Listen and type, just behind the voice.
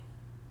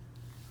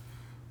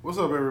What's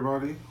up,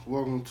 everybody?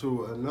 Welcome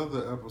to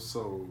another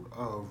episode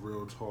of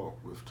Real Talk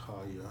with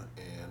Tanya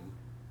and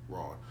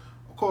Ron.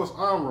 Of course,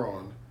 I'm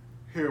Ron.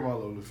 Here, my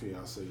lovely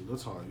fiance,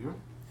 Latanya.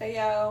 Hey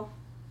y'all.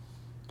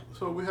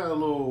 So we had a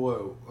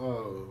little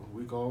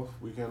week off,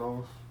 weekend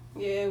off.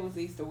 Yeah, it was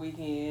Easter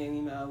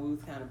weekend. We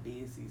was kind of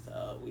busy,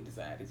 so we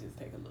decided to just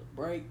take a little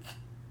break.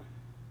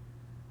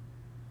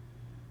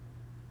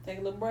 Take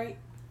a little break.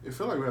 It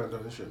feel like we haven't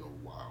done this shit in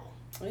a while.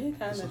 Yeah,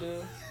 kind of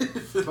do. It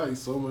feel like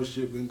so much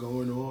shit been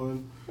going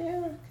on.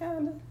 Yeah,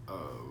 kind of.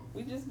 Um,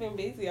 We just been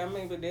busy.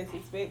 But that's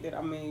expected.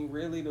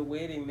 Really, the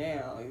wedding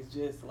now is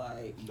just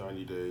like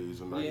 90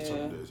 days or 90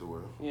 something days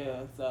away.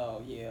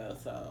 So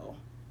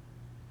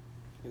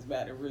it's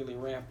about to really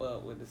ramp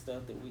up with the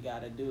stuff that we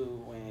got to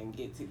do and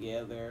get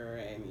together,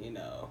 and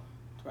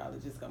probably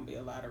just gonna be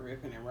a lot of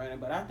ripping and running.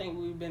 But I think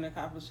we've been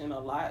accomplishing a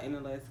lot in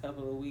the last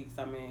couple of weeks.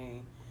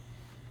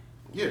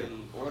 Yeah.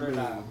 We ordered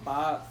our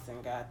box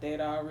and got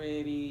that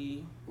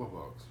already. What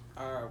box?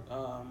 Our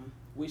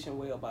Wishing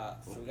Well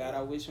box. We got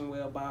our Wishing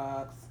Well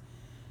box.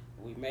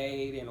 We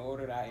made and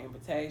ordered our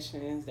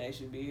invitations. They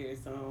should be here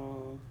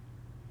soon.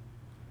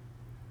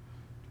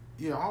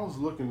 Yeah, I was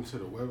looking to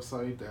the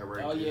website that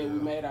right Oh there. yeah, we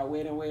made our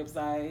wedding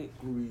website.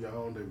 I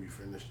don't think we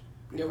finished.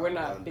 Yeah, we're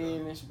not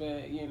finished,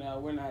 but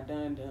we're not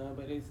done.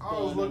 But it's. I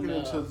was looking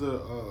enough. into the,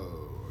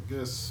 I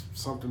guess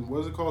something.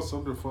 What's it called?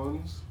 Something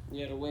funds.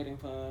 Yeah, the wedding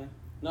fund.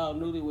 No,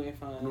 newlywed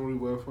fund.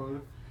 Newlywed fund.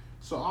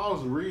 So I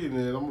was reading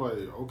it. I'm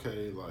like,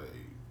 okay, like,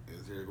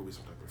 is there gonna be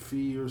some type of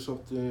fee or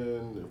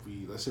something? If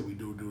we, let's say we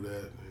do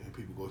that, and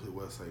people go to the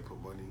website, put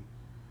money,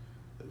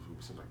 there's gonna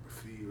be some type of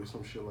fee or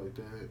some shit like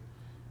that.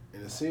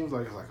 And it seems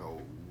like it's like a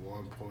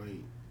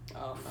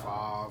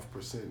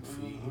 1.5%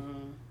 fee.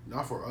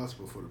 Not for us,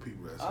 but for the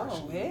people that's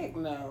actually. Heck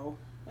no.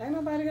 Ain't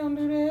nobody gonna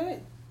do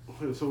that.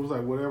 So it was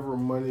like whatever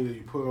money that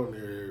you put on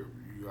there,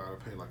 you gotta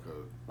pay like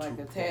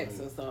a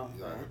tax or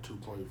something. Like a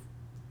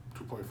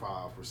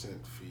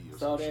 2.5% fee. Or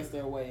so that's shit.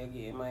 their way of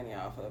getting money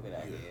off of it,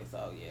 I guess.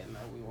 So yeah, no,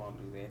 we won't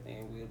do that.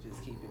 Then we'll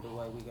just keep it the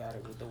way we got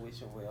it with the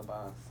Wishing Well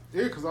box.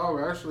 Yeah, because I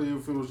would actually,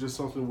 if it was just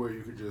something where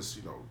you could just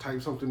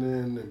type something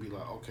in and be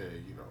like,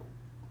 okay,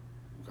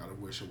 got to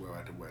wish it well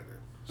at the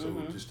wedding. So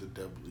just a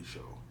doubly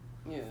show.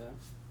 Yeah.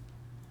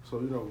 So,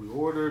 we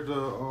ordered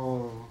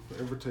the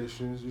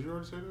invitations. Did you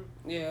already say that?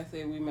 Yeah, I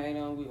said we made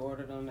them. We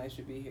ordered them. They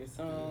should be here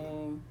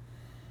soon.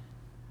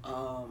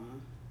 Yeah.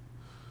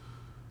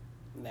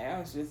 Now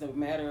it's just a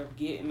matter of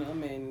getting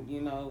them and,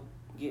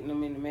 getting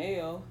them in the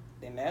mail.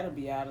 Then that'll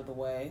be out of the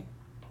way.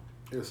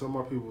 Yeah, some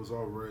of my people's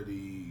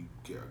already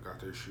got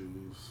their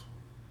shoes.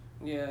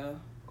 Yeah.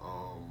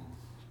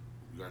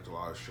 You got a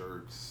lot of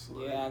shirts.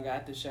 Yeah, I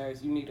got the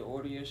shirts. You need to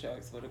order your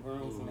shirts for the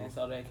groomsmen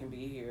so they can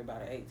be here by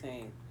the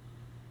 18th.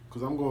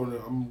 Cause I'm going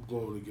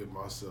to get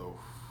myself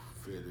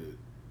fitted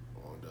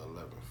on the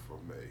 11th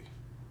of May.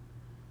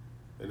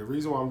 And the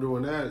reason why I'm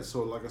doing that,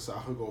 so like I said,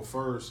 I could go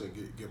first and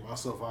get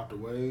myself out the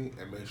way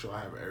and make sure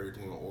I have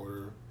everything in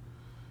order.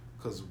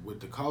 Cause with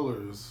the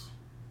colors,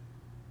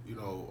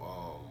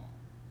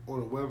 on the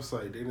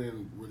website they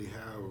didn't really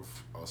have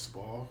a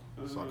spa,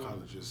 so I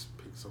kind of just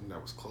picked something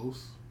that was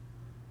close.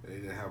 And they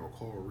didn't have a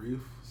coral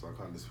reef, so I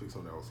kind of just picked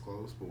something that was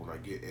close. But when I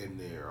get in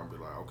there, I'll be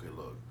like, okay,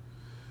 look,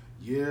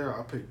 yeah,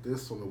 I picked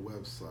this on the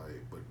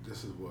website, but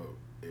this is what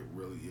it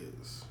really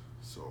is.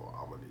 So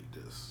I'm gonna need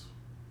this.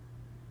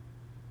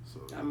 So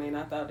I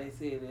thought they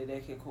said that they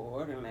could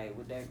coordinate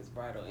with Davis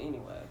Bridal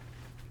anyway.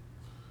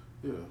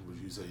 Yeah, but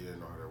you say you didn't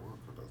know how that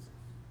worked, or nothing.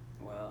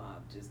 Well, I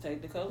just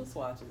take the color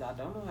swatches. I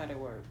don't know how they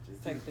work.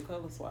 Just take the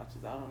color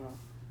swatches. I don't know.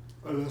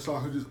 And that's all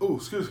I could just. Oh,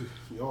 excuse me,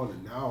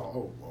 yawning now.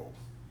 Oh, whoa.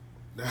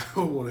 Now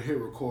I want to hit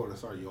record and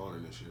start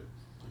yawning and shit.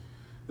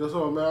 That's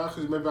all, man.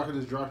 Cause maybe I could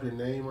just drop your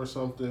name or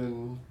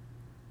something.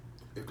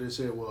 If they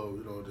say, well,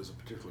 there's a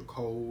particular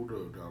code,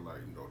 or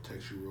they'll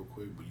text you real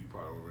quick, but you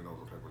probably don't know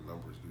what type of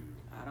numbers, do you?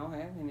 I don't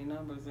have any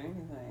numbers or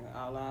anything.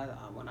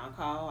 When I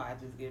call, I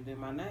just give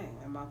them my name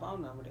and my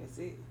phone number. That's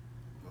it.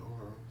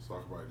 Okay, so I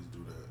could probably just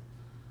do that.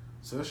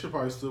 So that should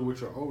probably still with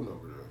your old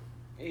number then.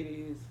 It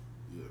is.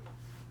 Yeah.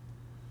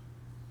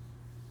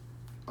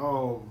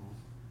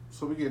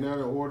 So we getting out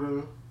of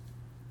order.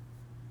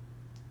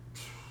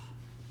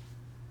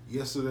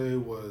 Yesterday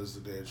was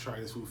the damn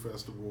Chinese food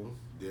festival.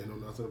 Didn't know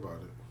nothing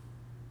about it.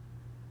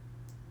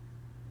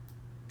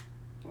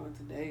 Well,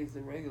 today is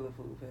the regular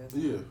food festival.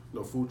 Yeah,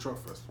 no, food truck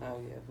festival. Oh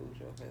yeah, food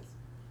truck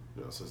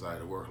festival. Since I had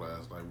to work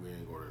last night, we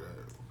ain't go to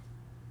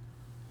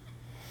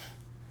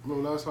that.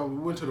 Last time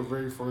we went to the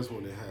very first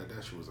one they had.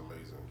 That shit was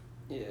amazing.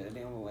 Yeah,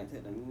 then we went to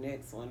the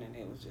next one and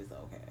it was just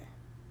okay.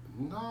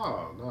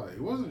 Nah,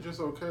 it wasn't just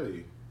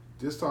okay.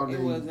 This time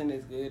it wasn't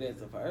as good as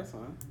the first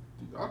one.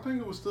 I think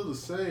it was still the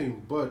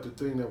same, but the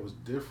thing that was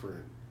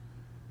different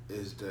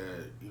is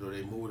that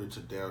they moved it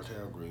to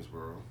downtown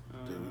Greensboro.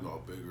 They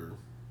bigger,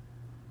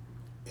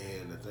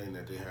 and the thing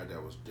that they had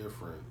that was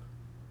different,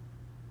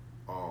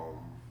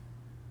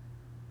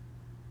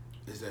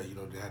 is that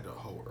they had the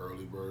whole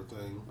early bird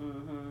thing.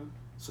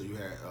 So you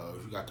had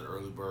if you got the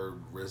early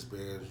bird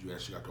wristbands, you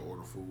actually got to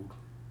order food,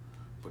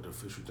 but the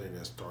official thing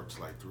that starts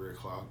like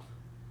 3:00.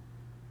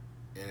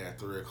 and at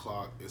 3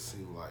 o'clock it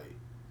seemed like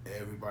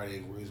everybody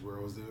in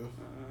Greensboro was there.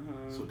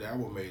 Mm-hmm. So that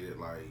one made it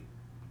like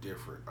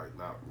different, like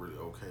not really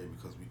okay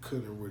because we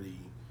couldn't really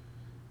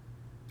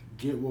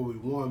get what we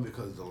wanted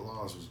because the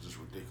lines was just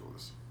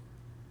ridiculous.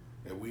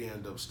 And we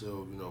ended up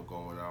still,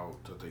 going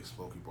out to take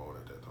Smoky Bone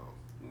at that time.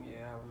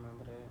 Yeah, I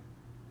remember that.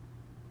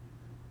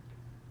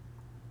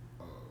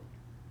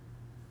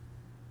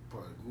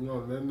 But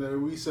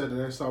then we said the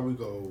next time we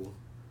go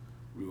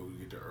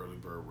get the early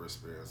bird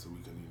wristband so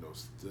we can,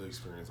 still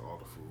experience all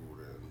the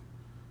food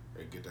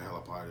and get the hell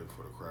up out of it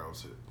before the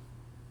crowds hit.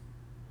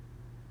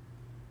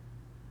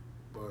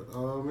 But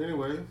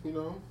anyway,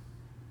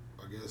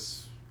 I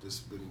guess this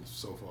has been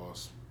so far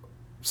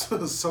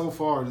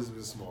this has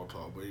been small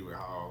talk. But anyway,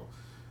 how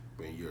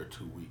been your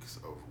 2 weeks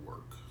of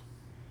work?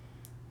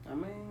 I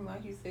mean,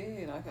 like I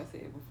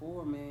said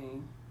before,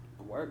 man,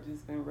 work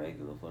just been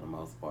regular for the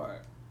most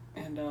part.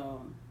 And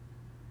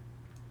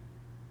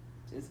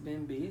just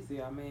been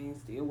busy. I mean,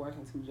 still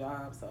working 2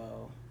 jobs,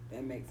 so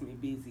that makes me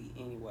busy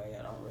anyway.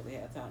 I don't really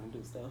have time to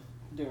do stuff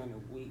during the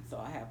week, so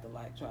I have to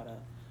try to,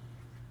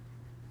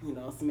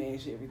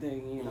 smash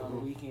everything in on the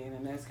weekend,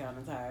 and that's kind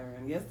of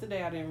tiring.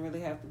 Yesterday I didn't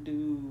really have to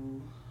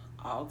do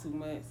all too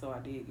much, so I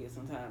did get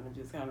some time to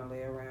just kind of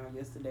lay around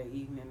yesterday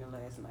evening and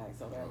last night,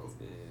 so that was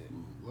good.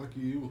 Lucky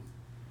you.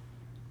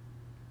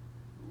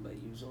 But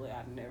usually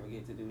I never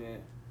get to do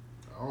that.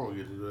 I don't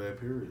get to do that,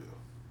 period.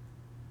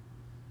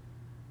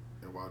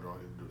 And why do I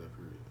get to do that,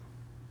 period?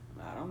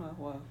 I don't know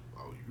why.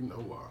 Oh, you know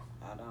why.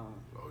 I don't.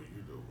 Oh,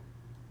 you do.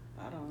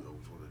 I don't. You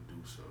always want to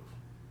do stuff.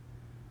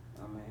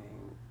 I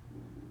mean,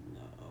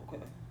 no,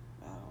 okay.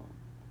 I don't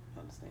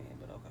understand,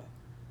 but okay.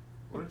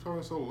 Why are you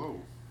talking so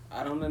low?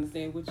 I don't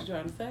understand what you're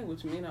trying to say.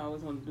 What you mean I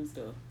always want to do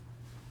stuff?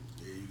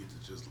 Yeah, you get to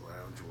just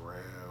lounge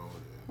around.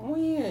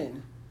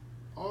 When?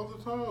 All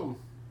the time.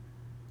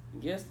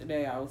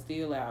 Yesterday I was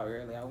still out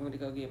early. I went to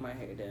go get my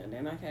hair done.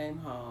 Then I came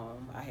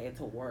home. I had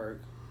to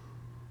work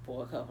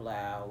for a couple of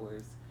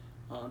hours.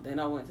 Then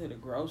I went to the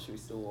grocery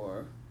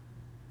store.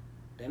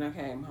 Then I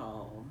came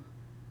home.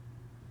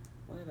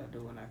 What did I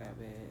do when I got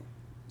back?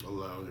 I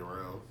lounge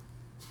around.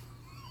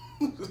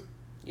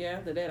 Yeah,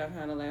 after that I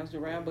kind of lounged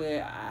around, but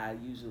I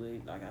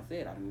usually, like I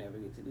said, I never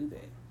get to do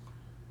that.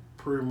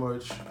 Pretty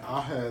much,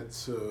 I had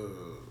to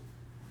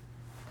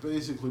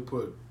basically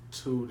put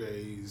 2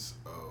 days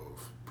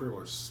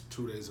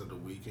of the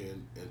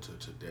weekend into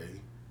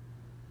today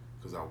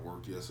because I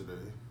worked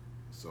yesterday,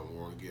 so I'm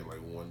going to get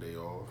 1 day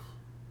off.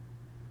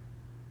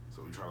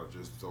 So we try to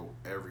just throw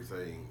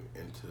everything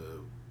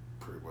into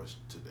pretty much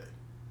today.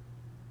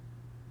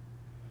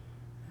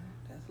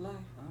 That's life.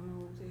 I don't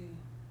know what to tell you.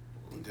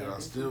 And then I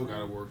still got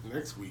to work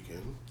next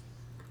weekend.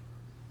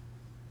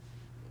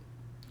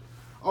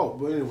 Oh,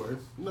 but anyway,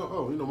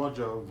 my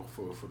job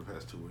for the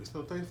past 2 weeks.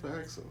 No, thanks for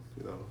asking.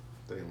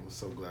 I'm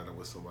so glad I'm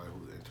with somebody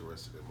who's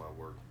interested in my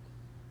work.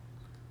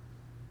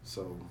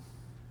 So,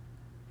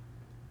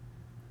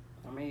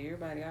 I mean,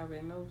 everybody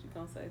already knows what you're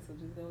going to say, so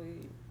just go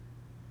ahead.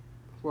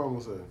 What I'm going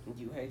to say?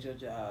 You hate your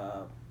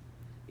job.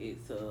 It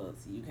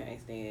sucks. You can't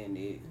stand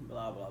it.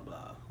 Blah, blah,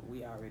 blah.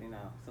 We already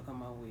know. So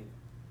come on with it.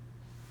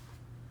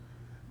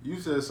 You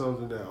said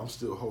something that I'm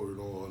still holding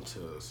on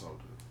to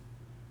something.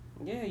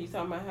 Yeah, you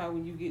talking about how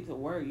when you get to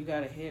work, you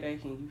got a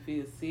headache and you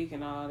feel sick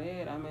and all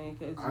that. I mean,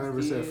 cause I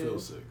never said feel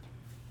sick.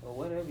 Or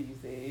whatever you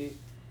said.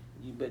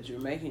 But you're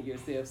making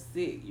yourself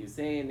sick. You're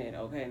saying that,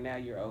 okay, now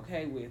you're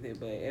okay with it,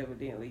 but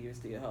evidently you're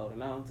still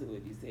holding on to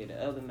it. You said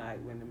the other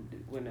night when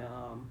the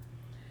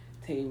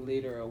team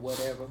leader or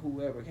whatever,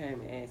 whoever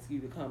came and asked you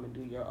to come and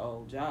do your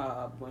old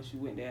job, once you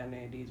went down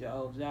there and did your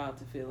old job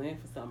to fill in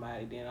for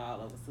somebody, then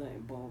all of a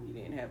sudden, boom, you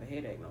didn't have a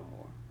headache no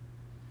more.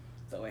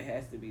 So it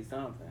has to be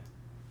something.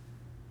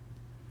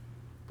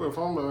 But if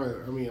I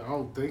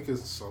don't think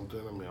it's something.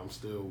 I'm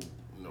still,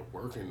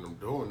 working and I'm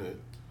doing it.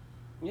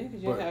 Yeah,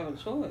 because you don't have a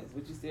choice,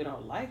 but you still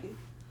don't like it.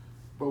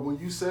 But when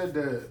you said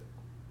that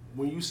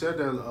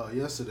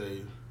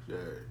yesterday,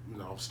 that,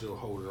 I'm still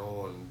holding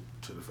on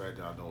to the fact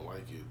that I don't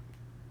like it.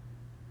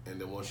 And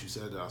then once you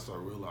said that, I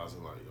started realizing,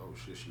 oh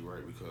shit, she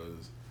right,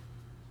 because,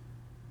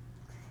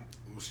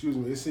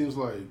 it seems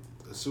like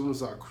as soon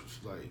as I,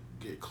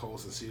 get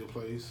close and see the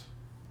place,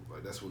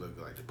 that's when,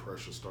 the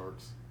pressure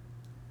starts.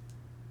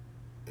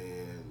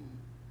 And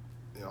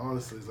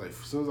honestly, it's as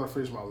soon as I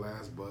finish my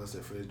last bus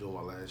and finish doing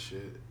my last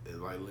shit, it,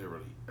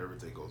 literally,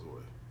 everything goes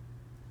away.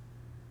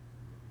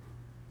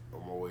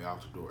 On my way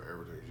out the door,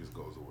 everything just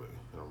goes away,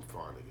 and I'm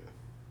fine again.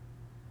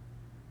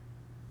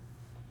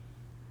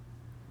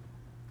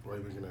 Why are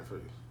you making that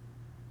face?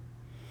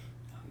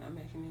 I'm not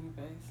making any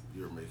face.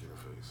 You're making a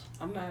face.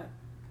 I'm not.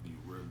 You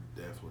really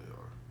definitely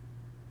are.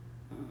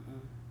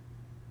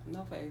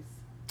 No face.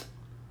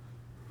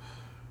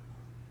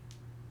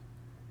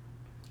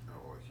 I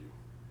don't like you.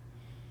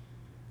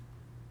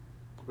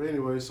 But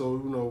anyway, so,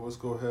 let's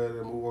go ahead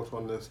and move on to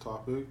our next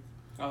topic.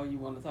 Oh, you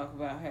want to talk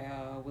about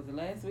how, was it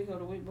last week or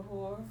the week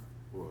before?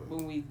 What?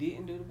 When we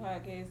didn't do the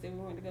podcast that we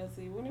went to go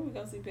see. When did we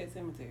go see Pet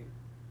Sematary?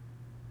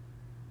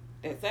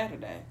 That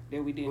Saturday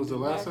that we didn't was do it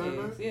the last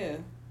podcast. Saturday? Yeah.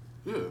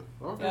 Yeah.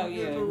 Okay. Oh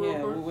yeah,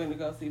 we went to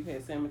go see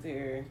Pet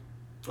Cemetery.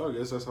 Oh, I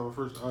guess that's our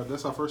first.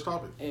 That's our first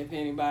topic. If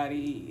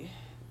anybody,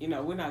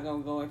 we're not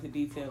gonna go into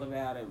detail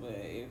about it, but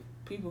if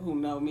people who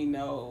know me that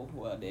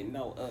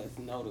know us,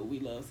 know that we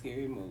love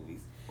scary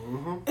movies.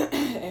 Mm-hmm.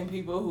 And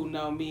people who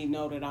know me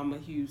know that I'm a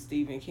huge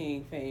Stephen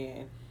King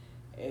fan,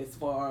 as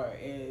far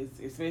as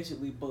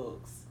especially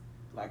books.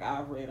 Like,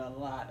 I've read a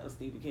lot of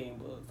Stephen King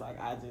books. Like,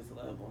 I just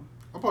love them.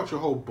 How about your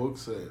whole book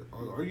set?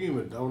 Are you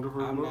even done with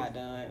the I'm not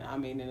done. I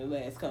mean, in the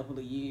last couple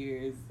of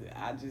years,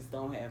 I just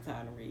don't have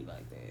time to read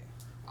like that.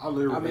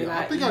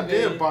 I think I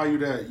did buy you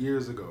that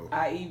years ago.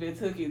 I even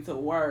took it to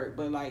work,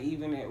 but like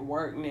even at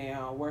work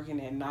now, working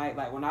at night,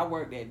 like when I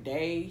worked at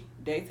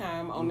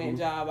daytime on that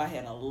job, I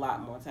had a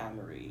lot more time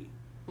to read.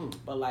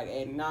 But like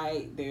at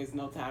night, there's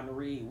no time to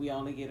read. We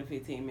only get a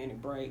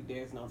 15-minute break.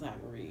 There's no time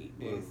to read.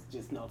 There's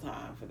just no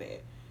time for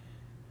that.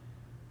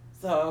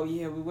 So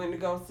yeah, we went to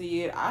go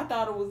see it. I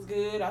thought it was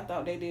good. I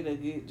thought they did a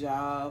good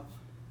job.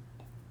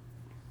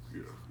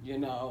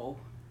 Yeah.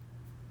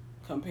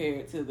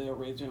 Compared to the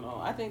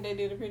original, I think they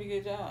did a pretty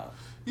good job.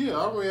 Yeah,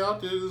 I mean,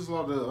 out there's a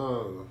lot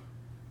of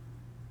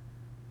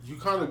you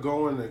kind of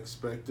go in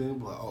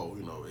expecting, like,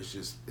 it's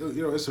just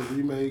it's a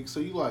remake, so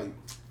you like.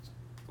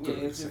 Yeah,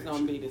 it's just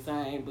gonna be the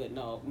same, but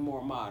no,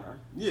 more modern.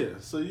 Yeah,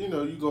 so you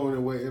go in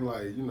and wait and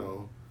like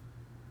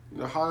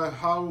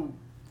how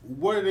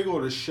what are they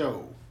going to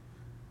show?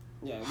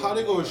 Yeah, how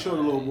they going to show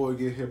the little boy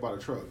get hit by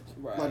the truck?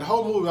 Right. Like the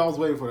whole movie, I was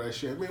waiting for that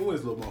shit. I mean, when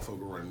this little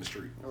motherfucker running the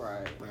street?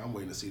 Right. Like, I'm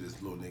waiting to see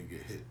this little nigga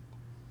get hit.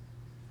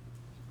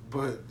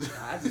 But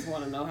I just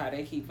want to know how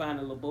they keep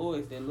finding little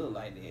boys that look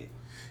like that.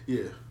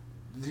 Yeah,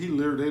 they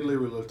literally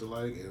looked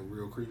alike and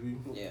real creepy.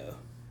 Yeah.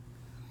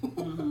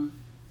 Mm-hmm.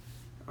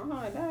 I'm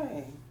like,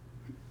 dang,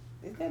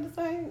 is that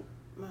the same?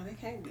 No, they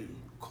can't be.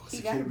 Of course,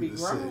 he gotta be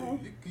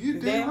grown. You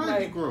damn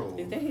right he grown.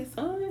 Is that his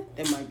son?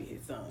 That might be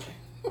his son.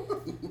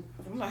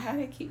 I'm like, how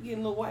they keep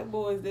getting little white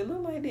boys that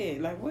look like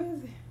that? Like, where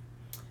is it?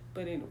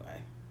 But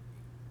anyway.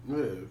 Yeah,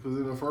 because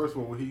in the first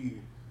one,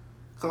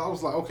 because I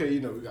was like, okay,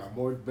 we got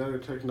better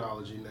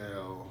technology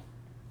now.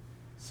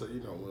 So,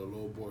 when a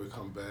little boy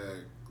come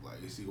back,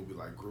 like, is he going to be,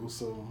 like,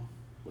 gruesome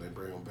when they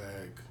bring him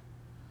back?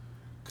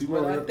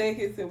 Well, I think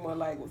it's in one,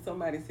 like what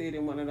somebody said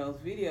in one of those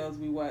videos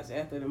we watched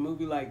after the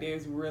movie, like,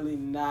 there's really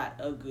not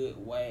a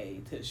good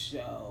way to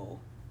show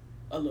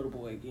a little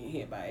boy getting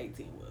hit by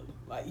 18-wheeler.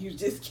 Like, you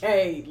just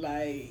can't,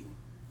 like...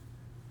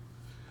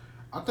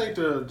 I think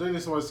the thing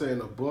that somebody said in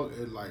the book,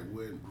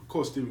 of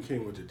course, Stephen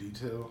King went to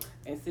detail.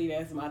 And see,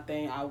 that's my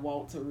thing. I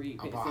want to read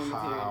Pet Cemetery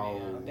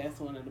now. That's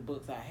one of the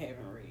books I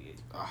haven't read.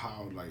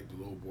 How, like, the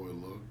little boy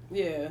looked.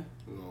 Yeah.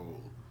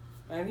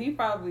 And he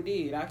probably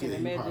did. I can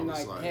imagine,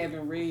 like,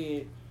 having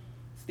read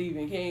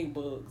Stephen King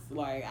books,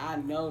 like, I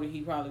know that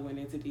he probably went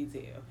into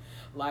detail.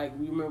 Like,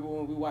 we remember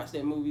when we watched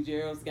that movie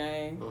Gerald's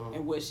Game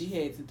and what she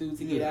had to do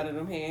to get out of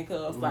them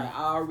handcuffs? Like,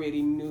 I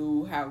already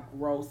knew how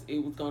gross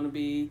it was going to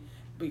be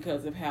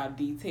because of how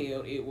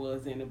detailed it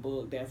was in the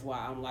book. That's why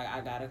I'm like, I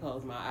gotta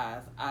close my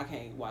eyes. I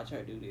can't watch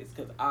her do this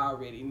because I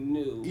already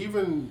knew.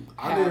 Even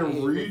I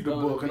didn't read the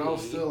book and I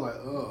was still like,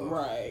 ugh.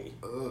 Right.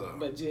 Ugh.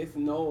 But just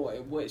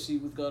knowing what she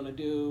was gonna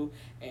do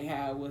and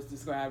how it was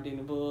described in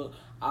the book,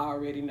 I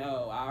already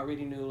know. I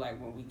already knew, like,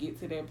 when we get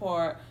to that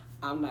part,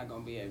 I'm not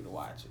gonna be able to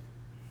watch it.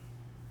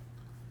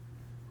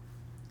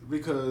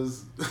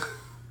 Because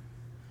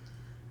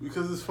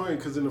it's funny,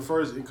 because in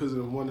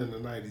the one in the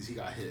 90s, he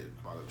got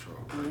hit by the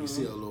truck. Like, you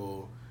see his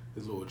little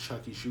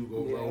Chucky shoe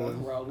go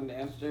rolling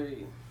down the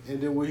street. And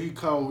then when he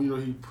come,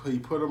 he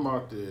put him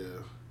out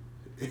there.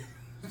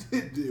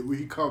 When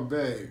he come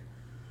back,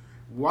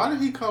 why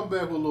did he come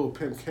back with a little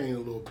pimp cane and a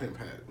little pimp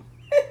hat?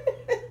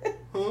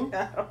 Huh?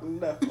 I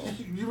don't know.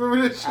 You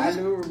remember that shit? I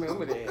do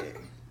remember that.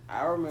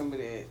 I remember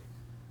that.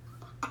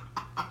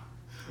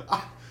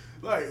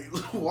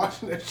 Like,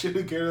 watching that shit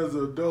again as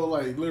an adult,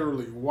 like,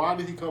 literally, why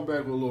did he come back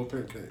with a little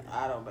pimp cane?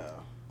 I don't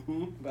know.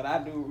 But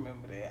I do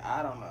remember that.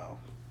 I don't know.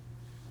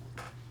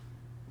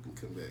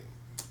 Come back.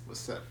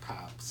 What's that,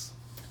 Pops?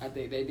 I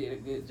think they did a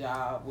good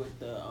job with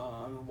the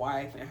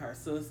wife and her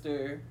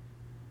sister.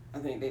 I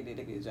think they did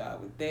a good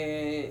job with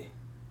that.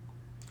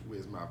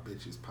 Where's my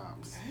bitches,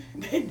 Pops?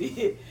 They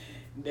did.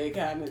 They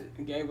kind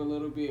of gave a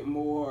little bit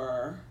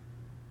more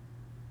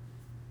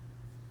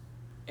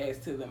as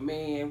to the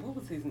man. What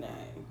was his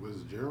name?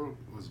 Was it Gerald?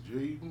 Was it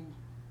Jaden?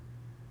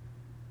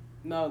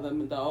 No,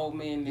 the old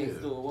man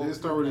next door. What did it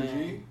start with a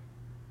G?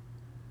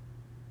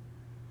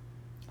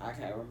 I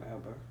can't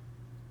remember.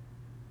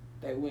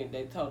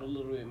 They told a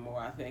little bit more,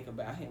 I think,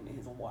 about him and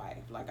his wife.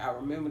 Like, I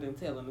remember them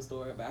telling the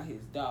story about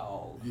his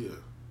dog. Yeah.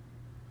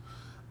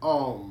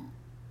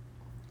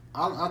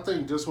 I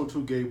think this one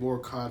too gave more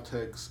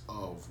context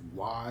of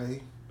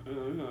why.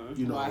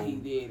 Why he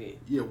did it.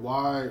 Yeah,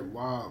 why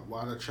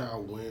the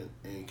child went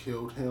and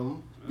killed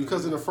him.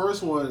 Because in the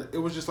first one, it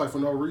was just like for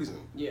no reason.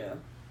 Yeah.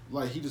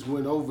 Like, he just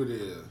went over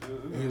there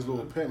in his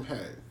little pimp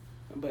hat.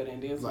 But in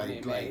this one,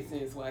 it made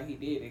sense why he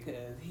did it,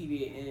 because he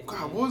didn't.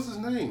 God, what was his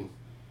name?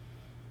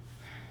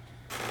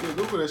 Yeah,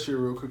 Google that shit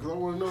real quick, because I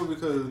want to know,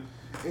 because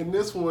in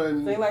this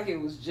one... Seemed like it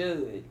was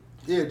Judd.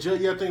 Yeah,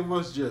 Judd. Yeah, I think it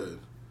was Judd.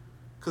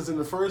 Because in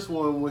the first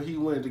one, when he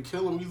went to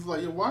kill him, he's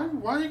like, yeah, why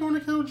are you going to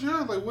kill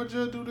Judd? Like, what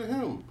Judd do to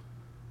him?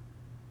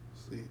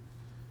 See?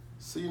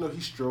 So, you know, he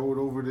strode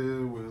over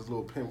there with his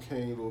little pimp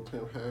cane, little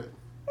pimp hat.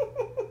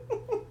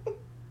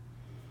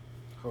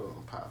 Hold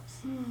on,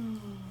 Pops.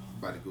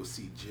 About to go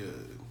see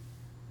Judd.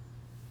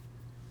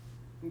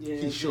 Yeah,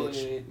 He short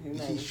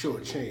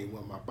chain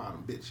one of my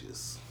bottom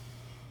bitches.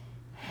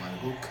 About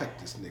to go cut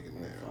this nigga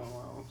now. Something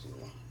wrong with you.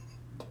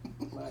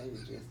 Why you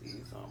just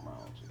eat something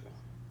wrong with you?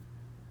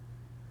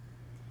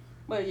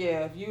 But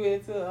yeah, if you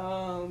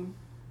into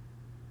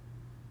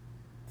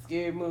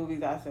scary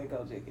movies, I say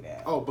go check it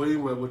out. Oh, but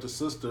anyway, with the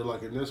sister,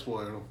 like in this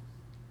one,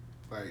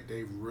 like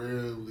they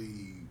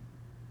really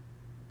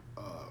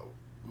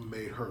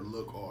made her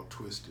look all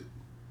twisted.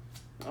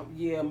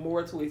 Yeah,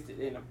 more twisted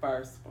than the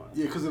first one.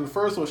 Yeah, because in the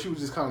first one she was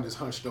just kind of just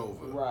hunched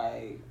over.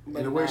 Right. And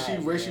the way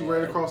she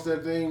ran across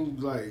that thing,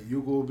 like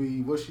you gonna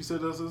be what she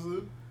said to us,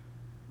 sister?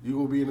 You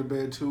gonna be in the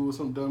bed too or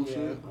some dumb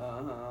shit.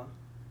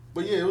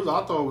 But yeah,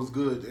 I thought it was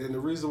good, and the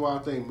reason why I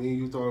think me and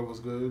you thought it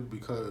was good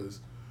because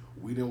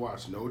we didn't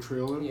watch no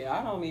trailer. Yeah,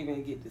 I don't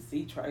even get to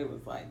see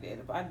trailers like that.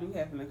 If I do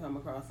happen to come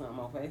across something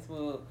on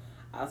Facebook,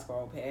 I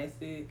scroll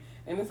past it,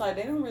 and it's like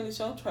they don't really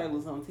show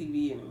trailers on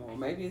TV anymore.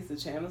 Maybe it's the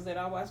channels that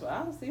I watch, but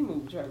I don't see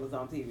movie trailers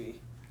on TV.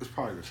 It's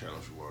probably the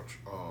channels you watch,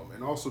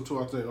 and also too,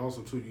 I think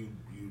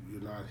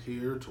you're not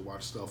here to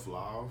watch stuff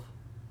live.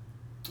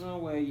 Oh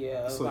well,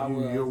 yeah. So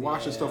you're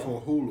watching stuff on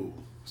Hulu,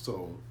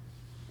 so.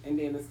 And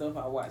then the stuff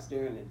I watch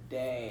during the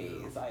day,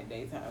 it's like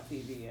daytime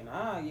TV, and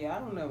I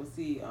don't never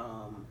see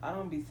I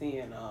don't be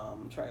seeing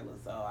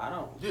trailers, so I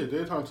don't. Yeah,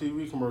 daytime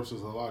TV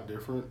commercials are a lot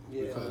different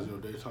Yeah. because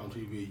daytime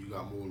TV you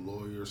got more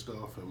lawyer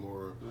stuff and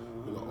more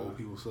old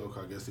people stuff.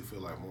 I guess they feel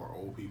like more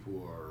old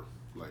people are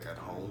like at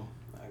home.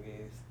 I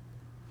guess.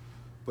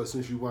 But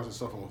since you're watching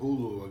stuff on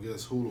Hulu, I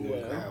guess Hulu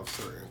would have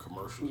certain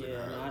commercials.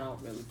 Yeah, and I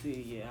don't really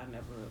see. Yeah, I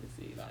never really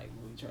see like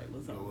movie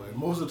trailers. And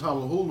most of the time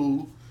on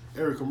Hulu,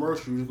 every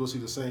commercial you go see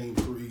the same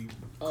 3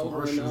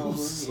 commercials. And over.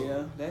 So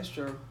yeah, that's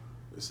true.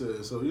 It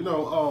says so.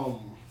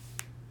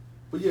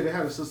 But yeah, they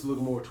had the sister look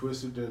more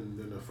twisted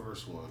than the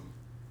first one,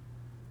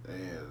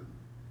 and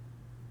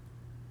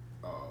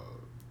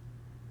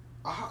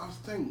I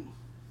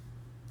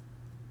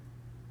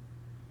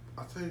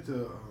think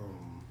the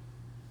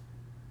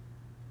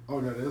oh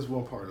no, there's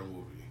one part of the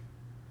movie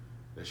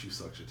that she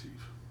sucks your teeth.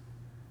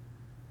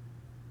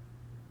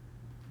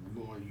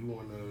 You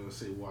want to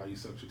say why you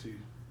sucked your teeth?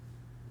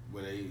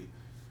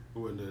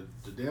 When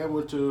the dad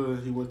went to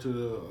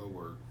the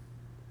work,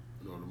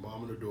 the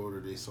mom and the daughter,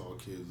 they saw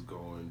kids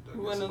going.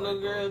 When the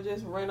little girl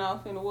just ran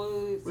off in the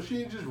woods. But she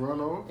didn't just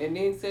run off. And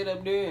then sit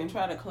up there and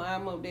try to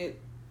climb up that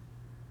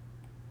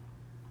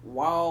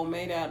wall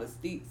made out of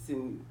sticks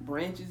and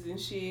branches and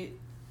shit.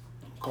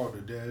 Called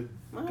the dad.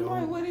 I'm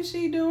like, what is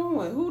she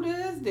doing? Who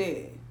does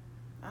that?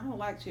 I don't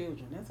like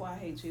children. That's why I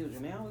hate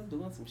children. They always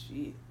doing some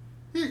shit.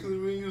 Yeah, because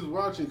when you was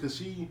watching, because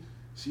she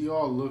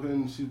all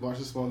looking, she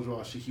watching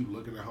SpongeBob, she keep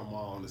looking at her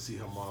mom to see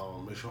her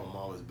mom, make sure her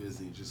mom is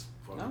busy, and just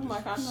fucking I'm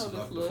like, I know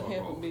this little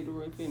heifer bit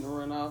finna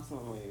run off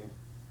somewhere.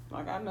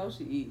 Like, I know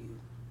she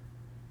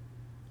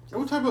is.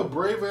 What type of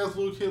brave ass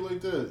little kid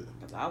like that?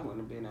 Because I wouldn't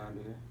have been out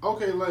there.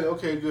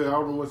 Okay, good. I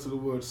went to the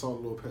woods, saw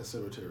the little pet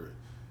cemetery.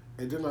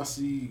 And then I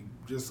see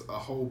just a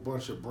whole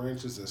bunch of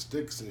branches and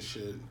sticks and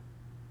shit.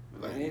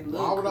 Like,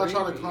 why would I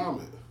try to climb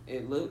it?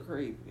 It looked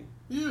creepy.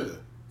 Yeah.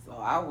 So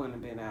I wouldn't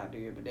have been out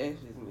there, but that's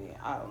just me.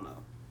 I don't know.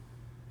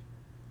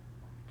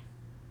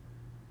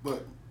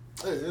 But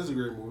hey, it's a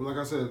great movie. Like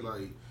I said,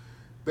 like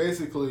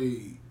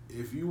basically,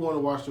 if you want to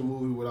watch the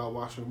movie without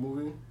watching the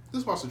movie,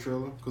 just watch the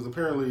trailer because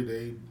apparently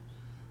they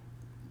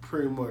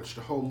pretty much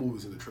the whole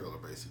movie's in the trailer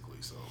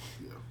basically. So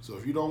yeah. So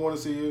if you don't want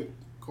to see it,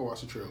 go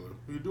watch the trailer.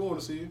 If you do want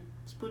to see it,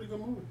 it's a pretty good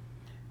movie.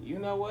 You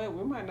know what?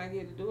 We might not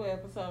get to do an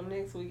episode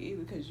next week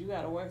either because you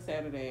got to work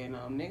Saturday. And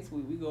next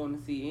week we going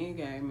to see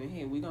Endgame. And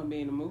here we going to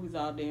be in the movies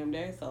all damn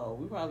day. So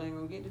we probably ain't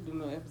going to get to do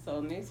no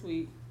episode next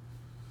week.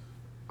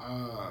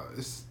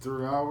 It's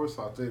 3 hours.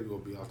 So I think we'll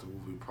be out the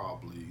movie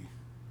probably.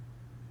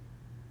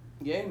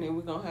 Yeah, and then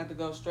we're going to have to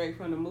go straight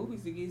from the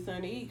movies to get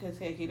something to eat because,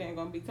 heck, it ain't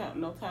going to be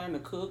no time to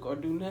cook or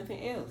do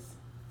nothing else.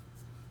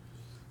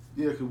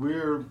 Yeah, because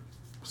we're...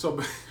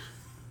 So,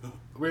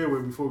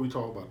 anyway, before we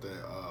talk about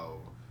that...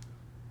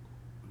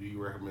 do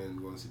you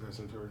recommend going to see Pet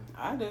Sematary?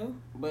 I do,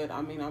 but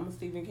I mean, I'm a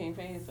Stephen King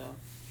fan, so.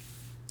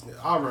 Yeah,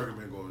 I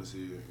recommend going to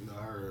see it.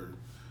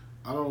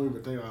 I don't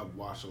even think I've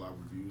watched a lot of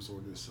reviews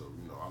on this, so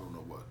I don't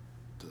know what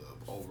the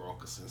overall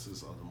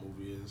consensus of the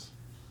movie is.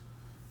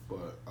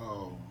 But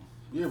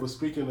yeah. But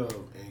speaking of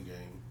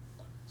Endgame,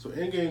 so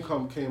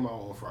Endgame came out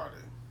on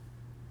Friday.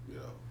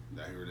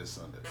 Now here it is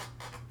Sunday.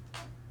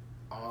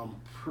 I'm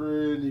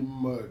pretty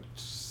much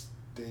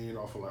staying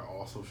off of like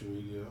all social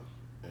media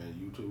and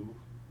YouTube.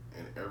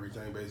 And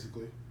everything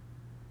basically,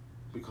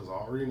 because I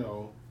already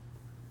know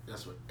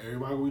that's what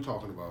everybody will be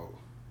talking about.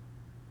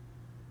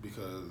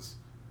 Because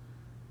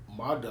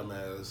my dumb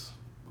ass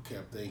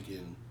kept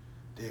thinking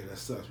damn, that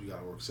sucks. We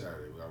gotta work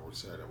Saturday. I want to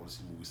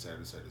see movies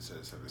Saturday.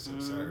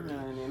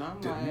 And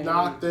I'm Did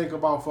not think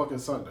about fucking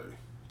Sunday.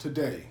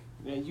 Today.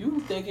 And you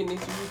was thinking that you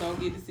was gonna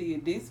get to see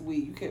it this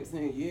week. You kept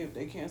saying, yeah, if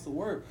they cancel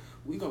work,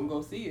 we gonna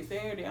go see it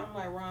Saturday. I'm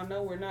like, Ron,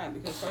 no, we're not.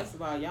 Because first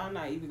of all, y'all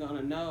not even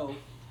gonna know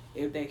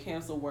if they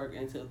cancel work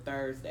until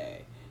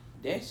Thursday.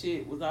 That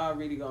shit was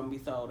already gonna be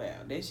sold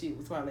out. That shit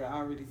was probably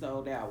already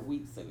sold out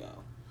weeks ago.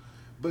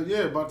 But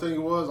yeah, my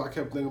thing was, I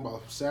kept thinking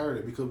about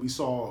Saturday because we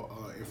saw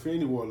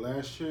Infinity War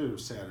last year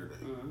Saturday.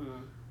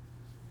 Mm-hmm.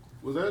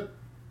 Was that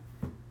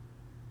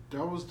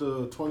was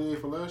the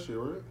 28th of last year,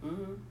 right?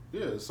 Mm-hmm.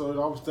 Yeah, so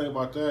I was thinking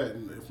about that,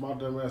 and if my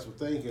dumb ass was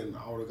thinking,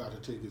 I would have got the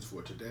tickets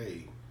for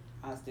today.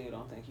 I still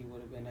don't think he would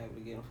have been able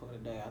to get them for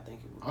today. I think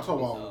it was I sold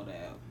talking about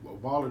out. a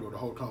while ago, the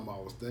whole time I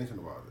was thinking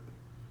about it.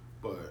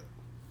 But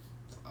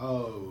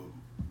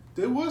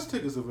there was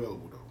tickets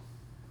available, though.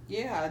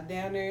 Yeah,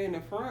 down there in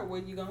the front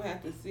where you're going to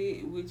have to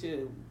sit with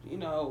your,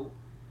 Not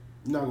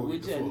gonna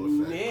with get the your full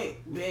neck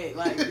effect. back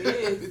like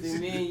this,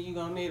 and then you're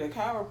going to need a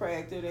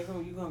chiropractor. You're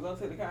going to go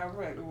to the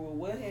chiropractor. Well,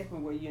 what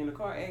happened? Were you in a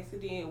car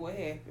accident? What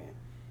happened?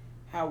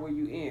 How were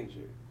you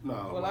injured?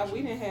 No. Well,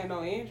 we didn't have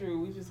no injury.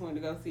 We just went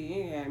to go see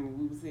Endgame, and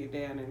we would sit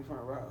down in the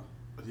front row.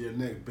 Your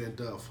neck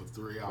bent up for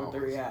 3 hours. For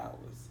 3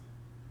 hours.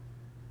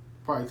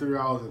 Probably 3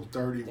 hours and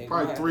 30. They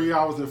Probably 3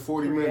 hours and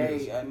 40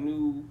 minutes. A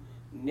new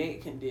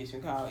neck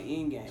condition called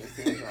Endgame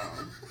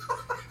syndrome.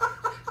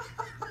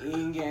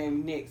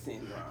 Endgame neck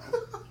syndrome.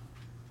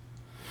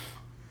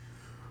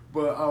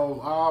 But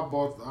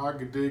I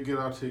did get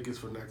our tickets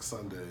for next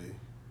Sunday.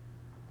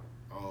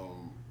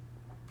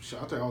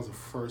 I think I was the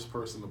first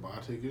person to buy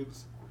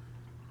tickets.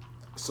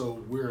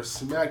 So we're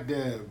smack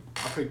dab.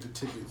 I picked the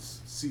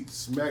tickets, seat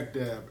smack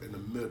dab in the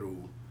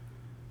middle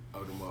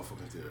of the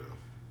motherfucking theater.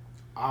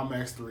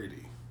 IMAX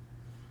 3D.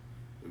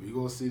 If you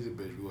gonna see the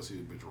bitch, we gonna see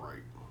the bitch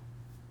right.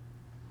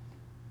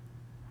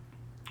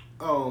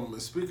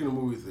 Speaking of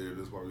movie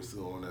theaters, while we're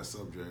still on that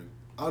subject,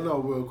 I know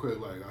real quick.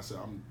 Like I said,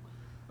 I'm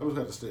just gonna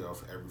have to stay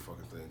off every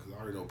fucking thing because I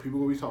already know people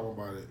gonna be talking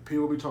about it.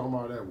 People will be talking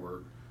about it at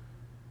work.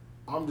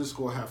 I'm just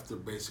gonna have to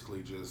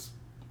basically just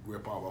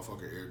rip out my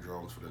fucking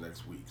eardrums for the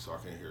next week so I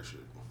can't hear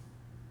shit.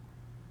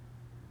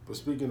 But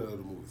speaking of the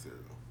movie theater,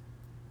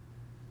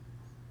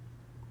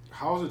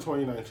 how was it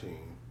 2019?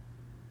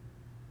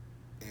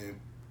 And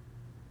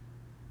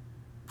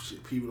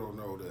shit, people don't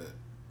know that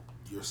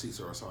your seats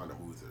are assigned to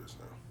movie theaters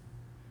now.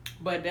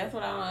 But that's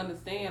what I don't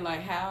understand.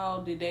 Like,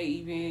 how did they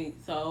even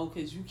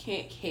because you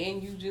can't?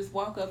 Can you just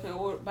walk up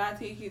and buy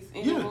tickets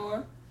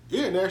anymore?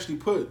 Yeah, and they actually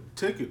put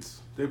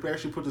tickets. They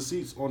actually put the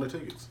seats on the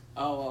tickets.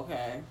 Oh,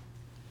 okay.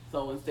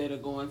 So instead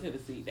of going to the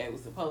seat they were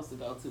supposed to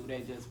go to,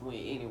 they just went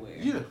anywhere.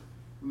 Yeah.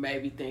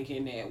 Maybe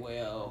thinking that,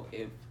 well,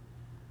 if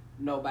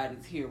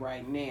nobody's here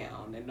right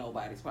now, then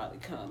nobody's probably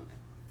coming.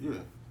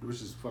 Yeah,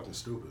 which is fucking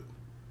stupid.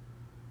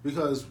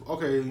 Because,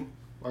 okay,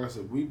 like I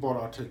said, we bought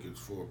our tickets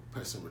for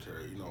Pet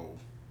Sematary.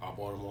 I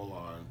bought them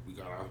online.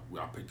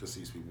 I picked the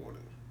seats we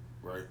wanted,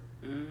 right?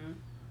 Mm-hmm.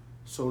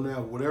 So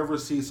now, whatever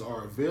seats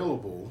are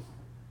available,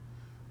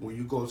 when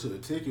you go to the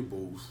ticket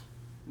booth,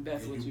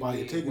 that's and what you buy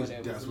your tickets,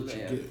 that's what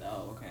left. you get.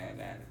 Oh, okay, I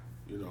got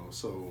it.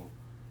 So,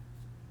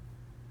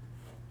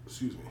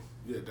 excuse me.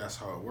 Yeah, that's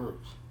how it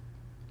works.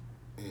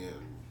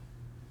 And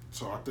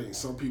so I think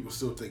some people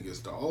still think it's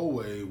the old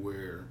way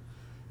where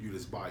you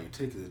just buy your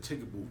ticket, the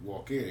ticket booth,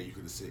 walk in, and you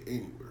can just sit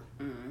anywhere.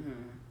 Mm-hmm.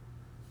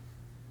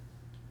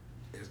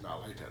 It's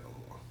not like that no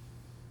more.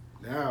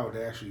 Now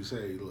they actually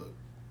say, look,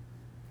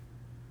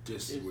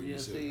 this is where you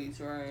sit. Seats,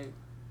 right.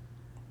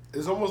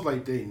 It's almost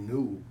like they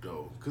knew,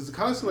 though. Because it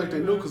kind of seemed like they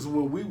knew, because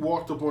when we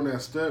walked up on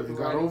that step and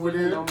got over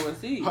there, no more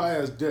seats. high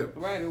ass dip.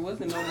 Right, it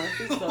wasn't no more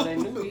seats, so they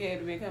knew we had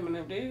to be coming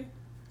up there.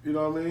 You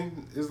know what I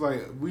mean? It's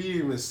like, we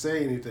didn't even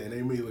say anything. They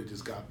immediately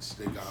just got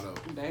up.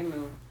 They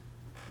knew.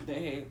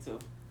 They had to.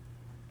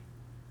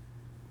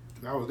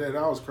 That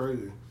was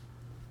crazy.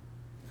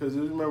 Because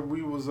remember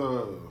we was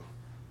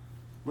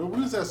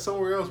at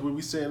somewhere else where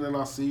we sitting in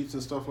our seats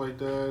and stuff like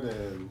that,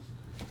 and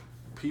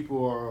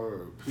people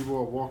are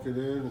walking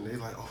in and they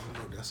like, oh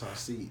no, that's our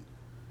seat.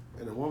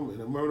 And the woman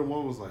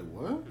was like,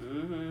 what?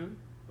 Mm-hmm.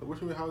 Like, what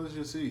do you mean? How is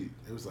your seat?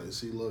 It was like,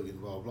 see, look, and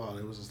blah blah. And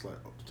it was just like,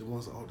 the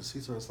one's like, oh, the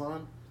seats are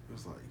assigned. It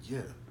was like, yeah.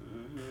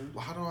 Mm-hmm.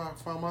 Well, how do I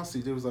find my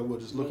seat? It was like, well,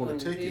 just look on the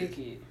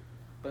ticket.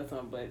 But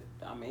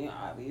I mean,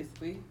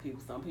 obviously,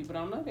 some people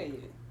don't know that yet.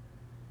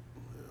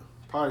 Yeah.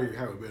 Probably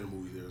haven't been to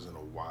movie theaters in a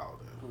while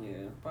then.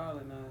 Yeah,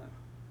 probably not.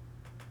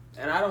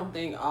 And I don't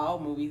think all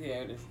movie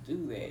theaters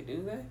do that,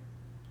 do they?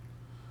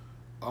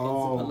 The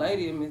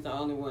Palladium is the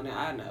only one that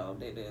I know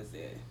that does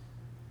that.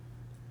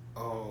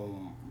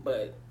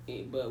 But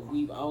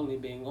we've only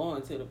been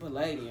going to the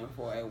Palladium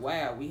for a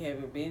while. We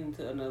haven't been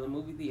to another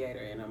movie theater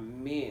in a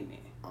minute.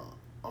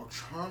 I'm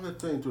trying to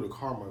think, do the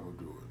Carmichael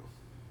do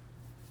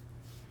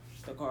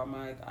it? The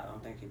Carmichael, I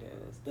don't think it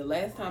does. The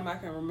last time I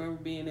can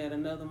remember being at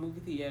another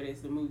movie theater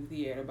is the movie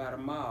theater by the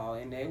mall,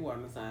 and they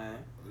weren't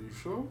assigned. Are you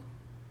sure?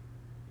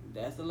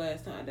 That's the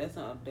last time.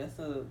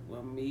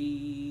 When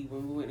we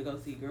went to go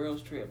see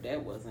Girls Trip,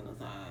 that wasn't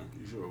assigned.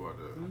 You sure about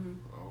that? Mm-hmm.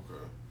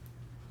 Okay.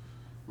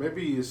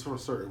 Maybe it's for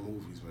certain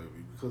movies,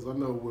 maybe. Because I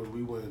know when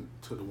we went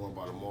to the one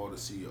by the mall to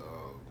see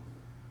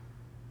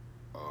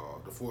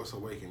The Force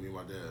Awakens, me and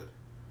my dad,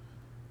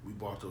 we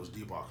bought those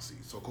D-box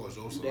seats. So, of course,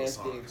 those are the signs.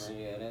 That's different.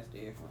 Yeah, that's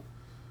different.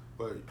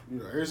 But, you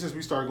know, ever since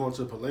we started going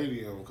to the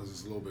Palladium, because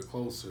it's a little bit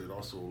closer, and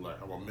also,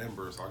 like, I'm a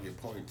member, so I get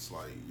points.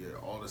 Like, yeah,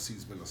 all the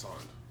seats been assigned.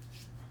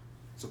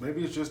 So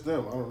maybe it's just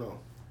them. I don't know.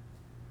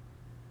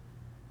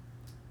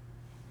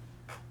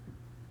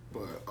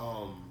 But,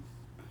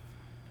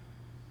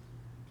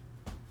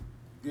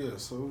 yeah,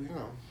 so, you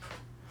know,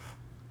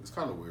 it's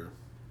kind of weird.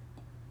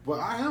 But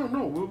I don't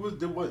know.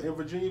 What in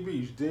Virginia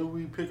Beach, did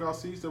we pick our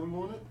seats that we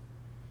wanted?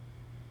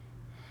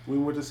 We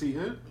went to see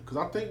it? Because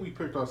I think we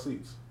picked our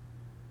seats.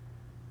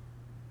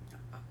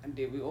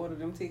 Did we order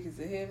them tickets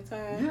ahead of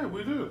time? Yeah,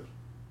 we did.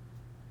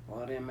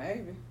 Well, then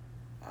maybe.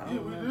 I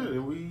don't we remember. did.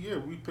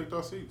 And we picked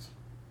our seats.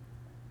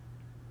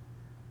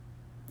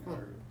 Huh.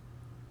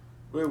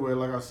 But anyway,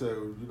 like I said,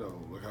 you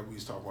know, like how we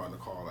was talking about in the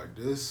car, like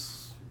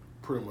this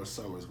pretty much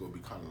summer is going to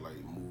be kind of like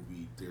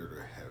movie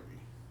theater heavy.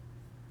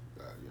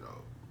 You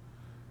know,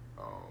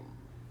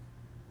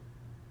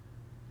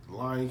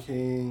 Lion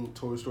King,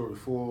 Toy Story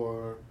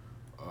 4,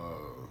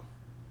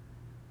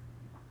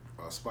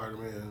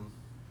 Spider-Man.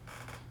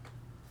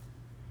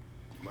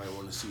 Might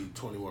want to see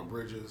 21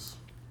 Bridges,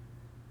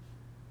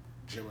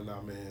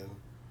 Gemini Man.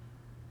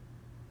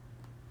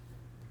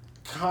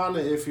 Kind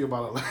of iffy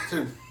about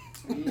Aladdin.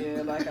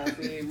 Yeah, like I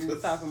said, we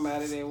was talking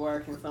about it at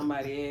work, and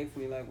somebody asked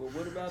me, like, well,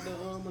 what about the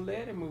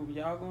Aladdin movie?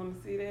 Y'all going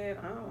to see that?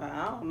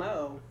 I don't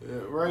know. Yeah,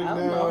 right now. I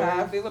don't know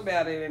how I feel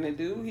about it. And the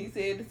dude, he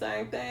said the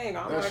same thing.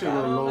 I'm that like, shit I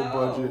was don't low know.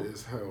 budget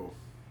as hell.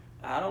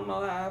 I don't know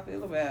how I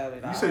feel about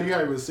it. You said you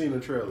haven't even seen the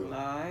trailer. No,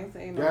 I ain't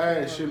seen no That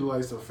trailer. shit look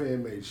like some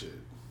fan-made shit.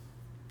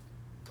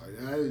 Like,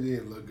 that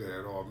didn't look good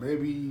at all.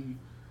 Maybe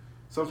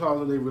sometimes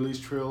when they release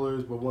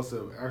trailers, but once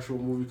the actual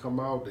movie come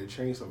out, they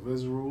change some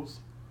visuals.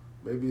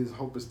 Maybe it's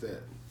hope it's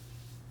that.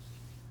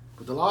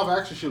 But the live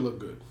action should look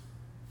good.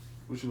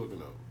 What you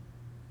looking up?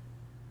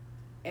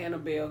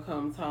 Annabelle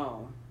Comes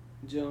Home,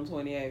 June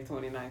 28th,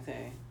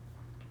 2019.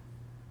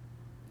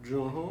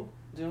 June who?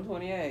 June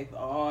 28th.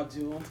 Oh,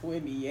 June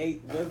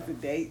 28th. What's the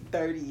date?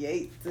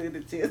 38 to the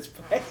test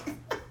plate.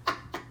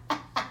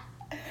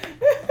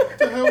 What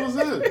the hell was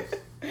that?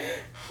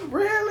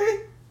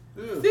 Really?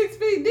 Yeah. 6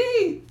 feet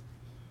deep.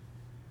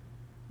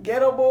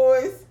 Ghetto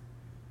Boys.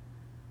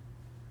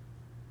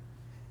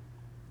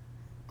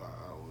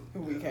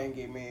 We can't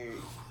get married.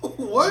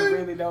 What? You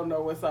really don't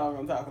know what song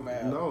I'm talking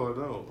about. No, I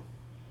don't.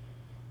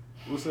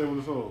 What's the name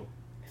of the song?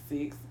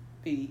 6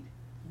 feet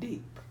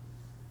deep.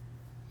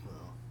 No.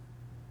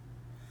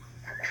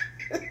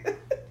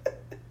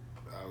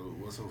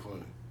 What's so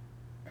funny?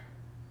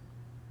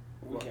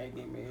 We can't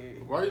get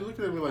married. Why are you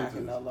looking at me like I this?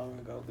 can no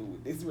longer go through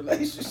with this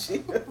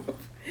relationship.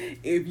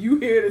 If you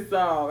hear the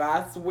song,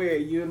 I swear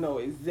you'll know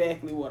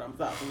exactly what I'm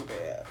talking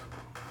about.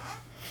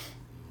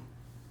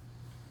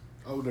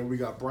 Oh, then we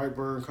got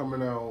Brightburn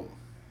coming out.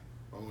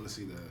 I want to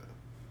see that.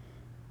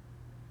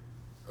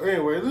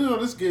 Anyway, you know,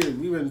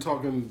 we've been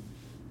talking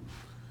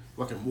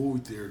like a movie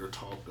theater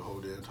talk the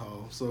whole damn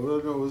time. So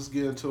let's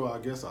get into, I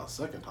guess, our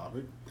second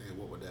topic. And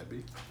what would that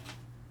be?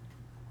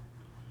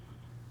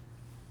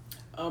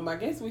 I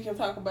guess we can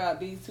talk about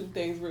these two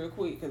things real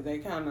quick because they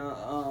kind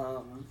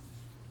of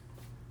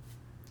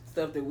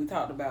stuff that we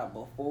talked about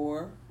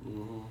before.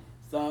 Mm-hmm.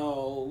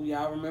 So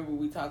y'all remember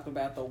we talked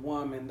about the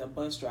woman, the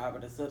bus driver,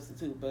 the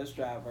substitute bus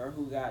driver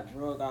who got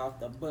drug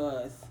off the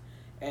bus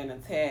and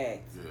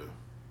attacked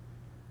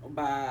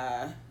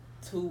by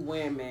two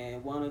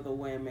women. One of the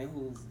women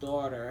whose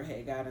daughter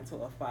had got into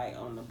a fight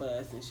on the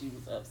bus, and she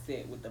was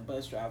upset with the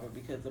bus driver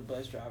because the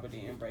bus driver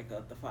didn't break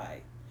up the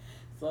fight.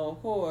 So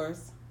of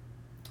course,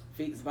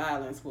 fix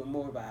violence with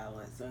more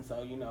violence. And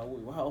so, you know,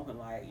 we were hoping,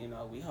 like, you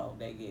know, we hope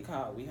they get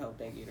caught, we hope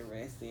they get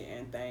arrested,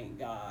 and thank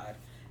God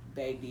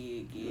they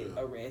did get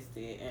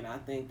arrested. And I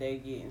think they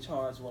getting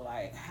charged with,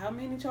 like, how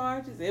many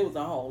charges? It was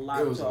a whole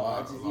lot of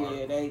charges.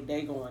 Yeah,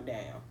 they going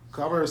down.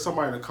 Cause I remember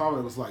somebody in the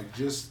comment was like,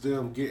 just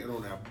them getting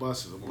on that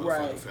bus is a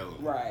motherfucking felony.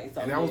 Right.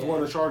 So, and that was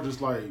one of the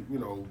charges, like, you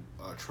know,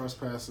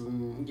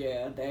 trespassing.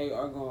 Yeah, they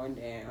are going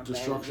down.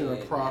 Destruction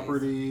of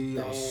property,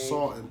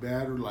 assault and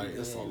battery. Like,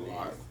 it's a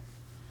lot.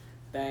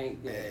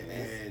 Thank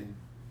goodness. And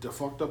the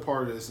fucked up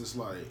part is, it's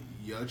like,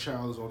 your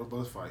child is on the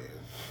bus fighting.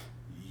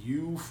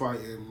 You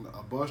fighting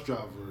a bus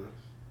driver.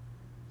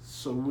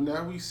 So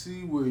now we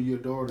see where your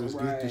daughters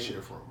get this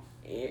shit from.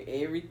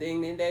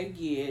 Everything that they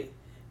get,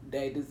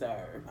 they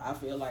deserve. I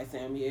feel like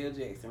Samuel L.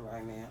 Jackson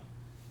right now.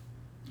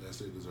 Yes,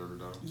 they deserve to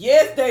die.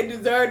 Yes, they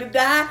deserve to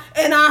die,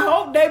 and I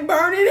hope they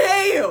burn in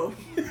hell.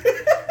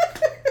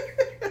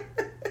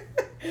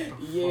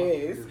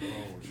 Yes,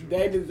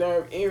 they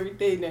deserve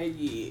everything they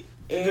get.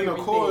 And then, of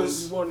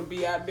course, you want to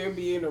be out there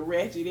being a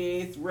ratchet,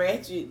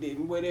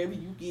 then whatever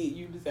you get,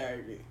 you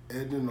deserve it.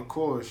 And then, of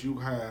course, you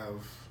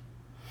have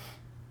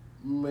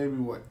maybe,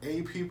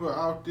 8 people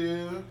out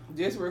there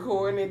just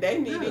recording it. They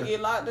need to get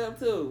locked up,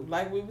 too.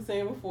 Like we were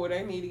saying before,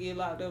 they need to get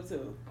locked up,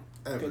 too.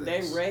 Because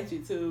they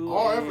ratchet, too.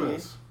 All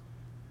evidence.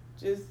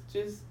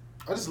 Just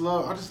I just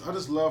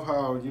love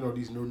how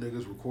these new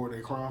niggas record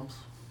their crimes.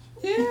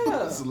 Yeah.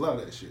 I just love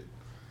that shit.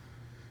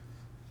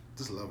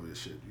 Just love this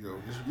shit.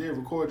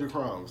 Record your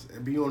crimes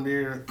and be on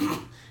there.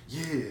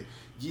 yeah.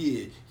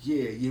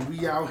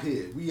 We out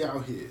here.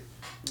 Yeah,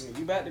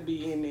 you about to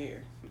be in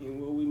there.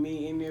 And when we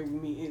meet in there, we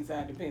meet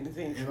inside the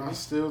penitentiary. And I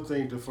still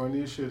think the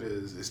funniest shit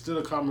is, it's still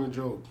a common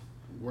joke,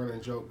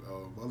 running joke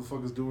of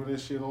motherfuckers doing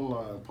this shit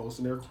online,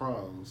 posting their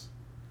crimes.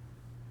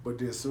 But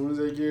then as soon as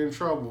they get in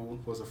trouble,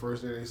 what's the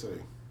first thing they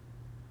say?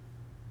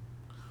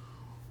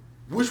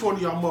 Which one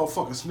of y'all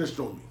motherfuckers snitched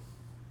on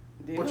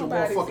me? Bunch of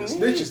motherfucking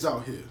snitches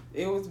out here.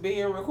 It was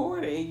being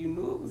recorded, and you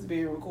knew it was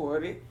being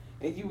recorded,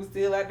 and you was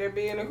still out there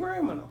being a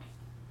criminal.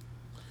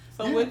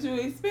 So what you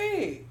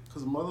expect?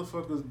 Because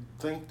motherfuckers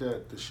think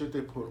that the shit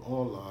they put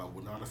online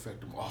will not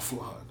affect them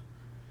offline.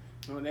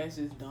 Well, that's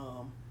just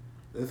dumb.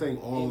 They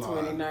think online. In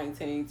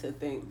 2019 to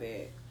think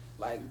that,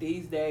 like,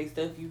 these days,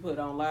 stuff you put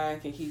online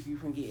can keep you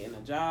from getting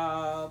a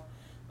job.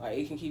 Like,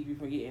 it can keep you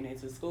from getting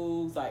into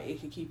schools. Like, it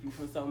can keep you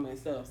from so much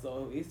stuff.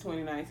 So, it's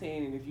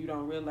 2019, and if you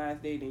don't realize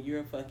that, then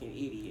you're a fucking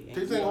idiot. And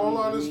they think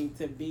online is... need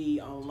to be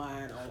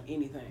online on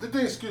anything. They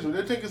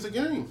think it's a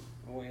game.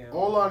 Well,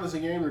 online is a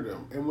game to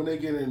them. And when they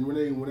get in,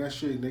 when that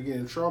shit, they get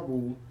in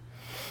trouble,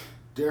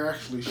 they're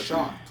actually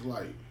shocked.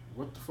 Like,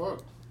 what the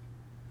fuck?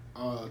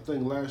 I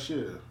think last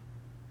year,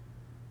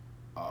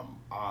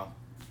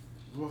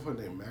 what's her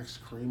name? Max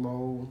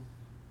Cremo,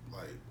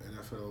 like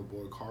NFL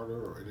boy Carter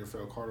or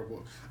NFL Carter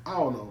boy. I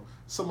don't know.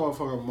 Some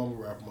motherfucker mumble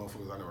rap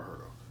motherfuckers I never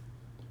heard of.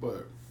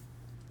 But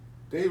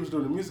they was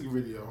doing a music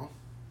video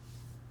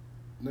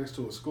next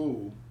to a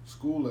school.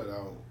 School let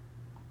out.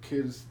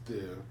 Kids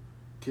there.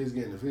 Kids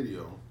getting the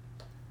video.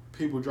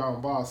 People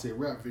driving by see a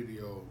rap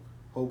video.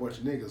 Whole bunch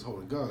of niggas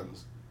holding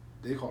guns.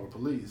 They call the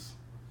police.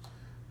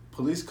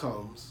 Police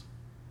comes.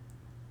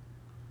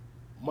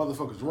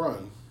 Motherfuckers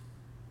run.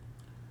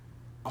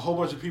 A whole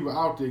bunch of people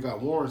out there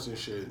got warrants and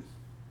shit.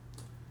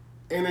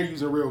 And they're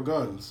using real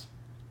guns.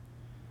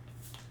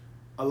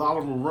 A lot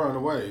of them run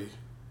away.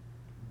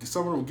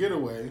 Some of them get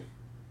away.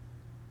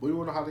 Well, you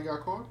wanna know how they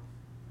got caught?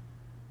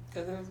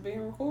 Because it was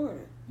being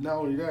recorded. Not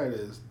only that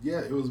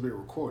it was being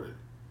recorded.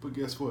 But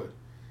guess what?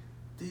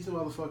 These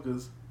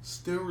motherfuckers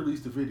still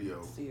released the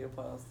video. Still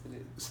posted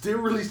it. Still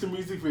released the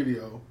music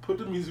video. Put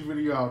the music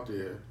video out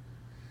there.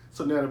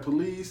 So now the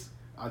police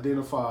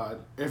identified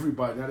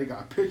everybody. Now they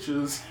got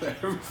pictures of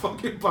every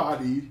fucking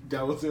body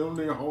that was in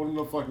there holding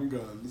the fucking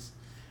guns.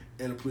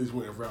 And the police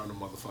went around the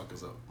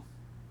motherfuckers up.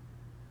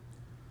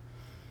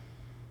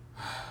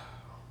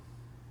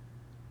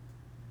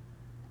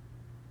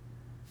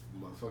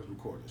 Motherfuckers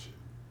recording shit.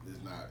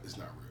 It's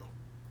not real.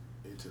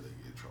 Until they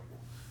get in trouble.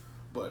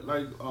 But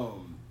like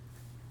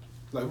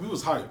we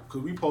was hyped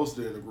because we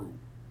posted in the group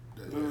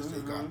that they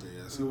got there.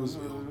 It was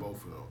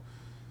both of them.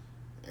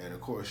 And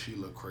of course she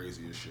looked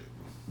crazy as shit.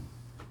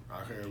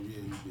 I can't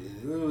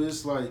really.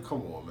 It's like,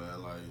 come on,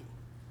 man. Like,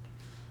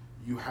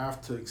 you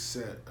have to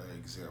set an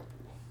example.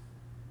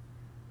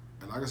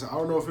 And like I said, I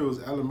don't know if it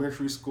was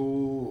elementary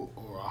school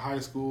or a high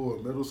school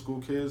or middle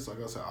school kids.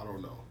 Like I said, I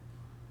don't know.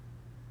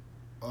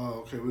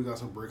 Okay, we got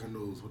some breaking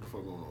news. What the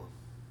fuck going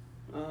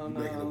on? You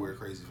making a weird,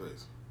 crazy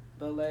face.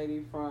 The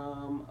lady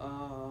from,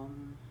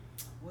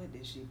 what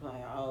did she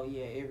play? Oh,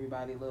 yeah,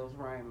 Everybody Loves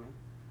Raymond.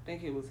 I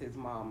think it was his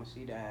mama.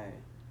 She died.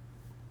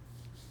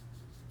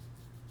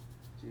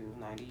 She was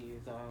 90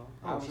 years old.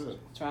 I was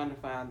trying to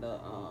find the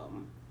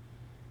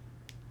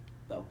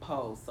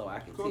post so I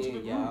can tell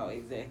y'all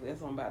exactly.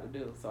 That's what I'm about to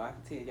do. So I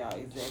can tell y'all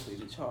exactly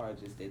the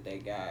charges that they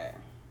got.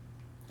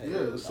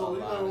 Yeah,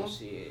 so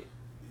shit.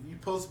 You're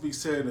supposed to be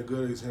setting a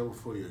good example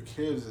for your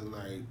kids, and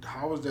like,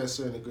 how is that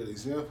setting a good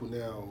example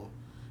now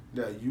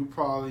that you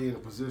probably in a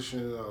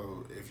position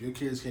of, if your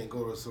kids can't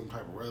go to some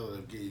type of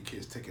relative, get your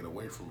kids taken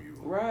away from you?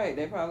 Right,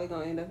 they probably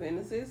gonna end up in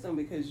the system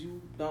because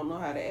you don't know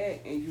how to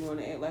act, and you want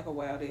to act like a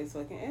wild ass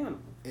fucking animal.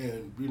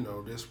 And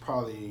there's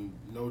probably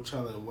no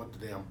telling what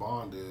the damn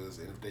bond is,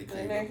 and if they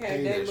can't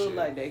pay that shit. They look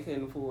like they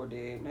couldn't afford that.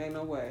 Ain't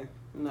no way.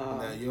 No.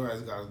 Now your ass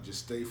gotta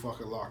just stay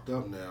fucking locked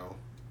up now.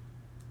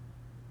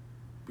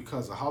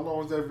 Because of how long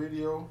was that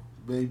video?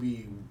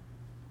 Maybe,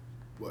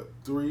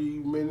 3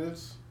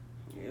 minutes?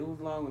 It was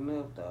long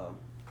enough, though.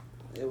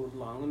 It was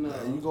long enough.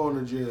 Yeah, you going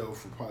to jail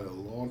for probably a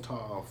long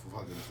time for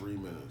fucking 3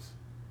 minutes.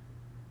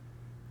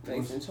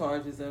 Facing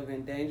charges of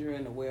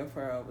endangering the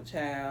welfare of a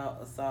child,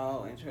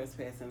 assault, and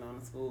trespassing on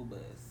a school bus.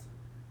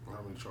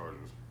 How many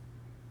charges?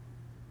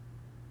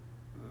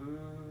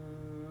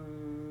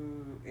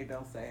 It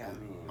don't say how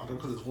many. I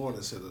think because it's one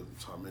that said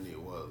how many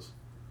it was.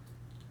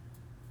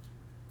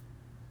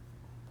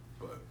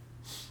 But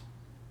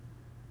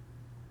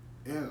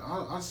yeah,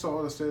 I still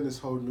understand this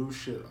whole new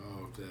shit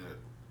of that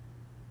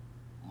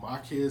my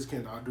kids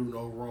cannot do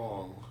no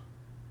wrong,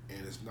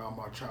 and it's not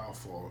my child's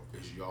fault,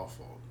 it's your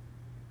fault.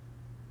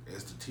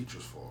 It's the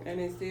teacher's fault.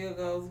 And it still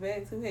goes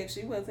back to, heck,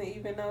 she wasn't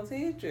even no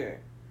teacher.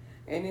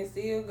 And it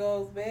still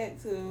goes back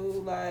to,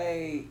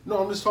 like...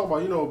 No, I'm just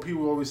talking about,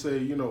 people always say,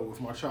 if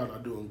my child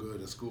not doing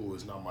good in school,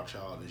 it's not my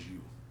child, it's you.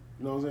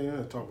 You know what I'm saying?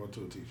 I talk about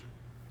to a teacher.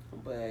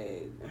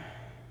 But...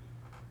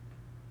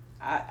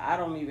 I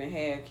don't even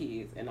have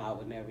kids, and I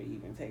would never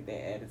even take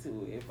that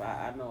attitude if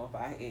I know if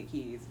I had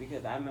kids,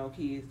 because I know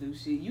kids do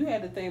shit. You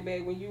had to think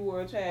back when you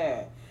were a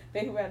child.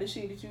 Think about the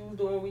shit that you was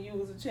doing when you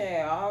was a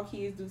child. All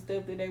kids do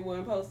stuff that they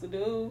weren't supposed to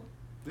do.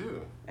 Yeah.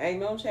 Ain't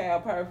no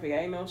child perfect.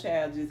 Ain't no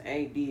child just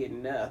ain't did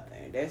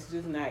nothing. That's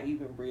just not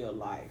even real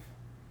life.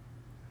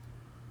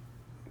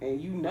 And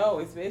you know,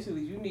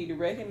 especially you need to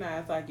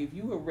recognize, like, if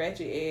you a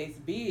ratchet ass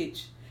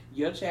bitch,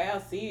 your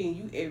child seeing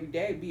you every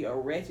day be a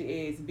ratchet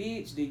ass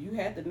bitch, then you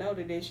have to know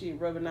that that shit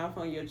rubbing off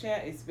on your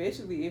child,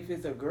 especially if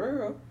it's a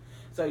girl.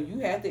 So you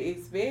have to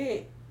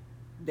expect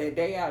that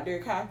they out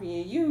there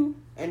copying you,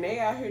 and they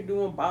out here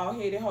doing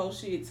bald-headed whole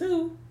shit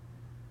too.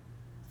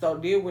 So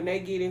then when they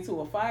get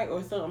into a fight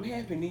or something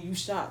happen, then you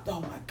shocked.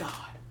 Oh my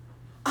God,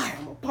 I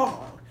am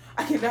appalled.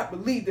 I cannot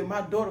believe that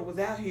my daughter was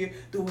out here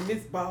doing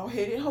this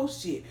bald-headed whole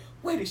shit.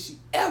 Where did she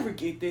ever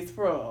get this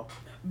from?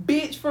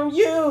 Bitch, from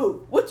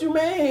you. What you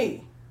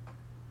mean?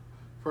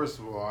 First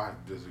of all, I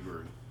have to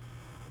disagree.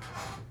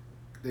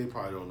 They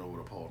probably don't know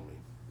what appalled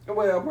me.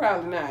 Well,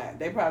 probably not.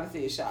 They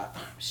probably said shocked.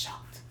 I'm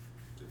shocked.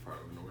 They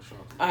probably don't know what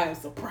shocked me. I am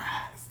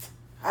surprised.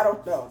 I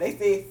don't know. They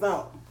said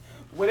something.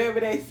 Whatever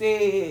they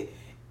said,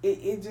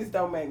 it just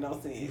don't make no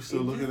sense. You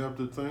still looking up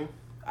the thing?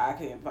 I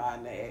couldn't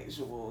find the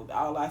actual.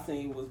 All I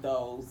seen was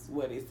those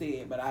what it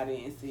said, but I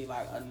didn't see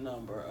like a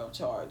number of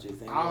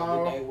charges and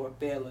whether they were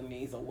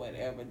felonies or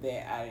whatever.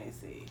 That I didn't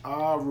see.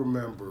 I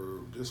remember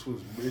this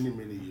was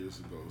many years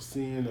ago.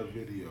 Seeing a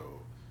video.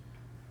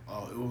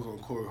 It was on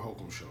Corey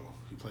Holcomb show.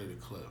 He played a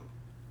clip.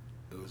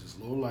 It was this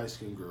little light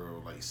skinned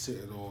girl like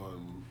sitting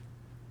on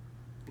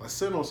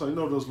something. You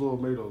know those little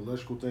made of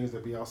electrical things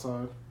that be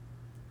outside.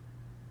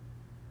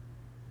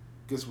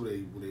 Guess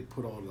when they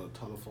put all the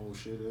telephone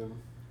shit in.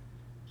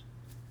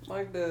 It's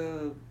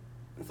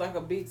like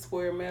a big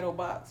square metal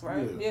box,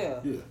 right? Yeah.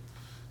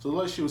 So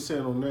like she was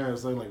saying on there,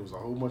 it's like it was a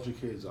whole bunch of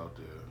kids out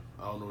there.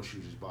 I don't know if she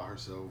was just by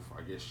herself.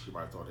 I guess she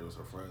might have thought they was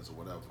her friends or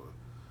whatever.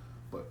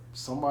 But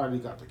somebody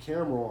got the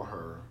camera on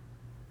her.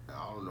 And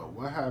I don't know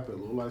what happened.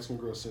 Little light skinned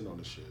girl sitting on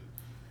the shit.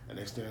 And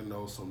next thing I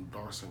know, some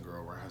dark skinned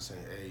girl around her same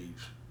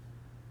age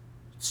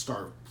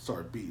start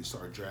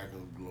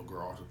dragging the little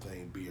girl off the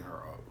thing, beating her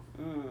up.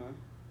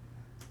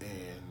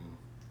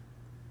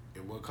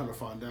 And we'll kind of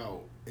find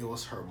out it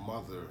was her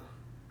mother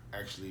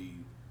actually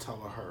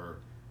telling her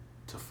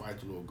to fight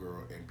the little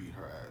girl and beat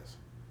her ass.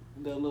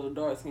 The little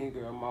dark skinned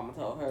girl, mama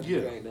told her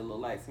to drag the little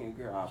light skinned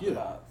girl off the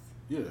box.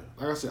 Yeah,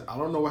 like I said, I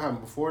don't know what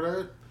happened before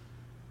that,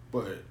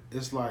 but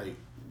it's like,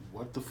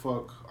 what the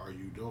fuck are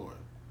you doing?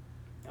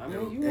 I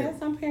mean, you had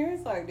some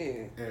parents like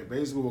that. And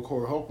basically what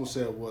Corey Holcomb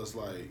said was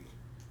like,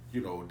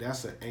 you know,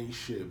 that's an ain't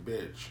shit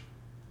bitch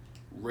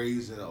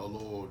raising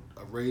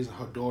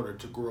her daughter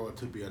to grow up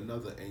to be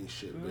another ain't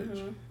shit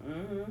bitch.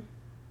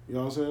 You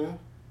know what I'm saying?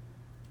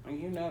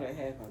 And you know that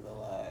happens a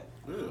lot.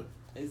 Yeah.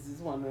 It's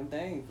just one of them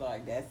things,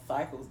 like, that's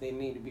cycles that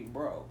need to be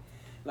broke.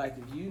 Like,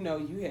 if you know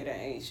you had an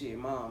ain't shit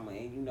mama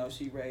and you know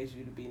she raised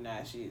you to be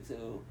not shit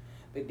too,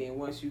 but then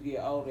once you get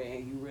older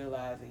and you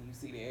realize and you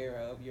see the error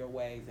of your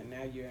ways and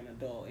now you're an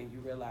adult and you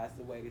realize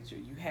the way that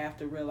you have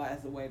to realize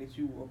the way that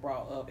you were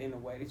brought up and the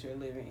way that you're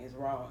living is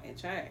wrong and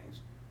change.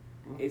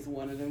 It's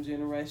one of them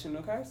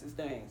generational curses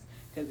things.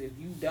 Because if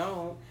you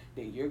don't,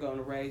 then you're going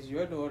to raise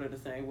your daughter the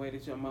same way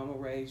that your mama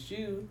raised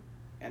you.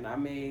 And I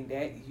mean,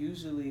 that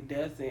usually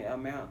doesn't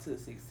amount to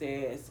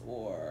success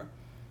or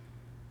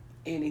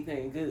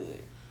anything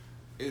good.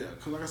 Yeah,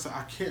 because like I said,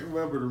 I can't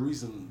remember the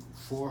reason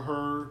for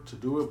her to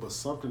do it, but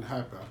something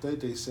happened. I think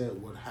they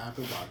said what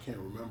happened, but I can't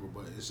remember.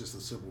 But it's just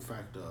a simple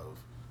fact of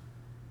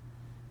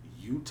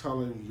you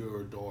telling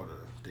your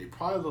daughter, they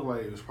probably look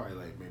like it was probably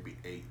like maybe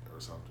 8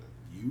 or something.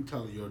 You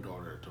telling your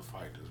daughter to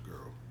fight this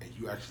girl, and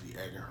you actually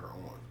egging her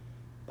on.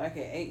 Like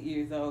at 8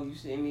 years old, you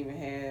shouldn't even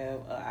have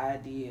an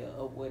idea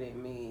of what it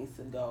means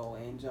to go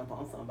and jump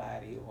on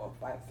somebody or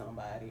fight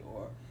somebody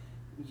or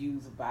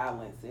use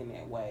violence in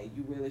that way.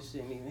 You really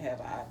shouldn't even have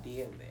an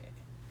idea of that.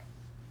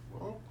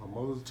 Well, her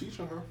mother's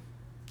teaching her.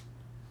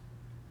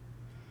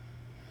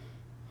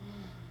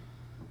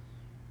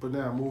 But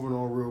now, moving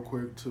on real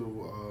quick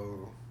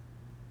to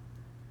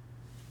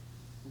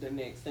the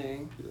next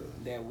thing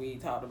that we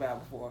talked about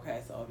before.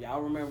 Okay, so if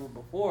y'all remember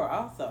before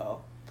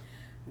also,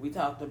 we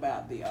talked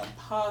about the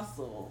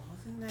apostle.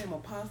 What's his name?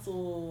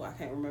 Apostle, I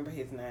can't remember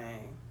his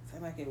name.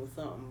 Sound like it was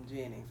something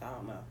Jennings, I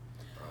don't know.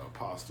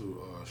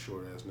 Apostle,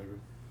 short ass nigga.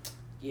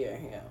 Yeah,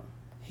 him.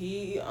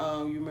 He, you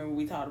remember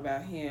we talked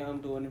about him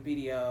doing a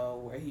video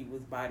where he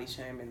was body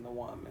shaming the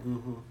woman.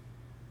 Mm-hmm.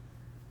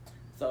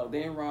 So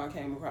then Ron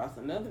came across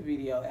another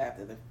video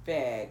after the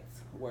fact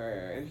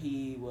where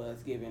he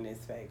was giving this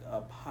fake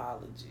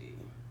apology.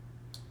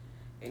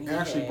 And he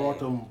actually brought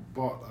the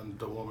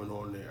woman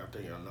on there, I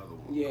think another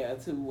one. Yeah,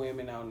 2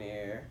 women on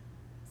there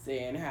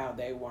saying how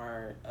they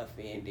weren't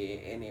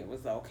offended and it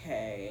was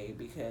okay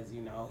because,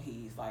 you know,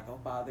 he's like a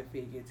father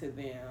figure to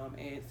them,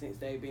 and since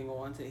they've been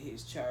going to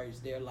his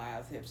church, their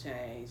lives have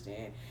changed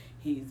and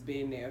he's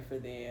been there for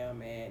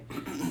them and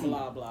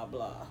blah, blah,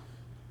 blah.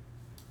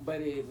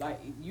 But it,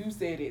 like you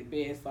said it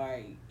best,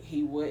 like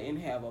he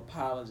wouldn't have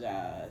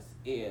apologized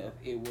if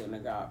it wouldn't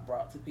have got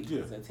brought to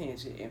people's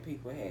attention and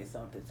people had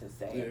something to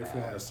say. Yeah, about if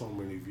it had so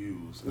many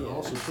views. And Yeah.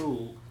 also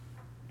too,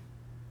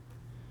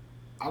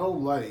 I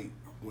don't like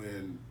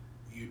when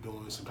you're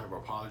doing some type of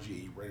apology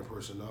and you bring a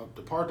person up.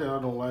 The part that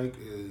I don't like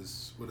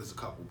is, well, there's a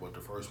couple, but the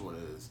first one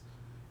is,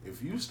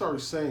 if you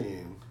start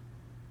saying,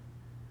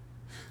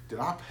 did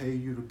I pay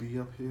you to be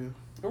up here?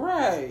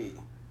 Right.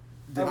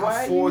 Did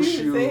why I force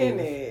are you saying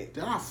that?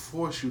 Did I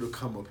force you to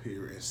come up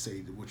here and say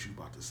what you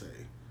about to say?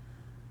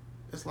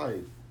 It's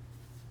like,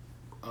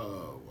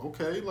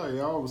 okay, like,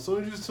 oh, as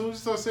soon as you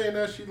start saying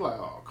that, she's like,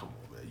 oh, come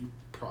on, man, you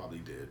probably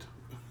did.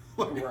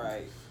 Like,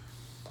 Right.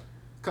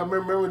 Cause I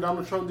remember when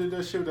Donald Trump did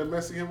that shit with that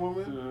Mexican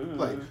woman? Mm-hmm.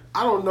 Like,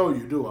 I don't know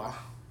you, do I?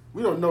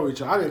 We don't know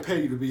each other. I didn't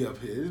pay you to be up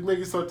here. It makes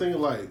you start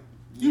thinking like,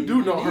 you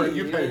do know her,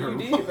 you pay her.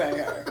 You did pay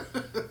her.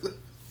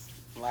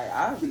 Like,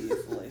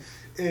 obviously.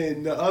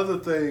 And the other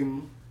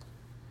thing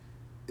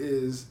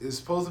is, it's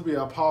supposed to be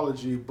an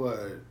apology,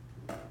 but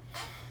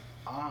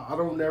I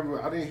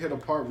didn't hear the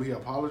part where he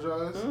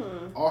apologized.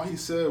 Mm-hmm. All he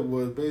said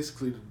was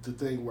basically the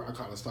thing where I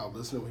kind of stopped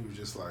listening when he was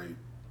just like,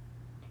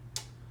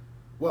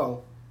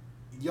 well,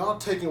 y'all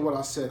taking what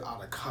I said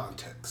out of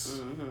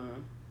context.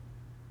 Mm-hmm.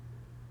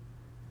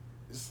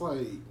 It's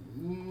like,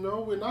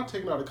 no, we're not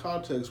taking it out of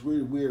context.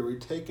 We're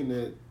taking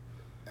it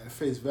at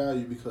face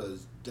value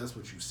because that's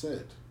what you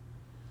said.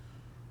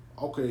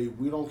 Okay,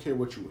 we don't care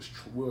what you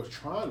was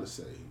trying to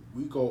say.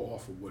 We go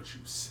off of what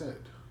you said.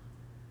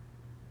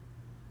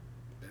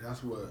 And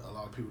that's what a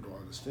lot of people don't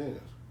understand.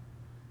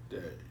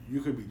 That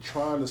you could be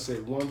trying to say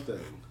one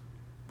thing,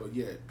 but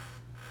yet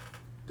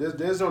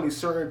there's only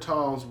certain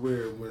times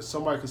where when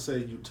somebody can say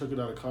you took it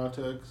out of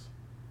context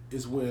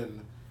is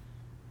when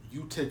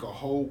you take a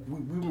whole,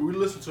 we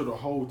listen to the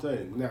whole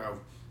thing. Now,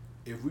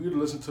 if we could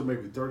listen to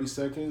maybe 30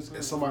 seconds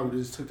and somebody would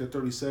just took that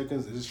 30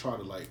 seconds and just try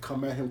to like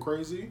come at him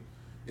crazy,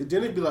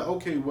 then it'd be like,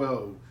 okay,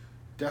 well,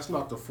 that's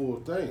not the full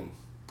thing.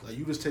 Like,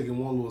 you just taking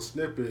one little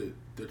snippet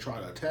to try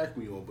to attack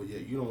me on, but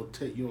yet you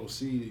don't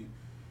see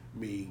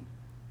me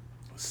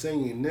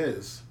saying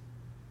this,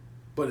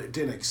 but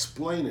then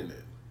explaining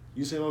it.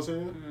 You see what I'm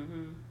saying?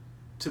 Mm-hmm.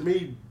 To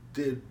me,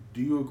 do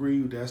you agree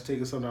that's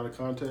taking something out of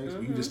context?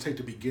 Mm-hmm. You just take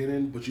the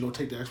beginning, but you don't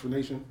take the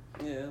explanation?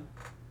 Yeah.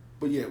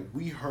 But yeah,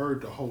 we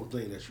heard the whole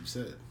thing that you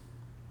said.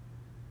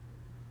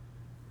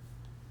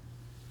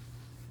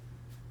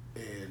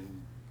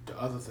 And the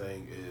other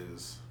thing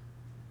is,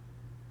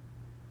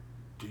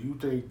 do you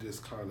think this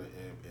kind of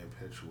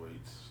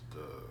perpetuates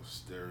the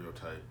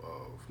stereotype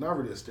of, not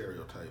really a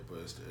stereotype, but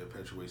it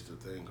perpetuates the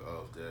thing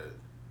of that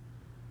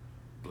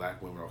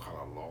black women are kind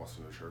of lost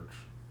in the church?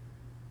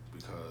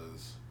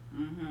 Because,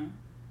 Mm-hmm.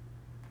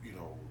 you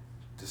know,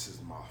 this is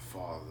my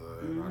father,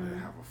 and I didn't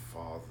have a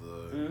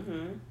father.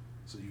 Mm-hmm.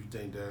 So you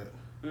think that?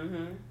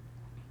 Mm-hmm.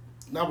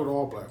 Not with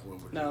all black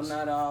women. No,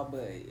 not all,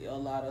 but a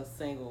lot of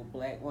single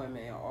black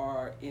women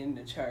are in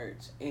the church,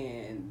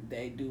 and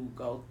they do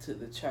go to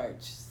the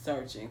church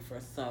searching for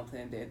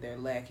something that they're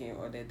lacking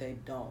or that they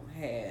don't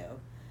have.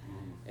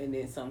 Mm-hmm. And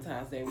then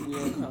sometimes they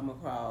will come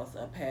across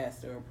a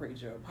pastor, a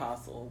preacher,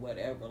 apostle,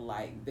 whatever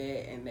like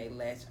that, and they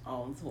latch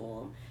onto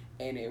him.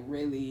 And it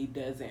really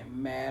doesn't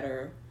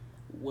matter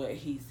what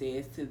he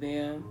says to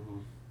them. Mm-hmm.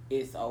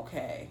 It's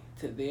okay.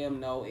 To them,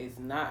 no, it's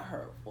not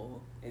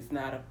hurtful. It's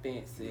not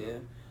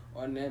offensive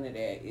or none of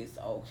that. It's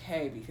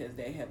okay because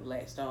they have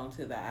latched on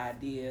to the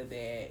idea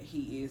that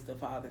he is the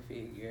father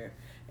figure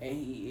and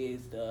he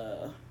is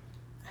the,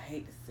 I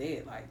hate to say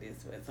it like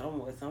this, but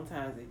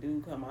sometimes it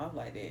do come off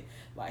like that.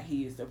 Like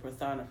he is the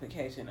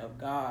personification of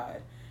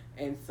God.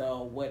 And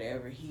so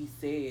whatever he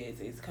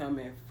says is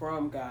coming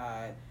from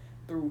God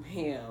through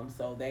him.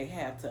 So they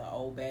have to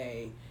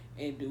obey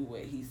and do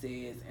what he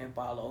says and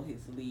follow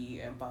his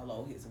lead and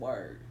follow his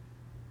word.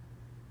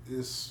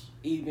 It's,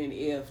 even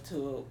if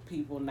to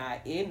people not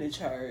in the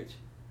church,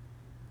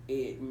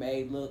 it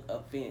may look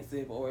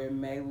offensive or it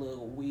may look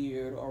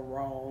weird or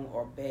wrong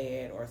or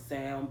bad or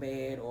sound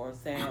bad or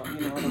sound,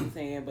 you know what I'm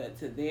saying? But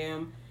to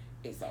them,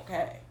 it's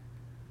okay.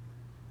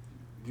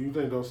 do you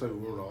think those same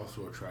women are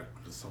also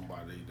attracted to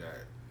somebody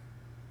that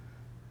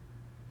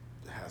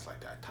has like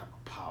that type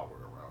of power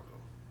around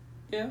them?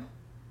 Yeah.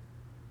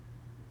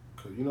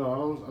 Cause you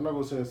know, I'm not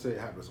gonna say it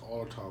happens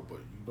all the time, but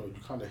you know, you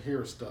kind of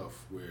hear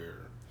stuff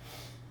where,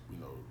 you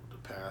know, the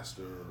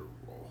pastor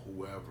or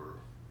whoever,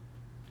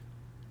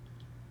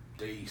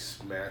 they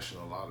smashing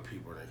a lot of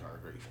people in their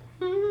congregation.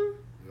 Mm-hmm.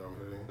 You know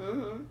what I'm saying?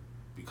 Mm-hmm.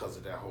 Because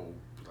of that whole,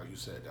 like you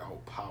said, that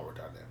whole power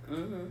dynamic.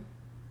 Mm-hmm.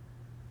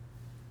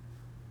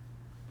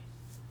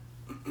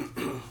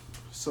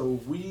 So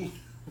we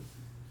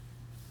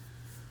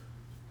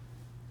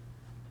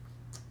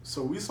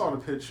saw the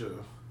picture.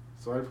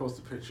 So I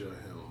posted a picture of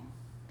him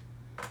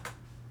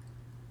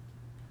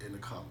in the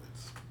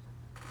comments.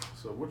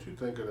 So what you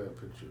think of that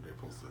picture they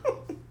posted?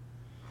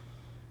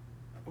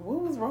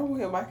 What was wrong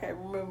with him? I can't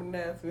remember now.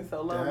 It's been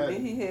so long.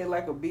 Then he had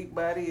like a big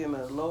body and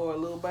a lower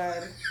little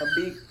body.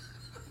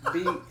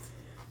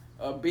 A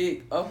a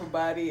big upper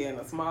body and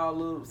a small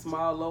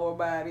lower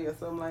body or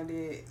something like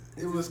that.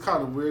 It was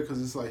kind of weird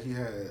because it's like he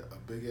had a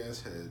big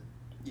ass head,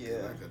 Yeah,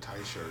 and like a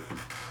tight shirt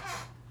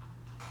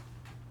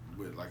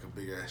with like a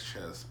big ass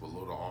chest with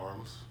little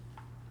arms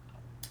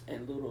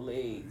and little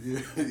legs.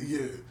 Yeah,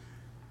 yeah.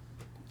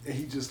 And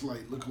he just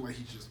like looking like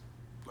he just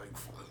like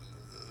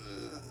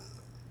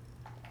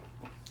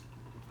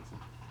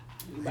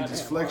he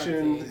just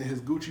flexing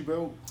his Gucci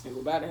belt. He was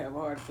about to have a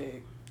heart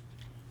attack.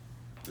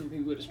 If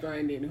he would have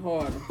strained any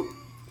harder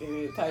and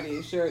it tight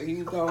his shirt,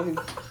 his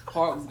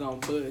heart was gonna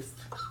bust.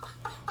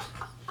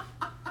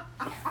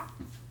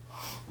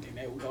 And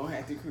they were gonna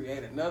have to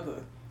create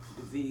another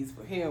disease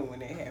for him when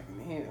that happened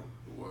to him.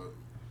 What?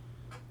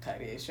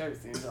 Tight ass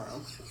shirt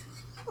syndrome.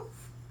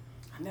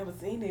 I never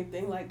seen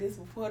anything like this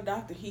before,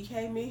 doctor. He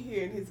came in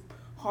here and his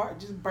heart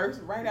just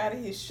burst right out of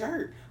his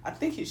shirt. I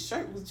think his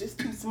shirt was just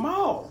too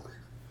small.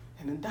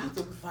 And the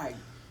doctor was like,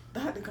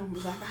 Dr. Gum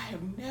was like, I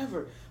have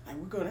never, like,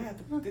 we're going to have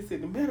to put this in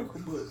the medical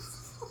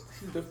books.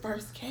 This is the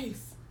first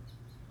case.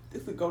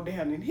 This will go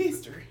down in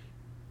history.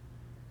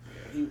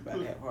 Yeah, he was about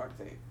to have a heart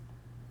attack.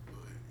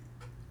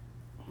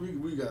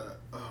 We got,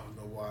 I don't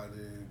know why I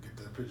didn't get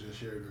that picture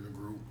shared in the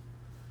group.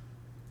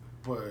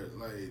 But,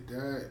 like,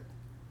 that,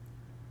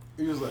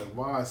 he was like,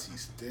 why is he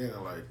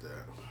standing like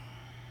that?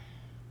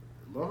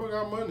 Motherfucker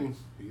got money.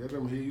 He got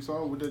them. He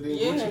saw him with that damn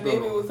yeah, Gucci and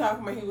then he was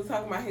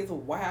talking about his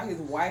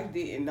wife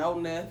didn't know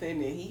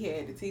nothing, and he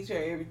had to teach her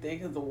everything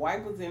because the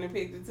wife was in the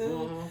picture too.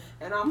 Mm-hmm.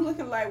 And I'm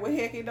looking like, well,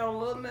 heck, it don't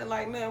look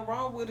like nothing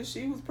wrong with her.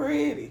 She was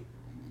pretty.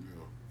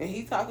 Yeah. And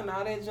he talking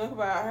all that junk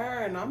about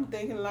her, and I'm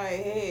thinking like,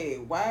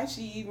 hey, why is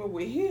she even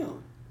with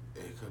him?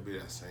 It could be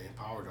that same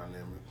power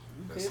dynamic,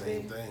 that could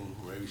same be. thing.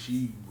 Maybe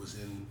she was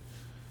in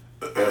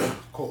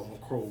quote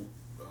unquote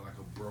like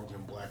a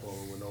broken black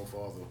woman with no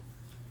father.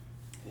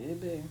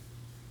 Could be.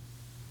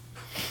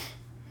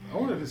 I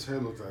wonder if his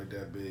head looked like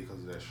that big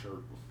because of that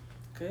shirt.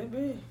 Could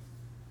be.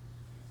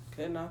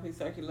 Cutting off his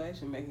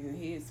circulation, making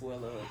his head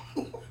swell up.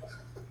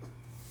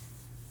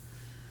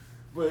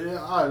 But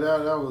yeah,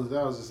 that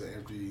was just an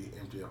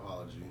empty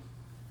apology.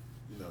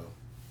 You know,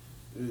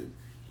 it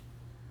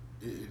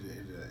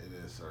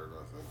didn't serve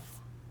nothing.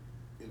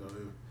 You know,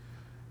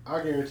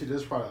 I guarantee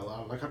there's probably a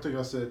lot. Like I think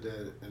I said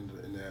that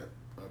in that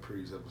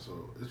previous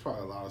episode. There's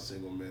probably a lot of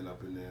single men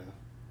up in there.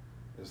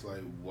 It's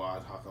like, why?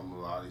 How come a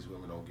lot of these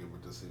women don't get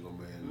with the single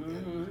men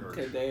in church?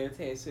 Because they're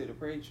attached to the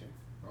preacher.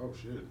 Oh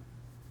shit.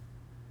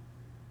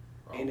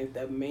 Oh. And if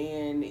the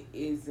man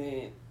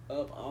isn't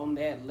up on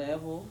that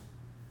level,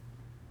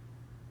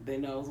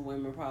 then those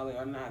women probably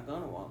are not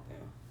gonna want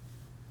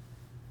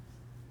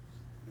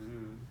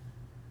them.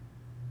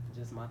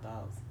 Just my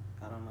thoughts.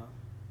 I don't know.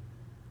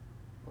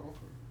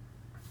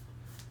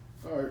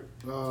 Okay. All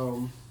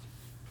right.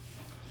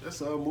 Let's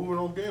moving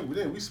on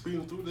game. We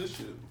speeding through this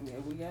shit. Yeah,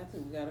 we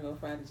gotta go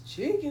fry this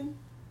chicken.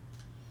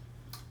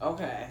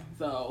 Okay,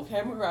 so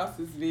came across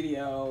this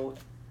video.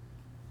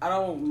 I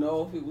don't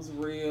know if it was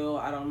real.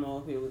 I don't know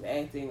if it was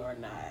acting or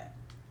not.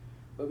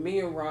 But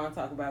me and Ron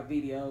talk about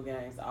video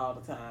games all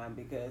the time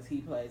because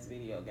he plays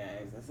video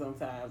games, and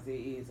sometimes it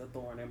is a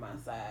thorn in my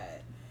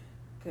side.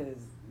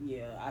 Cause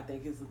yeah, I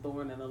think it's a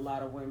thorn in a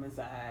lot of women's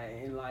side,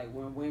 and like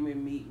when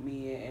women meet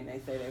men and they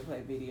say they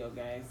play video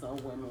games, some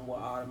women will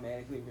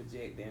automatically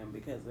reject them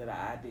because of the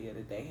idea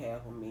that they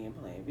have of men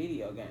playing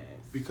video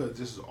games. Because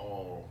this is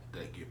all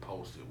that get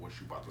posted. What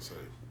you about to say?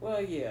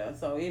 Well, yeah.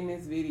 So in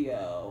this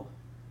video,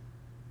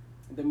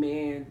 I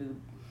ain't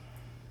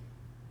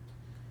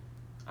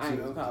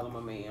gonna call him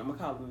a man. I'm gonna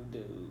call him a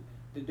dude.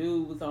 The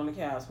dude was on the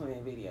couch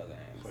playing video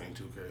games.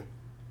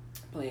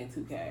 Playing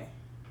 2K.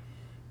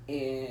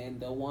 And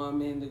the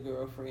woman, the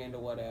girlfriend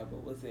or whatever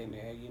was in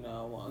there, you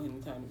know, wanting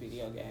him to turn the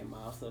video game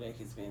off so they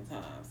could spend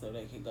time, so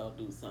they could go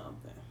do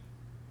something.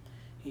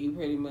 He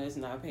pretty much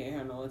not paying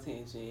her no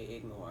attention,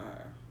 ignoring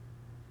her.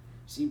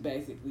 She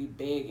basically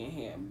begging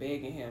him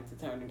to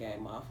turn the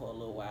game off for a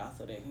little while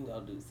so they can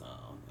go do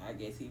something. I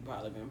guess he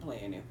probably been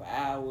playing it for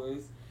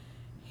hours.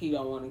 He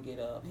don't want to get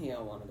up. He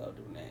don't want to go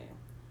do nothing.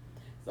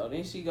 So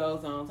then she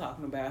goes on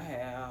talking about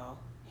how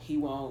you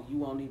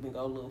won't even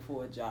go look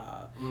for a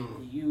job.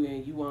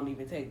 You won't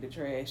even take the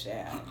trash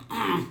out.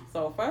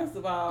 So first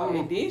of all,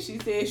 and then she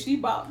said she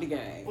bought the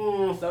game.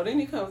 So then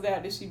it comes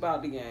out that she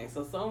bought the game.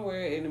 So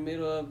somewhere in the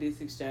middle of this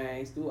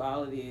exchange, through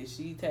all of this,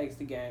 she takes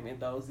the game and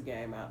throws the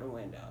game out the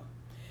window.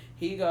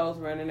 He goes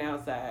running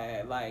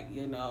outside like,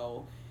 you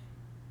know,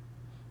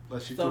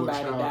 like she somebody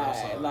threw a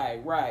child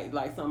died. Outside.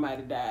 Like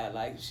somebody died.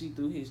 Like she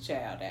threw his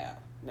child out.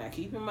 Now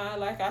keep in mind,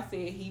 like I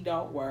said, he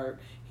don't work.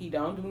 He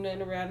don't do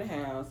nothing around the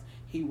house.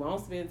 He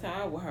won't spend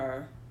time with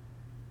her.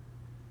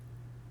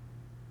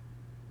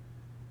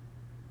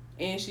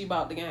 And she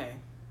bought the game.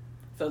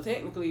 So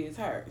technically it's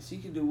her. She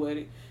can do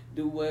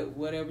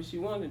whatever she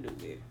want to do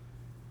with it.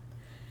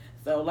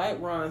 So like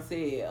Ron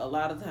said, a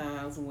lot of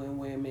times when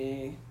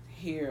women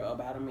hear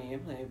about a man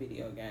playing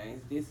video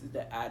games, this is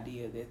the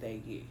idea that they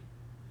get.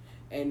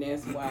 And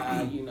that's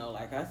why,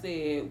 like I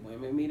said,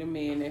 women meet a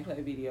man that play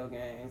video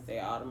games, they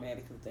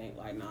automatically think,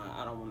 like,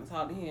 nah, I don't want to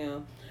talk to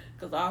him.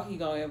 Because all he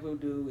going to ever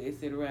do is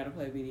sit around and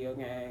play video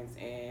games,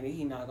 and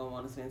he not going to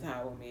want to spend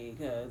time with me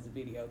because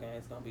video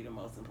games going to be the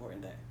most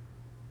important thing.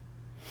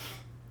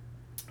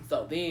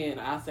 So then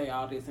I say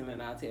all this, and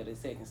then I'll tell the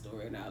second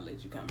story, and I'll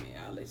let you come in.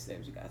 I'll let you say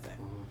what you got to say.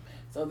 Mm-hmm.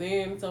 So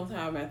then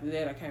sometime after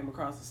that, I came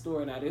across a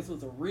story. Now, this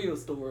was a real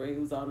story.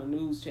 It was on a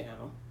news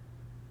channel,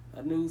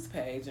 a news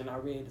page, and I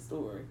read the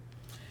story.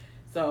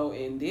 So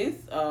in this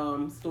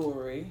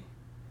story,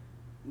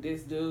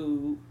 this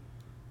dude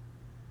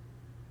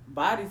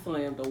body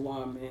slammed a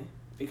woman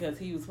because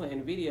he was playing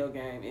a video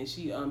game and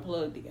she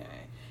unplugged the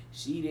game.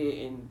 She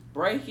didn't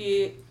break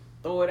it,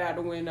 throw it out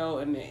the window,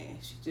 and then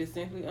she just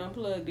simply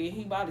unplugged it.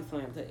 He body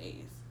slammed her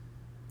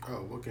ass.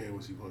 Oh, what game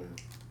was he playing?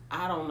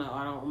 I don't know.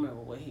 I don't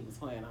remember what he was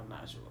playing. I'm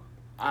not sure.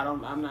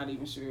 I'm not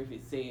even sure if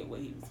it said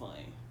what he was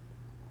playing.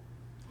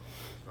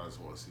 I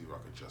just want to see if I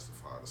could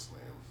justify the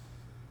slam.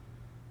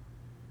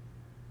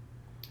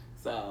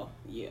 So,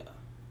 yeah.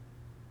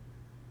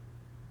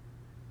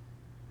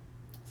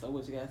 So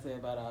what you gotta say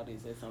about all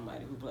this as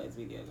somebody who plays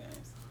video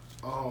games?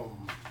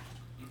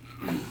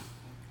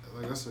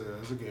 Like I said,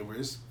 as a gamer,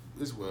 it's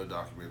well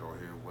documented on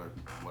here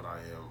what I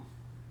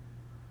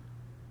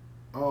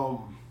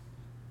am.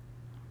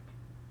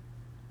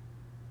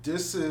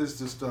 This is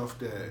the stuff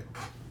that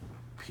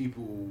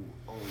people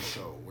only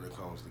show when it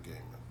comes to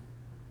gaming.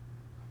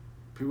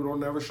 People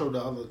don't never show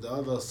the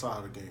other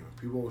side of gaming.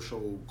 People don't show,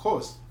 of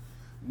course,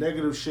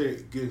 negative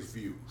shit gets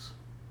views.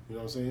 You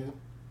know what I'm saying?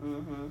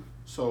 Mm-hmm.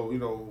 So,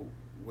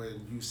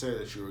 when you say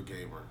that you're a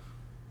gamer,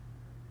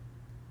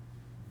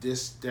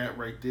 that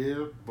right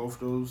there, both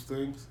those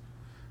things,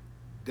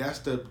 that's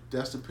the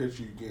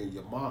picture you get in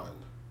your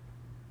mind.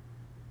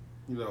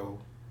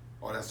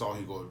 That's all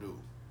he gonna do.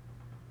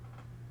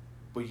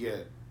 But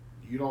yet,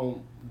 you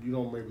don't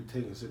maybe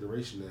take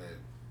consideration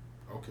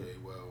that, okay,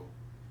 well,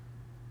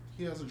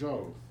 he has a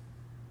job.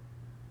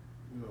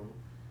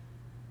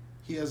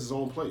 He has his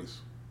own place.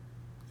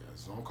 He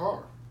has his own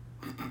car.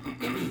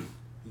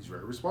 He's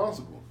very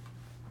responsible.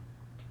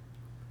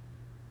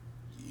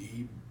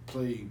 He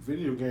played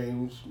video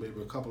games maybe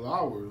a couple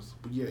hours,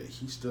 but yet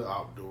he's still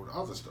out doing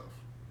other stuff.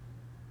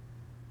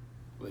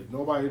 Like,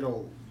 nobody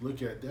don't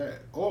look at that.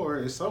 Or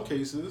in some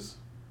cases,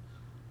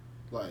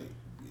 like,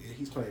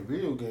 he's playing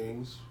video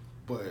games,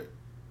 but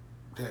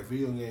that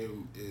video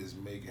game is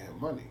making him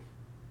money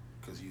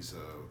because he's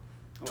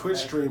a Twitch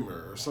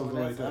streamer or something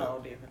like that. That's a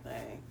whole different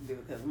thing,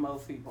 because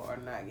most people are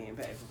not getting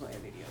paid for playing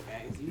video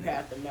games. You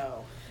have to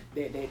know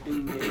that dude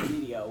in the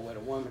video where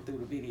the woman threw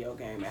the video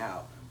game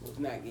out was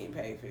not getting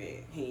paid for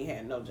that. He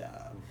had no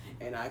job.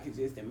 And I could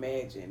just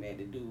imagine that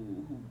the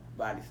dude who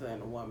body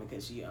slammed a woman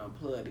because she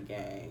unplugged the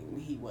game,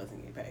 he wasn't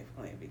getting paid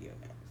for playing video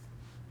games.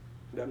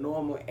 The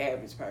normal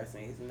average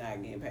person is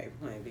not getting paid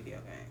for playing video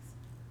games.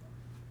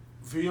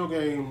 Video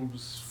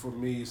games, for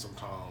me,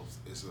 sometimes,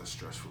 is a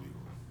stress reliever.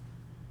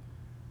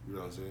 You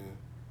know what I'm saying?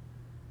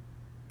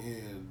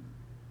 And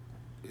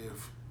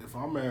if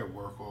I'm at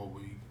work all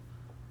week,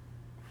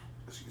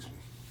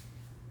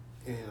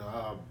 and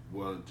I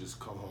want to just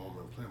come home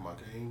and play my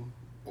game,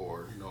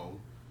 or,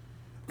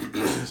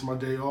 it's my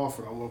day off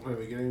and I want to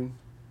play the game,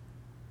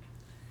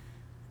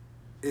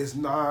 it's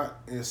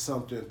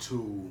something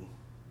to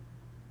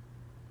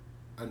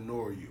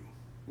annoy you.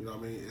 You know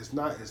what I mean? It's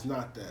not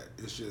that.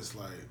 It's just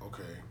like,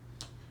 okay,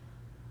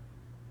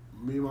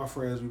 me and my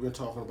friends, we've been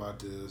talking about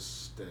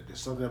this, that there's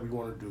something that we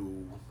want to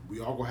do. We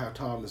all gonna have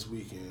time this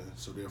weekend,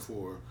 so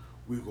therefore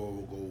we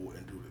gonna go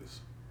and do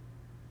this.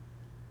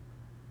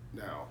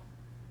 Now,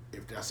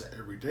 if that's an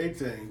everyday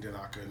thing, then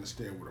I can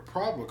understand where the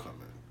problem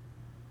come in.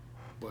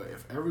 But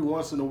if every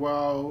once in a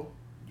while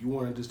you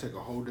want to just take a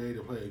whole day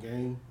to play a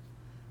game,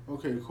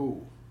 okay,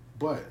 cool.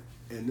 But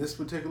in this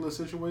particular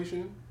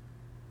situation,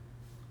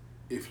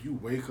 if you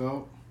wake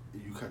up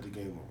and you cut the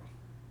game on,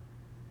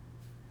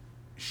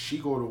 she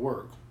go to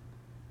work,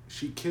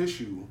 she kiss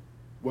you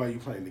while you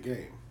playing the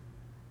game.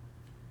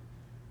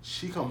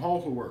 She come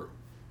home from work,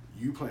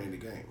 you playing the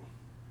game.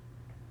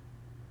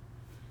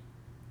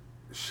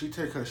 She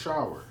take her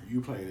shower,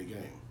 you playing the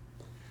game.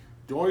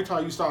 The only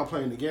time you stop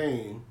playing the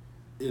game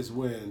is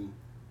when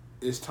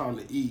it's time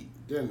to eat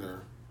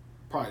dinner,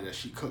 probably that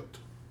she cooked.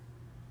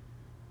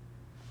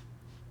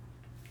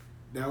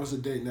 That was the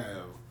day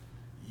now.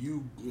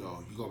 You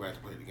go back to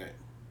play the game.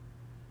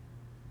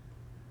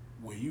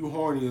 When you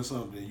horny or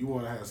something, you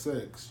want to have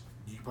sex,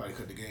 you probably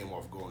cut the game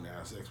off going to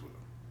have sex with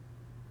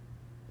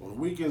her. On the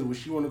weekends, when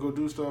she want to go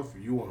do stuff,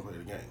 you want to play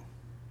the game.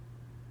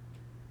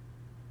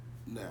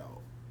 Now,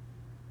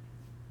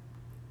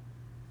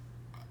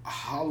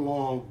 how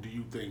long do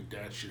you think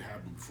that should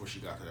happen before she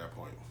got to that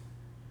point?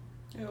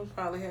 It was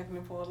probably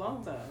happening for a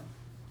long time.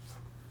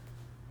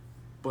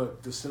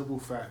 But the simple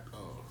fact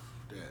of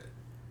that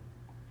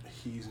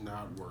he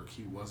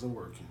wasn't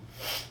working.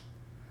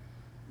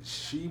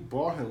 She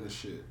bought him the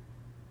shit.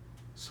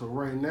 So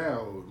right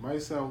now, it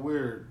might sound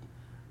weird.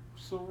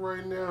 So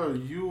right now,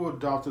 you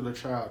adopted a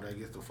child that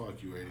gets to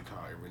fuck you every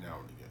now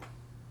and again.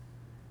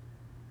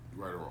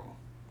 Right or wrong?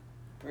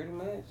 Pretty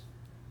much.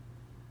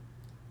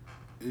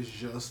 It's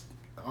just,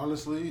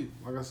 honestly,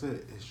 like I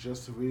said, it's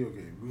just a video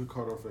game. We can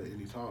cut off at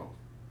any time.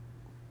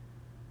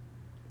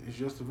 It's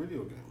just a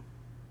video game.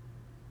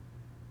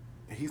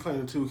 And he's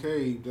playing the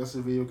 2K, that's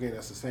a video game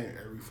that's the same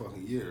every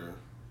fucking year.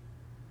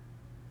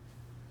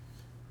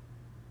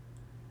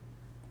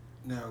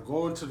 Now,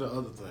 going to the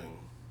other thing.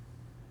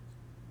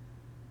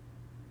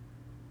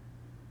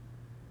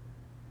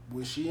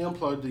 When she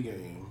unplugged the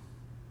game,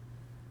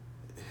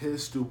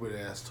 his stupid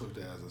ass took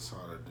that as a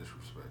sign of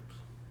disrespect.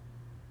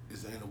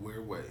 It's in a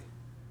weird way.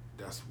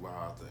 That's why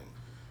I think.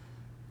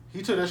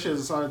 He took that shit as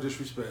a sign of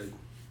disrespect.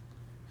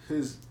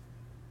 His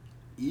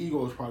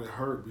ego is probably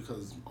hurt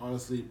because,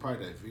 honestly,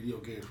 probably that video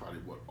game is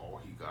probably what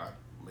all he got,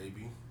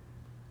 maybe.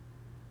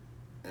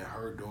 And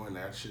her doing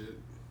that shit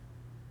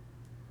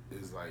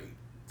is like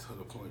to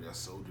the point that's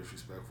so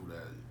disrespectful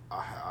that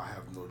I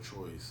have no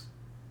choice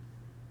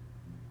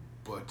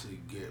but to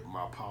get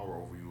my power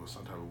over you in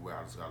some type of way.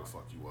 I just gotta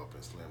fuck you up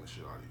and slam the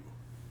shit out of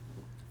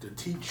you. To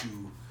teach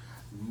you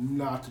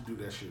not to do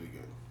that shit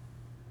again.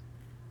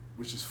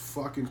 Which is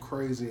fucking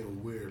crazy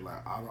and weird.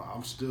 Like,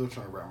 I'm still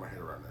trying to wrap my head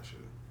around that shit.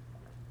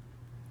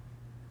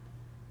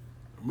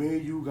 Me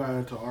and you got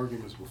into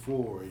arguments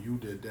before and you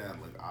did that.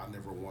 Like, I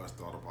never once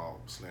thought about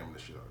slamming the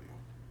shit out of you.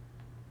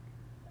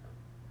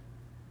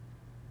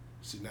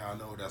 See, now I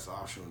know that's an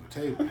option on the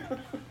table.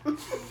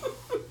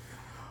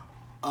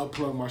 I'll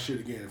plug my shit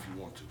again if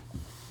you want to.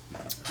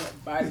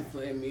 Body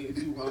slam me if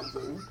you want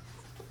to.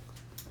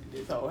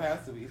 This whole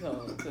has to be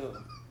told too.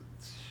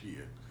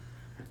 Shit.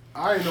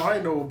 I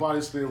didn't know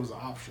body slam was an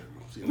option.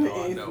 See,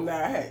 now I know.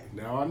 Not.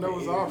 Now I know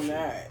it's an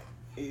option.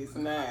 It's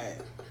not.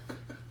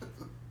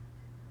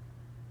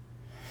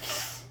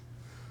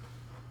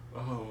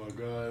 Oh my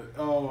god.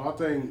 Oh, I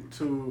think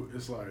too.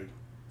 It's like,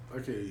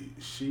 okay,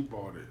 she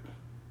bought it.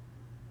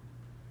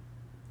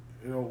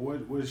 You know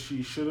what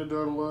she should have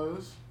done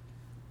was,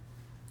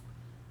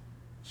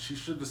 she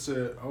should have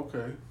said,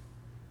 okay,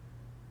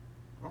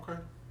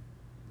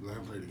 let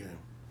him play the game.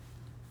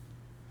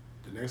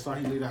 The next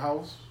time he leave the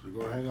house to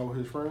go hang out with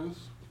his friends,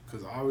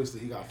 because obviously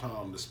he got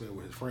time to spend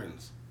with his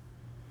friends.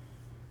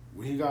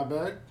 When he got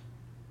back,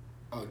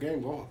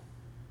 game gone.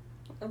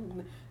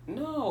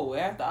 No,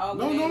 after all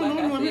No, that, no, like no,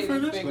 I let me said,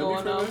 finish, it's been let me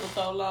going on finish. for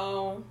so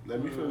long.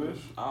 Let me finish.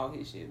 All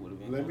his shit would have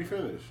been. Let me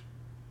finish.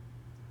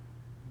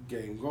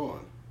 Game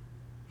gone.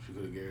 She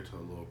could have gave it to a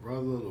little brother,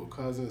 a little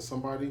cousin,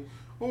 somebody.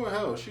 Or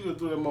hell, she could have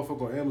threw that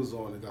motherfucker on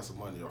Amazon and got some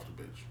money off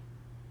the bitch.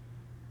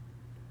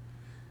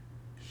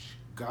 She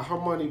got her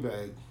money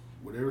back,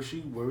 whatever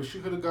she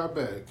could have got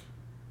back,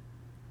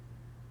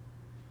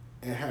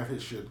 and have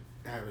his shit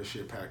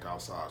packed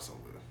outside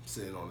somewhere,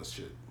 sitting on the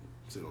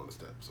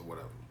steps or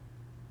whatever.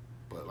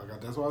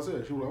 But that's why I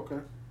said she was like,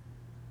 okay,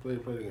 play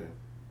the game.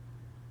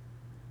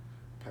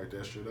 Packed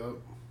that shit up,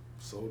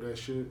 sold that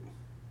shit,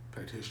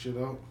 packed his shit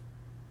up,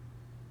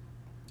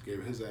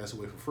 gave his ass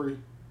away for free,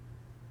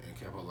 and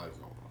kept her life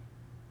going.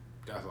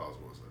 That's all I was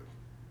going to say.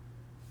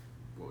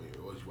 Well, anyway,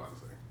 what you about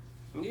to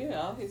say?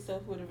 Yeah, all his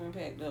stuff would have been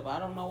packed up. I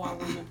don't know why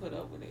women put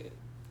up with it.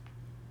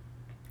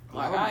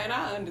 Like,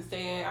 I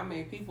understand. I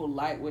mean, people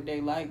like what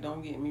they like.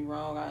 Don't get me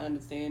wrong. I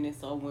understand that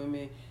some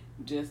women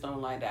just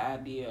don't like the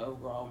idea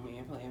of grown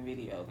men playing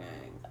video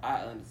games.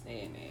 I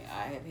understand that.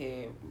 I have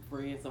had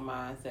friends of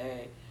mine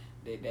say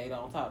that they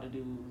don't talk to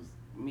dudes,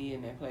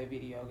 men that play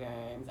video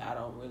games. I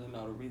don't really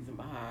know the reason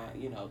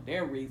behind,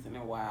 their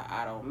reasoning why.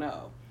 I don't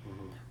know.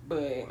 Mm-hmm.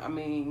 But, I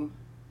mean,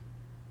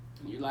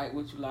 you like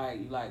what you like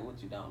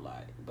what you don't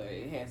like. But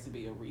it has to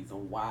be a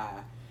reason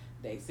why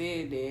they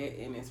said that,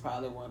 and it's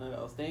probably one of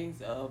those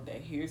things of they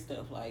hear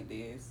stuff like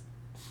this,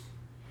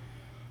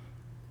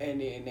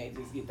 and then they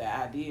just get the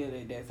idea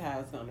that that's how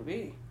it's going to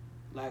be.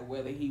 Like,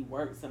 whether he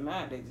works or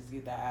not, they just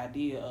get the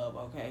idea of,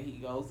 okay, he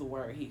goes to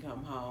work, he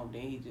come home,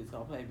 then he just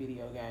going to play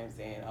video games,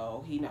 and,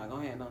 oh, he not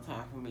going to have no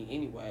time for me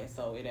anyway,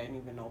 so it ain't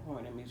even no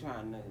point in me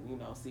trying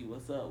to, see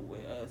what's up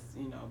with us,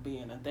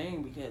 being a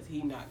thing, because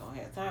he not going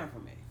to have time for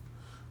me.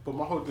 But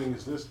my whole thing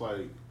is this,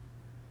 like,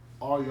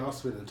 are y'all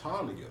spending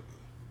time together?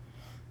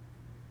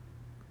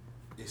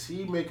 Is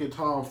he making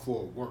time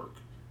for work?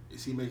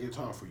 Is he making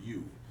time for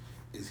you?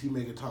 Is he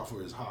making time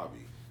for his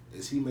hobby?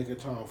 Is he making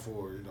time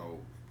for,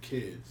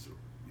 kids,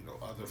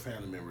 other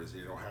family members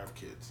that don't have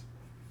kids?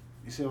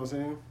 You see what I'm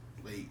saying?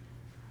 Like,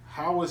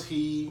 how is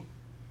he,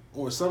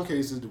 or in some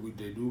cases we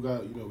do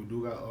got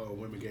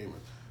women gamers,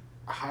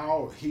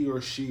 how he or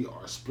she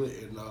are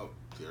splitting up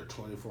their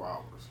 24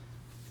 hours?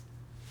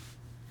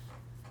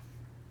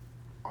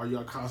 Are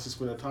y'all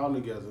constantly spending time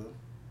together,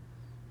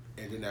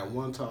 and then at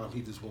one time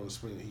he just want to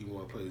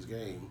play his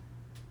game,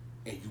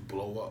 and you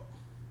blow up?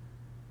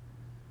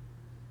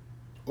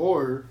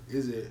 Or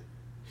is it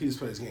he just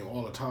plays his game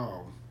all the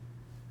time,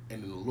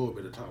 and then a little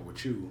bit of time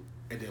with you,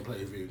 and then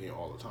play a video game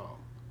all the time?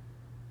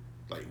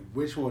 Like,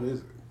 which one is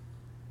it?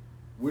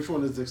 Which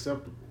one is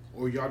acceptable?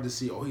 Or y'all just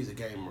see, oh, he's a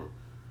gamer,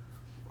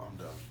 I'm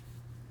done.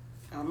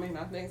 I mean,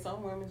 I think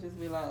some women just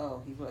be like,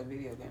 oh, he play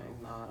video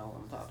games. No, I don't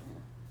want to talk to him.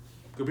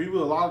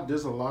 Because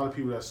there's a lot of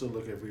people that still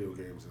look at video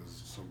games as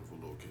something for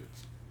little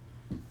kids.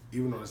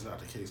 even though that's not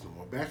the case no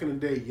more. Back in the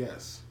day,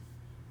 yes.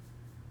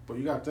 But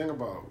you got to think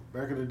about,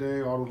 back in the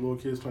day, all the little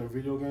kids playing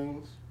video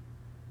games,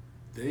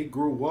 they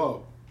grew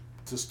up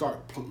to start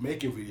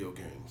making video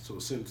games. So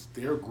since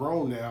they're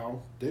grown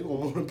now, they're going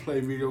to want to play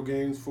video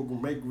games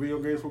make video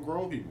games for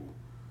grown people.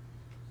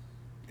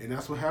 And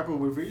that's what happened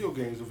with video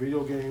games. The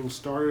video games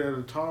started at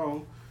a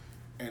time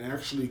and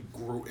actually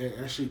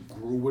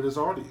grew with its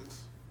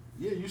audience.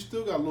 Yeah, you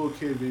still got little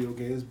kid video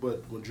games,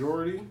 but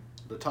majority,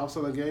 the top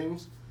selling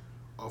games,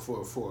 are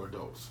for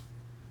adults.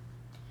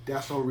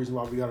 That's the whole reason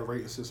why we got a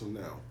rating system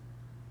now.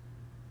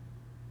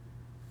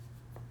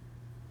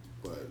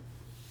 But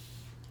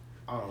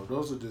I don't know,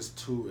 those are just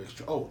two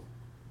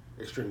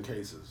extreme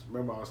cases.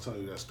 Remember I was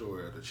telling you that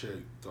story of the chick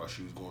thought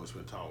she was going to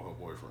spend time with her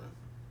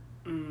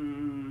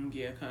boyfriend.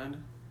 Yeah, kinda.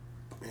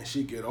 And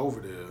she get over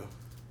there.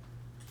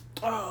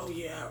 Oh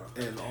yeah.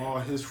 And all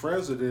his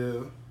friends are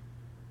there.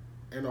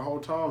 And the whole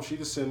time she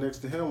just sitting next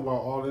to him while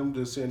all of them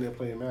just sitting there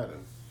playing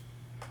Madden.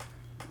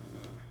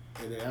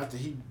 And then after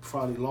he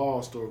finally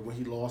lost, or when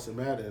he lost in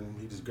Madden,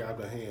 he just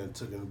grabbed her hand,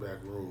 took her in the back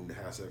room to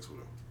have sex with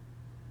her.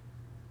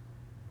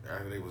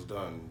 After they was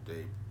done,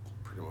 they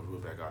pretty much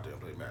went back out there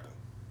and played Madden.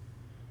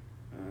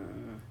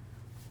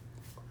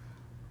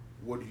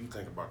 What do you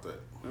think about that?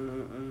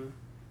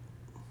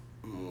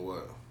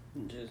 What?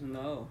 Just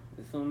no.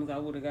 As soon as I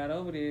would have got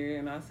over there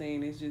and I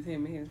seen it's just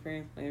him and his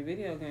friends playing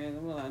video games,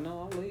 I'm like,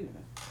 no, I'm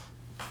leaving.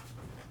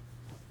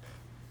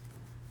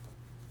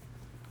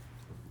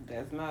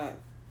 That's not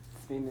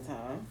spending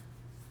time.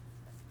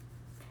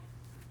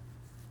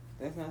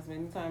 That's not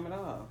spending time at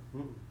all.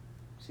 Mm-hmm.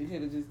 She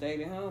could have just stayed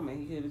at home and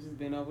he could have just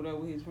been over there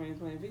with his friends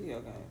playing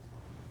video games.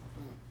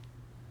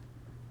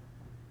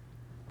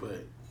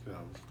 But,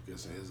 I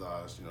guess in his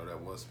eyes,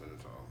 that was spending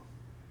time.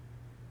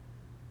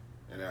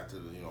 And after,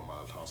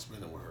 my time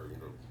spending with her,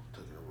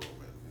 took in the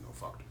room and,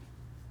 fucked her.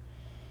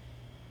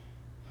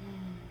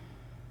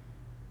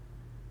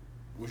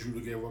 Would you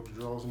have gave up the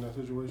draws in that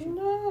situation?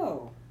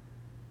 No.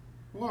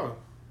 Why?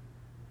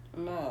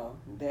 No,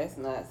 that's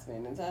not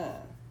spending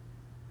time.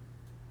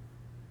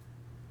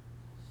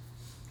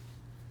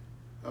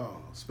 Oh,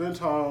 spend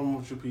time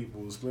with your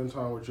people, spend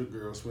time with your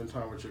girls, spend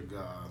time with your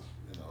guys.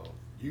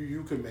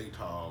 You can make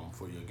time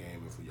for your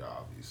game and for your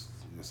hobbies.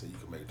 You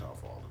can make time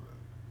for all of that.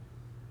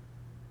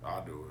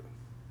 I'll do it.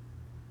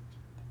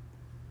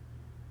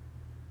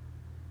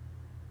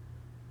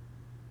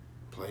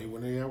 Play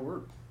when they at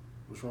work.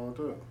 What's wrong with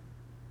that?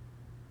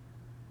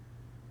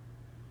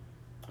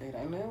 It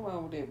ain't nothing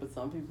wrong with that, but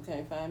some people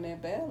can't find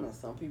that balance.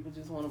 Some people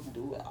just want to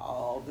do it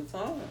all the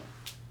time.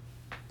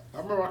 I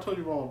remember I told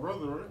you about my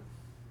brother, right?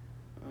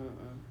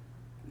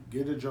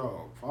 Get a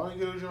job. Finally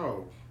get a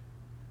job.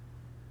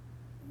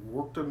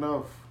 Worked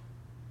enough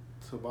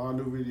to buy a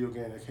new video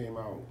game that came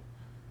out.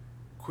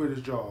 Quit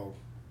his job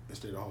and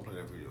stayed at home and play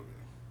that video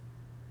game.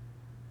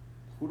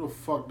 Who the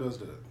fuck does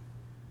that?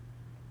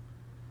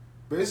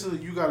 Basically,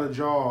 you got a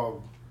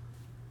job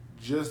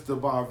just to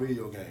buy a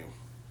video game.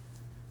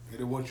 And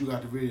then once you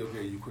got the video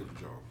game, you quit the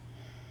job.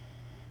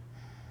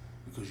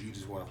 Because you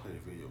just want to play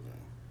the video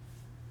game.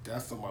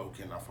 That's somebody who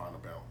cannot find a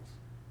balance.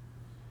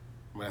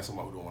 I mean, that's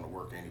somebody who don't want to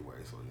work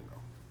anyway, so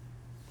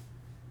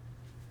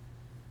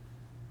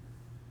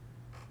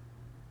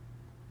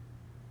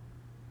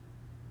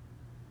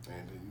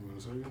And then you want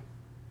to say it?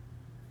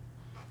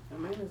 I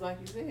mean, it's like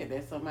you said,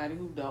 that's somebody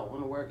who don't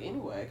want to work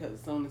anyway. Because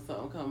as soon as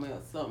something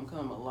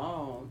come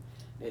along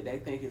that they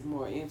think is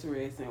more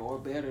interesting or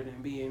better than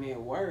being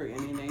at work, and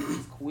then they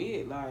just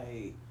quit.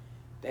 Like,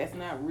 that's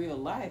not real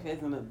life.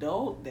 As an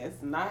adult,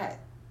 that's not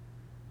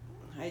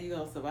how you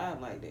gonna survive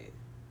like that.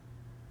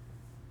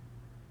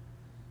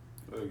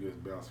 I guess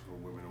bouncing for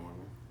women and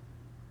women.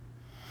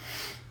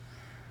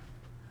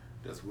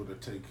 That's what it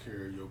take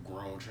care of your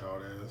grown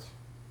child as.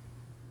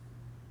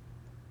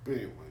 But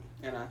anyway.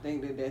 And I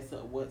think that that's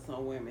what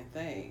some women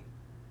think.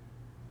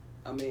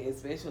 I mean,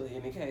 especially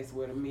in the case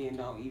where the men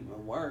don't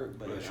even work.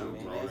 But that's I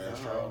mean,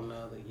 that's a whole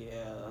nother,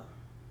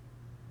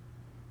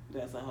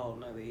 that's a whole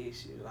nother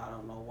issue. I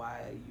don't know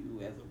why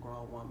you as a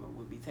grown woman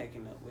would be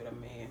taking up with a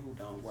man who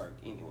don't work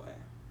anyway.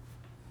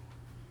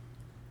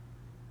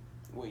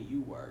 When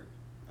you work.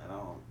 I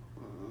don't.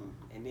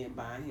 And then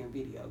buying him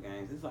video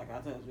games. It's like I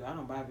told you, I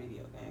don't buy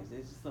video games.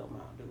 It's just something I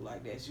don't do.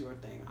 Like, that's your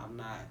thing.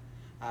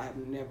 I have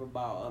never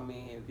bought a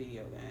man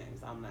video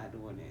games. I'm not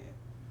doing that.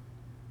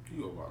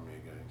 You go buy me a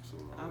game, so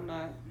I'm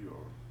not. You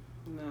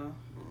are. No.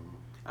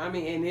 I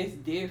mean, and it's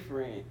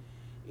different.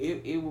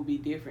 It will be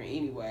different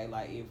anyway.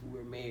 Like, if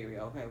we're married,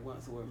 okay,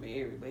 once we're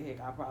married, but heck,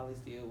 I probably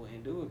still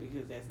wouldn't do it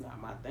because that's not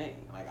my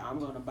thing. Like, I'm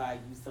gonna buy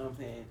you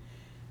something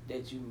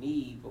that you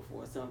need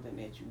before something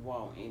that you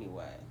want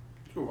anyway.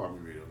 You go buy me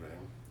a video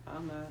game.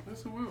 I'm not.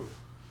 Yes, it will.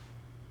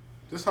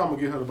 This time I'm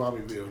gonna get her to buy me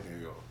a video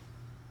game, yo.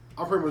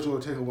 I'm pretty much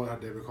gonna take her one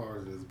of her debit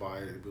cards and just buy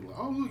it and be like,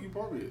 oh look, you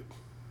bought me it.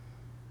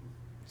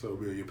 So it'll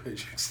be on your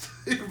paycheck.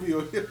 It'll be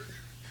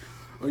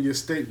on your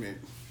statement.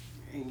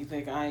 And you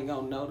think I ain't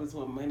gonna notice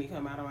when money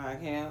come out of my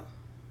account?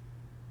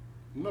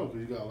 No,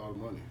 because you got a lot of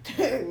money.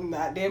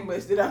 Not that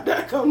much that I'm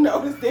not gonna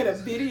notice that a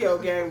video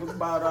game was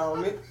bought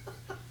on it.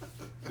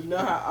 You know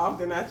how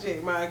often I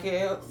check my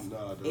accounts?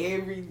 Nah, I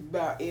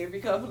About every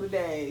couple of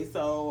days,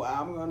 so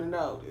I'm gonna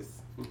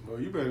notice.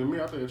 Well, you better than me.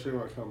 I think I check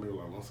my account maybe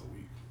like once a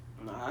week.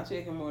 Nah, I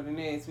check it more than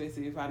that,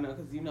 especially if I know,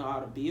 because you know all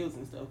the bills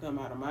and stuff come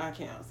out of my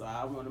account, so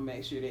I want to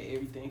make sure that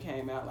everything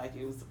came out like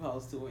it was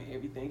supposed to, and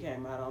everything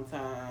came out on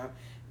time,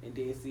 and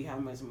then see how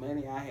much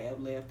money I have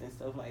left and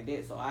stuff like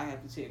that. So I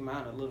have to check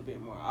mine a little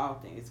bit more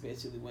often,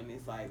 especially when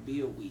it's like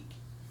bill week.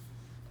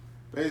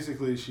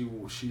 Basically, she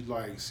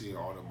like seeing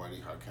all the money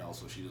in her account,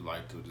 so she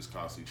like to just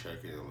constantly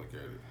check it and look at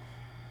it.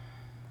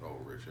 Oh,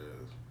 rich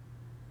ass,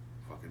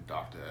 fucking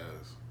doctor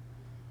ass.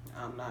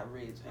 I'm not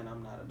rich, and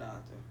I'm not a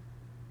doctor.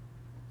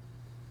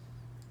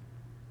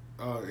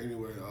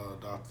 Anyway,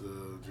 Dr.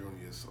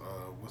 Junius,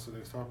 what's the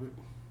next topic?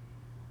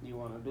 You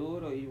want to do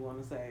it or you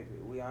want to save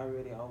it? We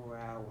already over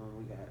our when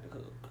we got to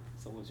cook.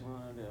 So what you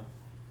want to do?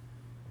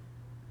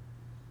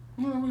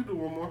 No, we do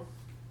one more.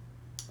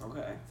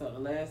 Okay, so the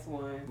last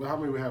one. Well, how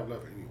many we have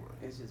left anyway?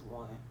 It's just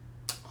one.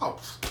 Oh,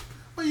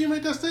 what you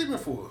make that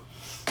statement for?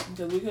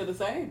 Because we could have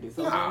saved it.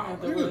 So nah, we don't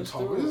have to rush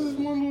through it. This is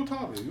one little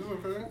topic.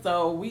 It's okay.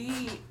 So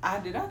I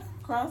come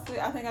across it.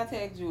 I think I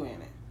tagged you in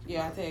it.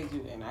 Yeah, I tagged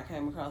you in. I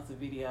came across the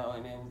video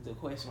and the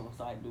question was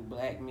like, do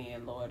black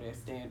men lower their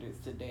standards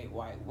to date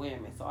white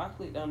women? So I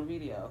clicked on the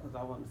video because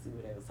I wanted to see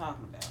what they was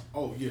talking about.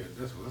 Oh yeah,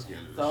 let's get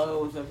into this. So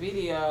it was a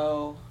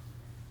video,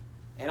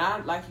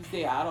 and like you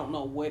said, I don't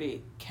know what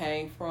it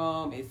came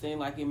from. It seemed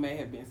like it may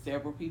have been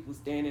several people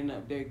standing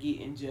up there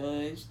getting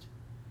judged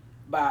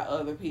by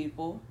other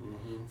people.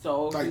 Mm-hmm.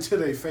 So like to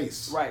their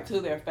face. Right, to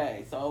their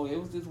face. So it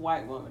was this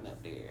white woman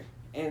up there.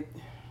 And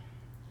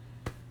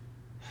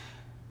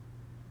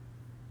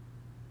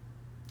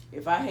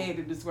if I had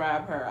to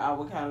describe her, I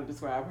would kind of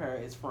describe her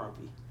as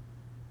frumpy.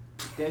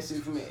 That's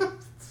just me.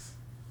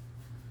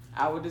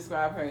 I would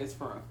describe her as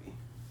frumpy.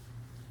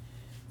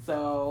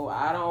 So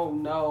I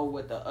don't know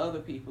what the other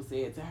people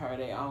said to her.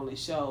 They only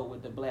showed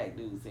what the black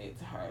dude said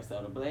to her.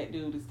 So the black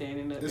dude is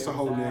standing up there. It's a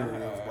whole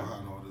narrative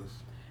behind all this.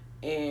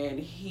 And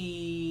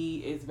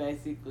he is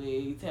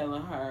basically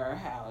telling her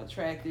how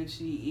attractive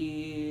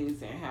she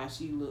is and how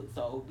she looks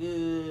so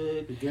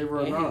good. He gave her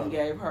a 9. He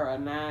gave her a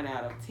 9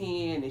 out of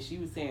 10. And she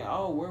was saying,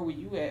 oh, where were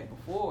you at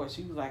before?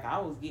 She was like, I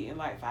was getting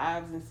like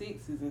 5s and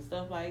 6s and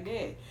stuff like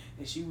that.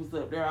 And she was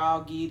up there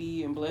all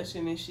giddy and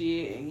blushing and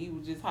shit. And he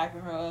was just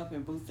hyping her up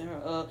and boosting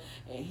her up.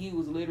 And he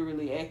was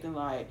literally acting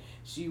like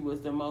she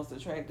was the most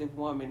attractive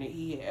woman that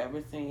he had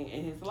ever seen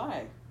in his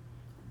life.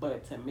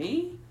 But to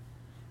me,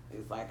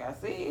 it's like I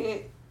said,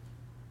 it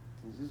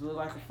just looked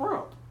like a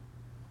frump.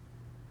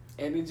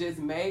 And it just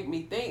made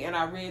me think, and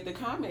I read the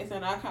comments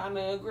and I kind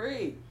of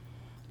agreed.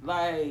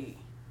 Like,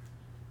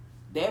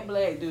 that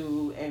black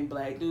dude and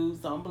black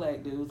dudes, some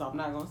black dudes, I'm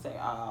not going to say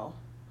all,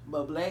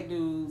 but black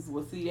dudes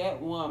will see that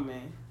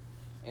woman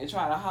and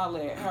try to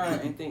holler at her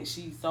and think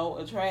she's so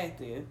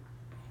attractive.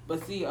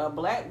 But see, a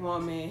black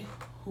woman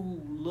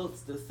who looks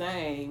the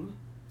same,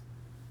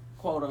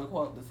 quote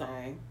unquote the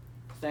same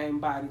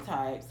body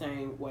type,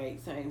 same weight,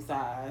 same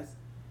size,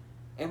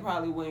 and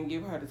probably wouldn't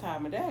give her the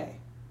time of day.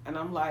 And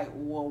I'm like,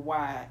 well,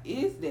 why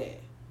is that?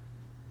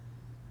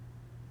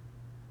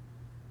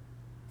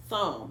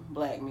 Some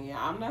black men,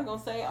 I'm not going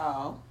to say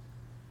all.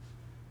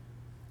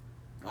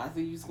 I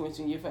see you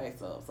squinching your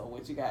face up, so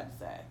what you got to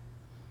say?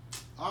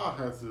 I'll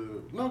have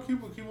to... No,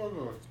 keep on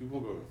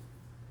going.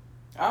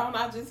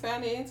 I just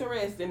found it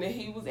interesting that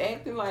he was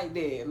acting like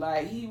that.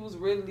 Like, he was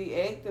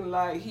really acting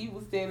like he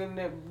was standing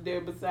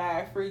there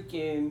beside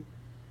freaking...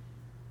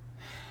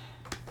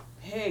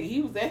 Heck,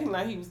 he was acting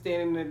like he was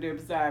standing there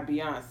beside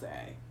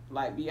Beyonce.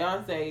 Like,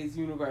 Beyonce is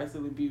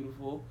universally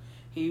beautiful.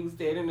 He was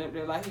standing up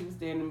there like he was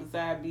standing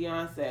beside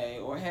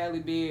Beyonce or Halle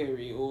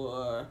Berry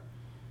or...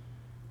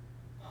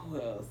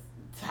 Who else?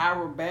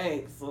 Tyra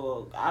Banks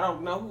or... I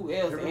don't know who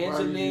else.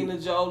 Angelina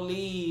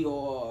Jolie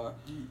or...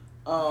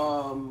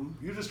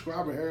 You're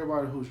describing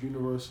everybody who's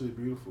universally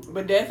beautiful, though.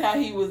 But that's how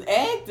he was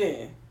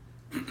acting.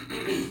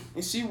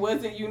 And she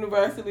wasn't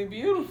universally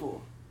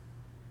beautiful.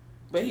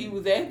 But he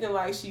was acting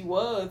like she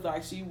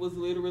was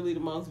literally the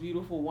most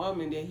beautiful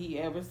woman that he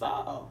ever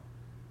saw.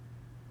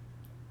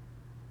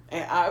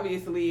 And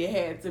obviously it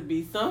had to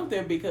be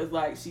something because,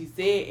 like she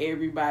said,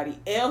 everybody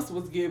else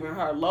was giving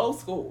her low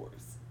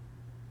scores.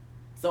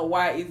 So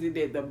why is it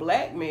that the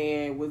black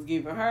man was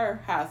giving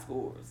her high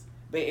scores,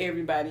 but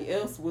everybody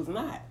else was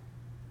not?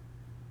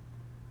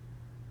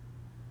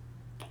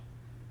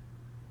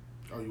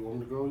 Oh, you want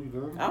me to go? You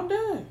done? I'm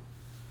done.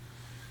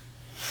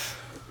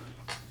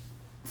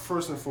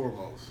 First and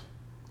foremost,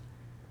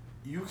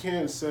 you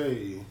can't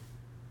say...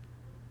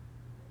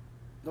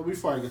 No,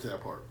 before I get to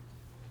that part.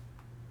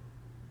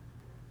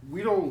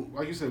 We don't,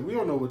 like you said, we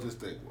don't know what this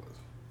thing was.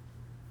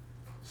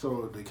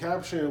 So the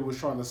caption was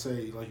trying to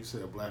say, like you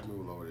said, black men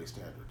will lower their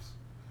standards.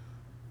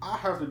 I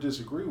have to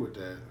disagree with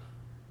that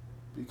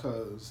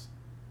because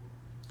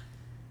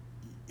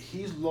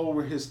he's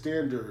lowered his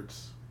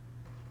standards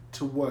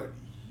to what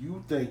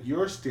you think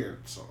your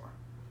standards are.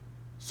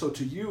 So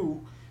to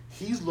you,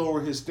 he's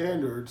lowered his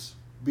standards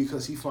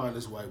because he finds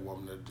this white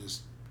woman,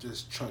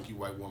 this chunky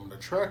white woman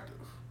attractive.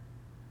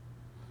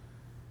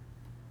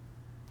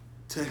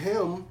 to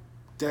him,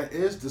 that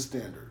is the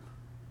standard.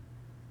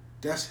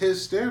 That's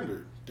his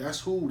standard.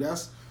 That's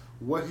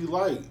what he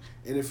liked.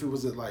 And if it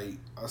was if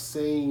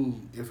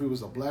it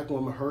was a black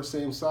woman her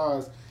same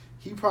size,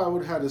 he probably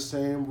would have had the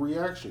same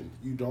reaction.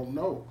 You don't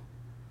know.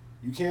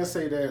 You can't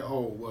say that,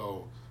 oh,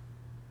 well,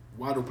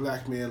 why do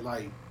black men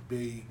like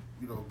big,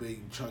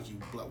 big, chunky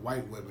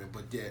white women,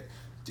 but yet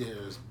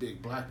there's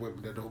big black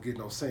women that don't get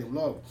no same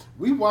love.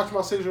 We watch My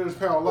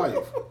 600-Pound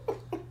Life.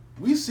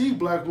 We see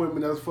black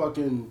women that's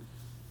about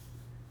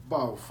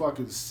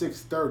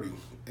 6'30"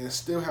 and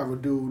still have a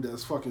dude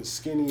that's fucking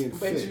skinny and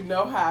fit. But you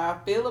know how I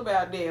feel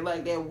about that.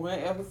 Like that one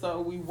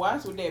episode we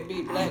watched with that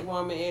big black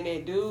woman and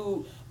that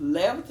dude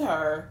left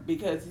her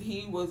because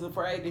he was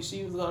afraid that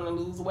she was going to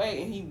lose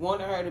weight and he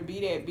wanted her to be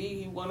that big.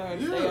 He wanted her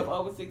to stay up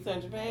over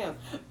 600 pounds.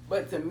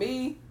 But to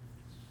me,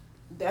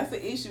 that's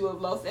an issue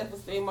of low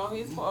self-esteem on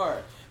his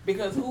part.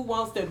 Because who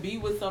wants to be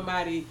with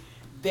somebody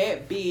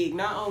that big,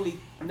 not only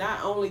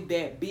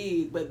that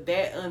big, but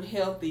that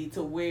unhealthy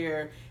to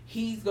where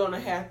he's gonna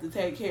have to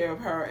take care of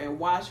her and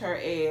wash her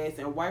ass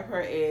and wipe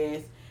her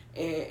ass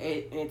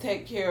and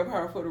take care of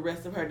her for the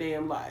rest of her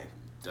damn life.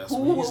 That's who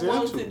what would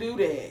want to do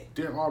that?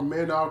 There are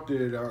men out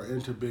there that are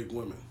into big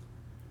women.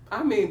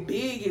 I mean,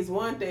 big is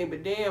one thing,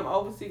 but damn,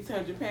 over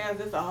 600 pounds,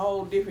 that's a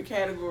whole different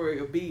category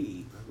of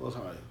big. What's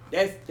high?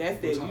 That's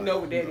that. You know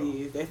what that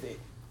is. That's it.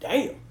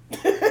 Damn.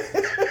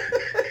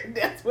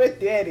 That's what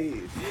that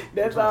is.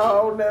 That's a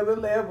whole nother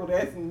level.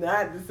 That's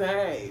not the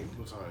same.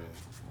 What's high?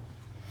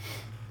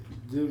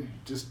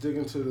 Just dig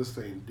into this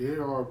thing.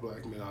 There are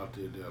black men out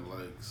there that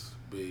likes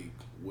big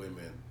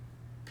women.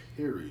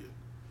 Period.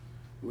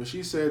 When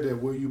she said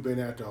that, where you been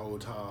at the whole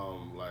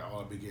time? Like,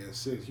 I began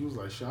 6. He was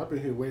like, shit, I've been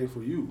here waiting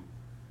for you.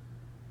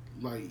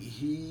 Like,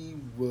 he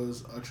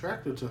was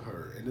attracted to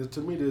her. And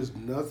to me, there's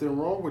nothing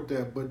wrong with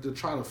that. But to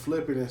try to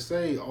flip it and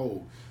say,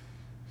 oh,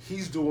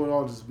 he's doing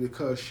all this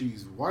because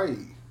she's white,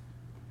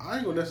 I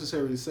ain't going to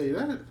necessarily say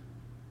that.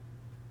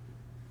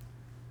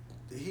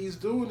 He's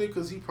doing it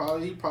because he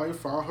probably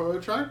found her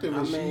attractive.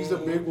 And she's a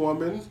big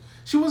woman.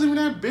 She wasn't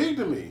even that big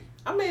to me.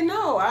 I mean,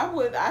 no,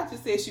 I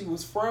just said she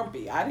was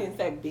frumpy. I didn't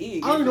say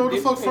big. I don't know what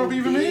the fuck frumpy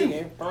even mean.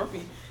 And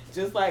frumpy,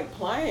 just like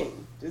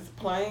plain. Just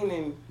plain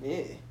and,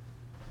 yeah.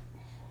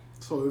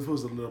 So if it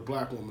was a little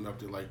black woman up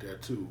there like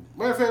that too.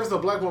 Matter of fact, if it was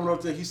a black woman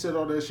up there, he said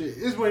all that shit.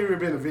 It wouldn't even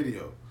been a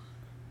video.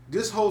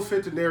 This whole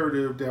fit the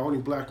narrative that only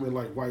black men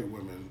like white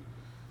women.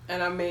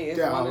 And I mean, it's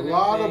that one a of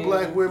lot of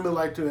black women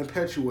like to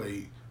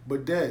perpetuate,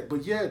 but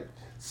yet,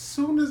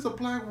 soon as a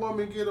black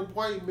woman get a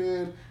white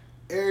man,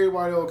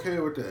 everybody okay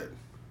with that.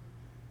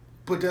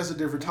 But that's a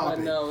different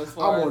topic. No,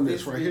 I'm on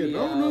this right here.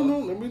 No.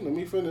 Let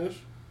me finish.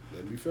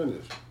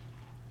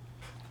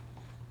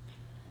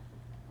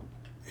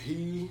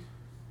 He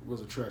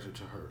was attracted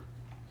to her.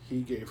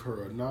 He gave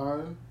her a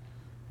 9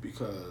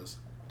 because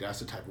that's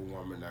the type of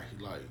woman that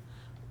he liked.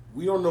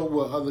 We don't know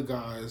what other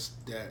guys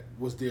that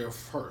was there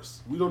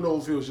first. We don't know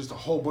if it was just a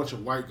whole bunch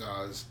of white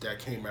guys that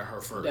came at her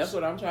first. That's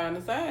what I'm trying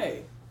to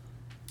say.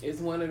 It's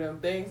one of them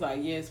things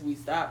like, yes, we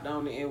stopped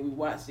on it and we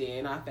watched it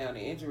and I found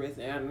it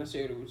interesting and I'm going to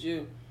share it with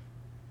you.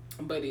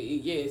 But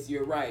yes,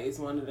 you're right. It's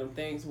one of them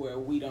things where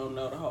we don't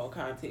know the whole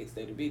context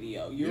of the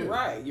video. You're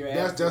right.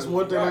 That's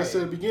one thing I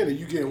said at the beginning.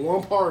 You get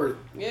one part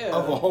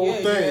of a whole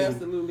thing. You're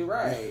absolutely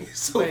right.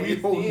 So we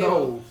don't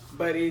know.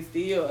 But it's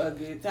still a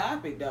good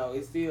topic, though.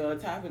 It's still a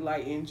topic,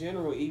 like, in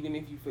general, even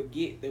if you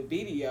forget the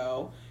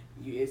video,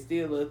 it's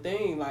still a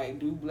thing. Like,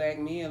 do black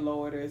men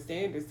lower their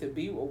standards to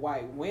be with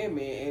white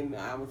women? And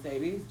I'm going to say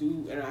this,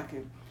 and I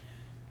can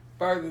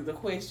further the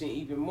question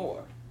even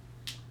more.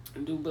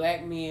 Do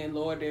black men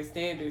lower their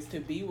standards to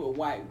be with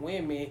white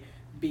women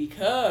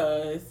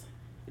because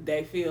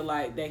they feel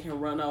like they can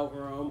run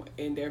over them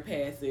and they're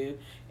passive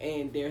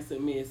and they're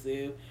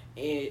submissive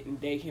and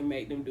they can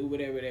make them do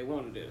whatever they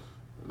want to do?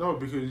 No,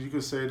 because you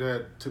could say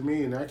that, to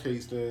me, in that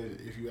case, then,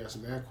 if you ask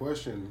them that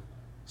question,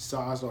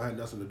 size don't have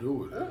nothing to do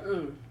with it.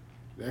 In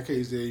that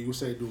case, then, you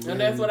say, do men... And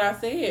that's what I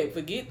said.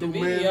 Forget the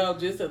video,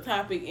 just a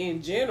topic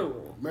in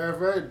general. Matter of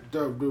fact,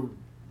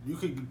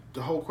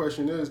 the whole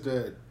question is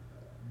that,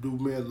 do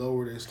men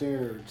lower their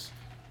standards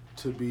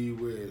to be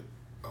with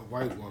a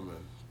white woman?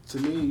 To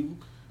me,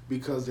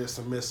 because they're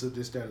submissive,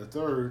 this, that, and the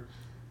third,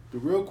 the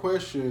real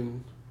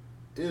question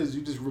is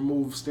you just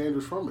remove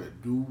standards from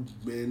it. Do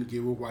men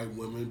get with white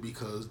women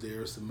because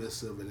they're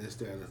submissive and this,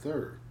 that, and the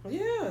third?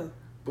 Yeah.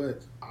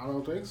 But I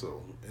don't think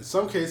so. In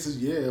some cases,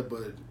 yeah,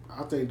 but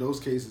I think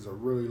those cases are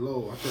really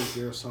low. I think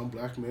there are some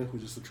black men who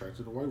are just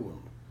attracted to white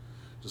women.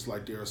 Just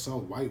like there are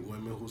some white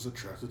women who's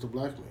attracted to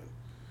black men.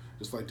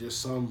 Just like there's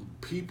some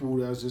people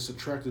that's just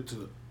attracted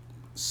to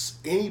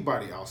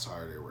anybody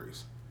outside of their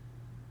race.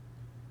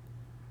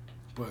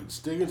 But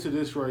sticking to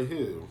this right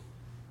here,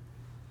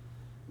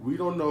 we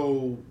don't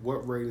know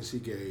what ratings he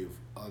gave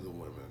other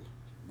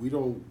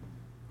women.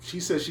 She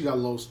said she got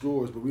low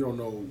scores, but we don't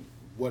know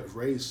what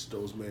race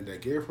those men that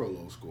gave her a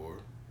low score.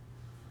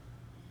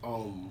 I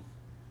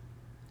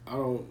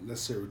don't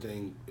necessarily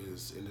think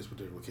is in this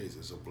particular case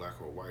it's a black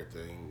or white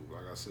thing.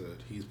 Like I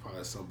said, he's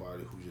probably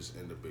somebody who just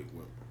into big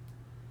women.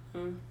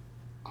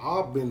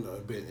 I've been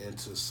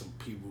into some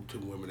people, to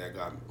women that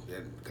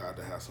got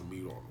to have some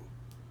meat on them.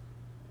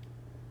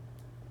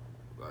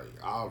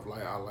 Like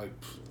I like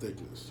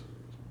thickness.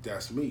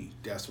 That's me.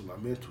 That's what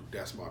I'm into.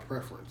 That's my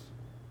preference.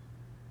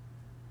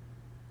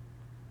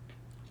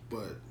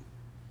 But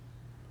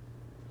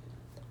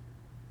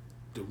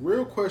the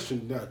real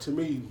question now, to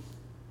me,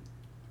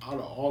 out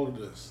of all of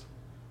this,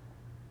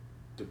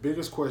 the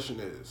biggest question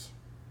is,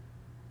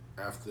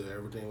 after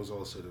everything was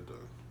all said and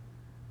done,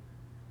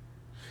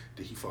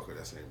 did he fuck her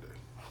that same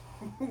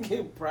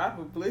day?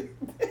 Probably.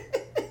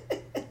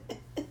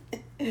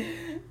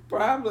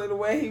 Probably the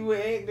way he would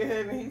act to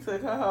her, and he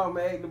took her home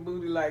and ate the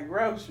booty like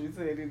groceries.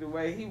 Said it the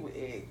way he would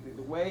act,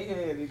 the way he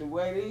had it, the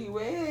way that he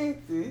would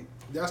act it.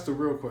 That's the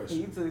real question.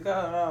 He took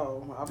her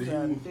home.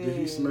 Did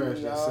he smash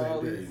that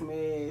same day? He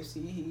smashed.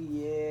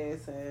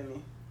 Yes,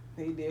 honey.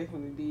 He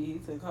definitely did. He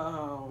took her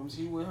home.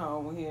 She went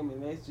home with him,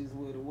 and that's just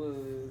what it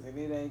was. And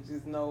it ain't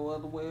just no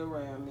other way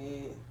around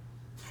it.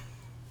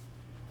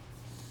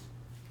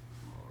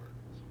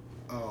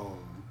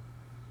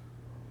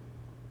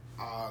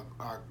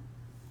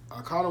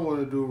 I kind of want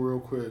to do real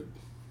quick,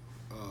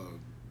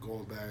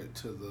 going back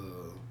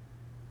to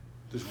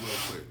just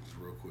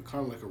real quick,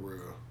 kind of like a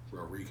real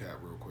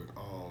recap, real quick.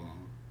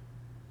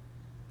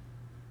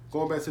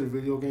 Going back to the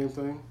video game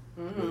thing,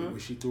 where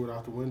she threw it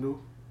out the window.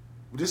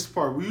 This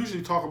part, we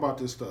usually talk about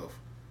this stuff.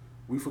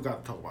 We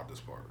forgot to talk about this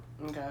part.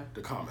 Okay.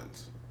 The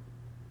comments.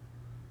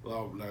 Like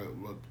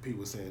what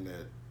people saying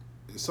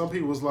that. Some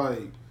people was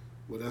like,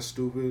 well, that's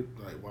stupid.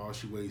 Like, why would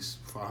she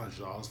waste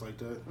 $500 like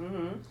that?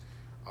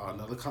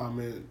 Another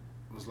comment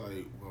was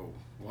like, well,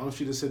 why don't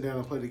she just sit down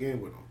and play the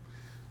game with him?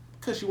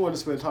 Because she wanted to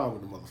spend time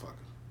with the motherfucker.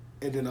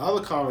 And then the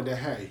other comment that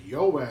had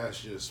yo ass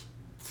just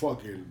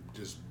fucking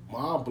just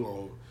mind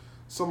blown,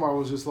 somebody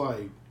was just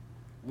like,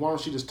 why don't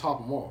she just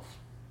top him off?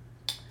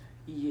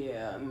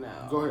 Yeah,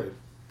 no. Go ahead.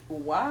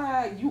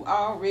 Why you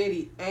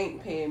already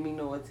ain't paying me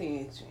no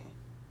attention?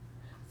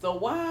 So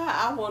why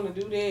I want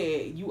to do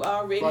that? You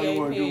already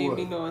ain't paying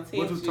me no attention.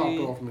 What does topped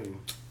off mean?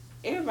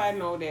 Everybody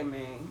know what that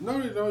mean. No,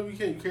 you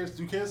can't.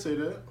 You can't say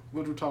that.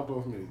 What does topped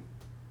off mean?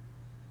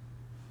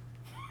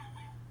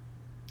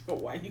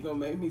 Why you gonna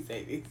make me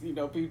say this? You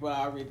know, people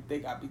already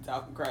think I be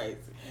talking crazy.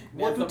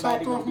 What do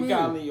topped off mean?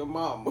 Calling your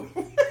mama.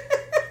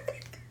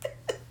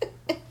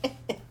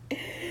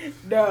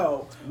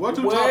 No. What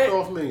do topped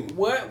off mean?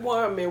 What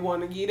woman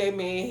want to get that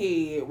man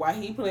head while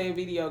he playing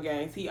video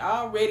games? He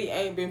already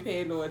ain't been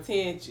paying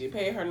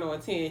her no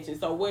attention.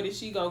 So what is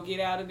she gonna get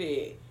out of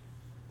that?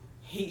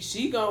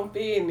 She gonna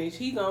finish.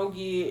 He gonna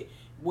get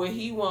what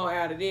he want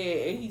out of that,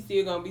 and he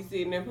still gonna be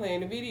sitting there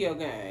playing the video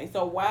game.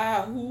 So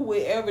who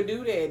would ever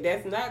do that?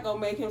 That's not gonna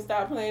make him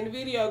stop playing the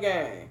video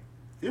game.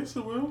 Yes,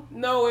 it will.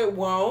 No, it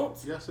won't.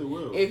 Yes, it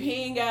will. If he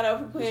ain't got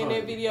up and playing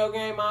that video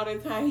game all the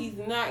time, he's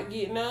not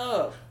getting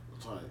up.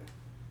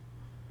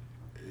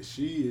 If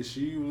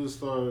she would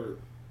start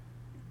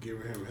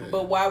giving him head.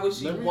 But why would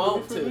she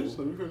want to? Let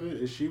me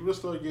finish. If she would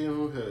start giving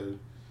him head,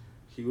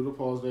 he would have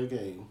paused that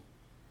game.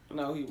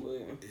 No, he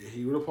wouldn't.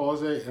 He would have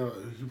paused that.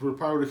 He would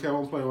probably kept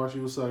on playing while she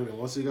was sucking. And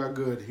once he got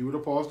good, he would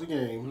have paused the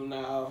game.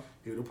 No.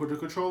 He would have put the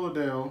controller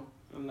down.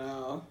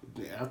 No.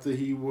 After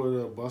he would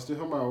have busted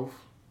her mouth,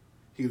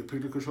 he would have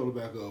picked the controller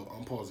back up,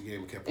 unpaused the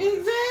game, and kept playing.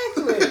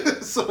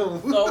 Exactly. So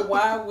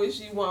why would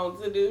she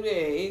want to do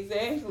that?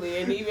 Exactly.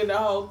 And even the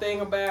whole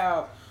thing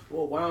about,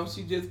 well, why don't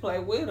she just play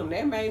with him?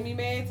 That made me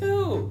mad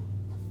too.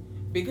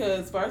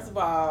 Because first of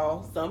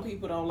all, some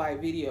people don't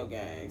like video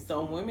games.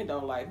 Some women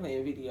don't like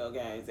playing video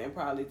games. And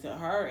probably to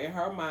her, in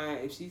her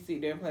mind, if she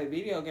sit there and play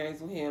video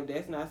games with him,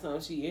 that's not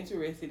something she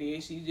interested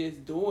in. She's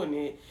just doing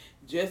it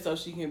just so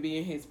she can be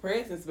in his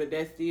presence. But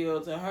that's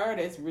still, to her,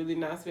 that's really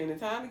not spending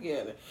time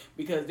together.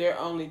 Because they're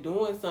only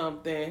doing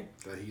something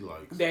that he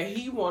likes, that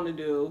he want to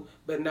do,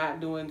 but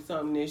not doing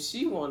something that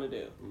she want to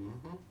do.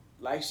 Mm-hmm.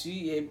 Like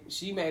she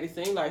made it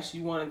seem like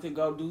she wanted to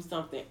go do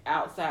something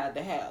outside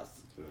the house.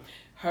 Yeah.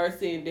 Her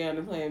sitting down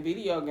and playing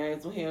video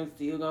games with him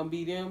still gonna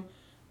be them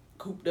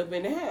cooped up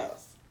in the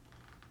house.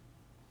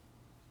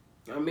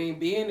 I mean,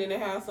 being in the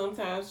house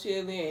sometimes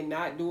chilling and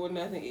not doing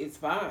nothing is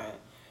fine.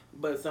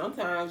 But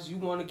sometimes you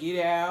want to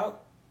get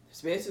out,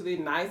 especially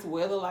nice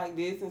weather like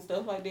this and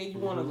stuff like that. You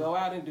want to go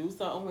out and do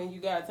something when you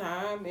got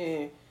time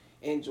and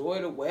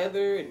enjoy the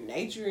weather and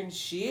nature and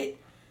shit.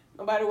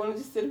 Nobody want to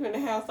just sit up in the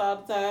house all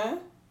the time.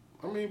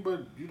 I mean,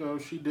 but,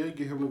 she did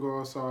get him to go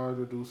outside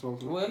to do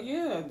something. Well,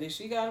 yeah. Then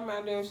she got him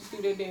out there and she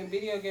threw that damn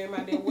video game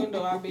out that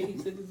window. I bet he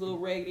took his little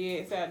raggedy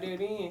ass out there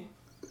then.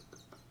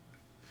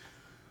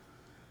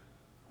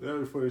 That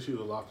was funny. She would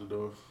have locked the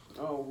door.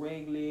 Oh,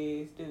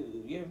 raggedy ass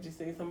dude. You ever just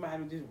seen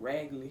somebody just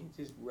raggedy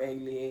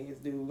ass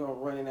dude gonna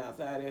running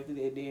outside after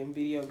that damn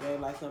video game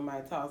like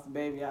somebody tossed the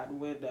baby out the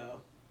window?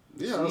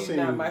 Yeah, She's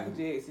not Michael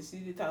Jackson. She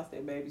did toss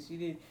that baby. She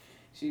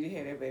did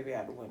have that baby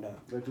out the window.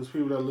 Like those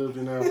people that lived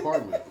in that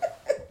apartment.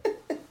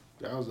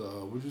 That was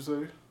what'd you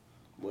say?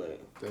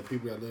 What? That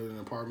people that lived in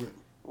an apartment.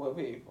 What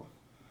people?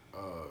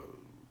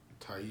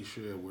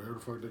 Taisha, whatever the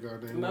fuck they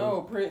got name. No,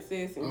 was.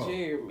 Princess and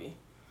Jeremy.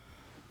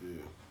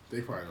 Yeah,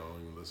 they probably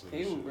don't even listen.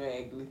 He was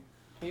raggedy.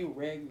 He was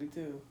raggedy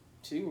too.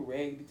 She was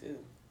raggedy too.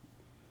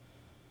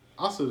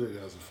 I still think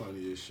that's the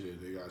funniest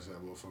shit. They guys had a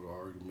motherfucking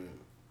argument.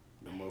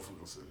 The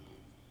motherfucker said,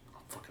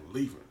 I'm fucking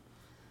leaving.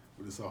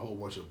 But it's a whole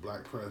bunch of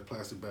black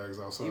plastic bags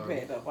outside. He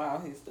packed up all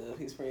his stuff.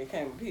 His friend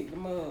came and picked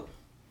him up.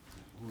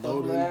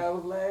 Loaded. Couple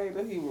hours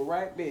later, he was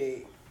right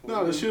back.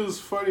 No, the shit was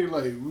funny.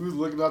 Like, we was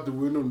looking out the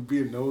window and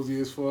being nosy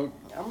as fuck.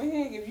 I mean,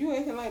 heck, if you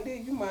acting like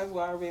that, you might as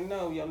well already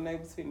know your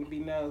neighbors finna be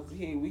nosy.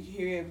 Hey, we can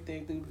hear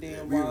everything through the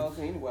damn walls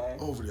anyway.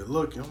 Over there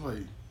looking, I'm like,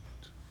 you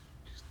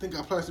think I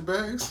got plastic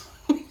bags?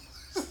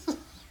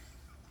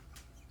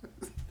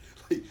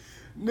 Like,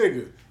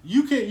 nigga,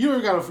 you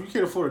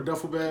can't afford a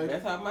duffel bag.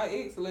 That's how my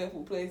ex left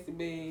with plastic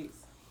bags.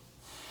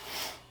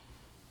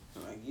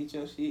 Like, get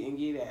your shit and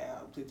get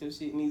out. Put your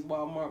shit in these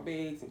Walmart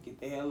bags and get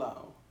the hell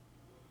on.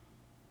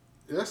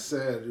 That's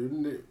sad,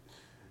 isn't it?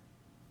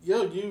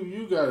 Yo,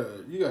 you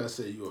gotta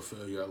say you a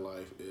failure at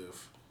life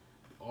if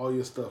all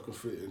your stuff can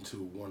fit into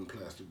one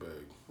plastic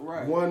bag.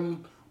 Right.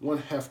 One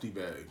hefty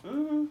bag.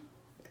 Mm-hmm.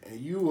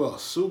 And you a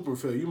super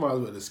failure. You might as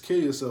well just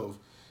kill yourself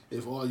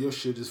if all your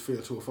shit just fit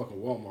into a fucking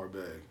Walmart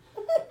bag.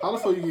 How the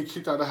fuck you get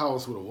kicked out of the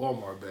house with a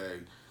Walmart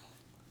bag?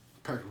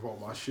 Packed with all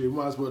my shit. You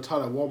might as well tie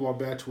that Walmart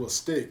bag to a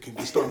stick and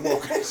just start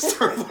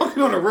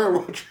walking on the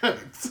railroad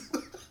tracks.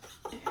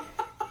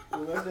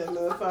 What's that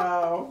little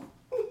song?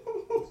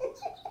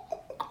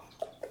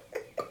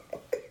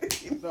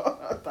 You know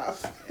what I'm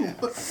talking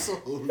about.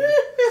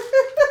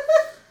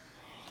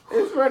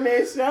 It's from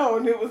that show,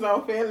 and it was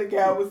on Family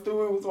Guy when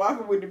Stewart was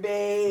walking with the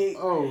bag.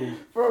 Oh,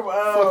 from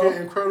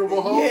fucking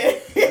Incredible Hulk.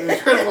 Yeah.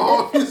 Incredible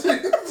Hulk.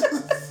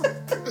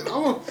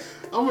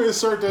 I'm gonna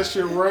insert that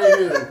shit right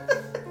here.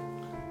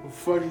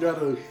 Fucking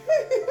got a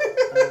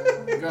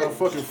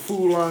fucking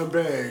Food Line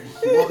bag.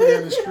 Walking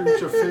down the street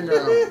with your finger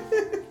out.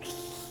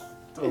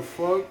 The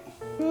fuck?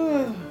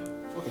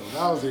 Fucking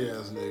lousy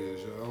ass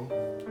niggas, yo.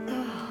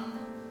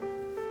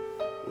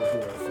 With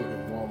that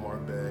fucking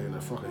Walmart bag and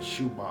a fucking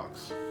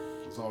shoebox.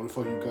 That's all the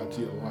fuck you got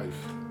to your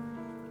life.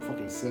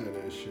 Fucking sad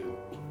ass shit.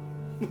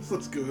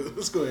 Let's go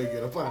ahead and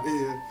get up out of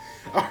here.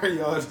 Alright,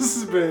 y'all. This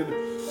has been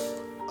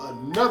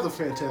another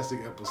fantastic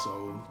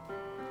episode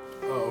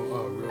of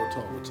Real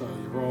Talk with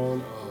Tanya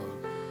Ron.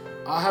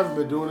 I haven't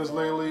been doing this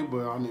lately,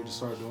 but I need to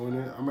start doing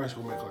it. I'm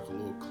actually gonna make like a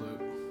little clip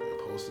and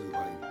post it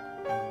like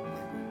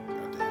maybe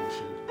at the end of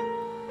shit.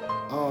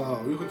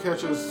 You can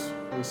catch us,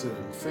 like I said,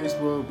 on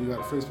Facebook. We got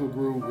a Facebook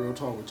group, Real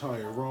Talk with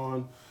Tanya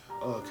Ron.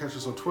 Catch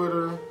us on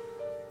Twitter,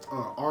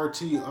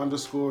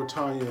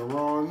 RT_Tanya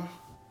Ron.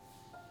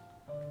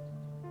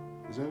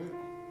 Is that it?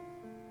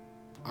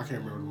 I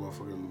can't remember the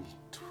motherfucking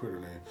Twitter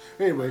name.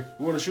 Anyway,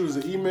 you want to shoot us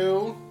an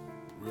email,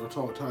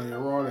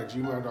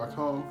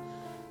 realtalktanyaron@gmail.com.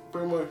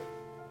 Pretty much,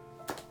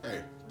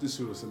 hey, just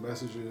shoot us some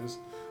messages.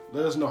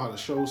 Let us know how the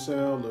show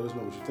sounds. Let us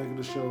know what you think of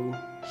the show.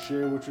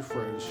 Share it with your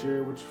friends. Share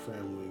it with your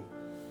family.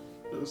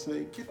 Let us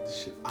say, get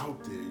this shit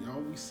out there,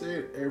 y'all. We say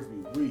it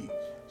every week.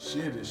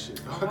 Share this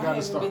shit. Y'all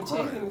gotta start been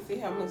crying. checking to see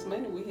how much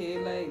money we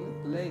had. Like,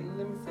 let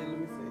me see.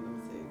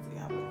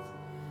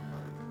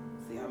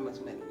 See how much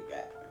money we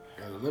got.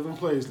 Got 11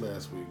 plays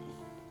last week.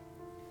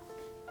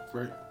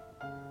 Right?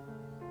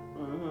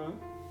 Mm-hmm.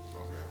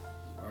 Okay.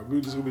 All right, we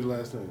just gonna be the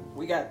last thing.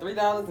 We got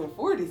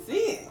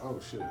 $3.40. Oh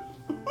shit.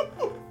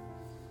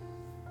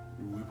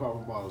 We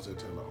popping bottles at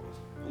 $10.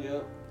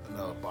 Yep.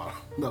 Another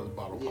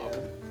bottle Yeah.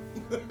 popping.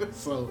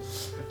 So,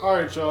 all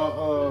right,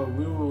 y'all.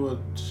 We will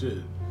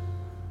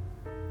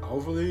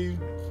hopefully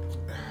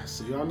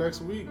see y'all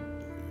next week.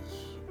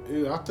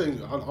 Yeah,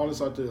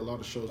 honestly, I think a lot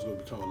of shows are gonna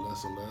become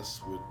less and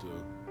less with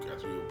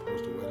after you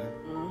approach the wedding.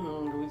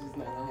 Mm-hmm. We just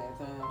not gonna have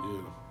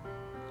time.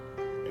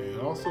 Yeah.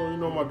 And also,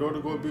 my daughter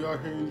gonna be out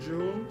here in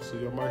June, so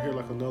y'all might hear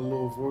like another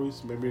little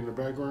voice maybe in the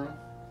background.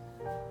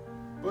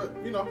 But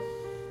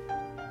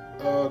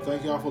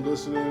thank y'all for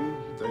listening.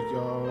 Thank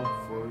y'all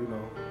for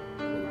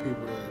for the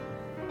people that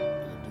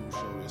do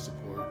show their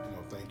support.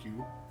 Thank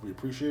you. We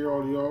appreciate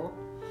all of y'all.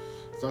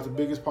 It's not the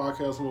biggest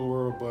podcast in the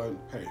world, but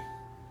hey,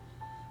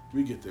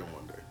 we get there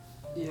one day.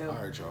 Yeah.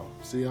 All right, y'all.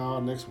 See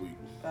y'all next week.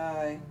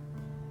 Bye.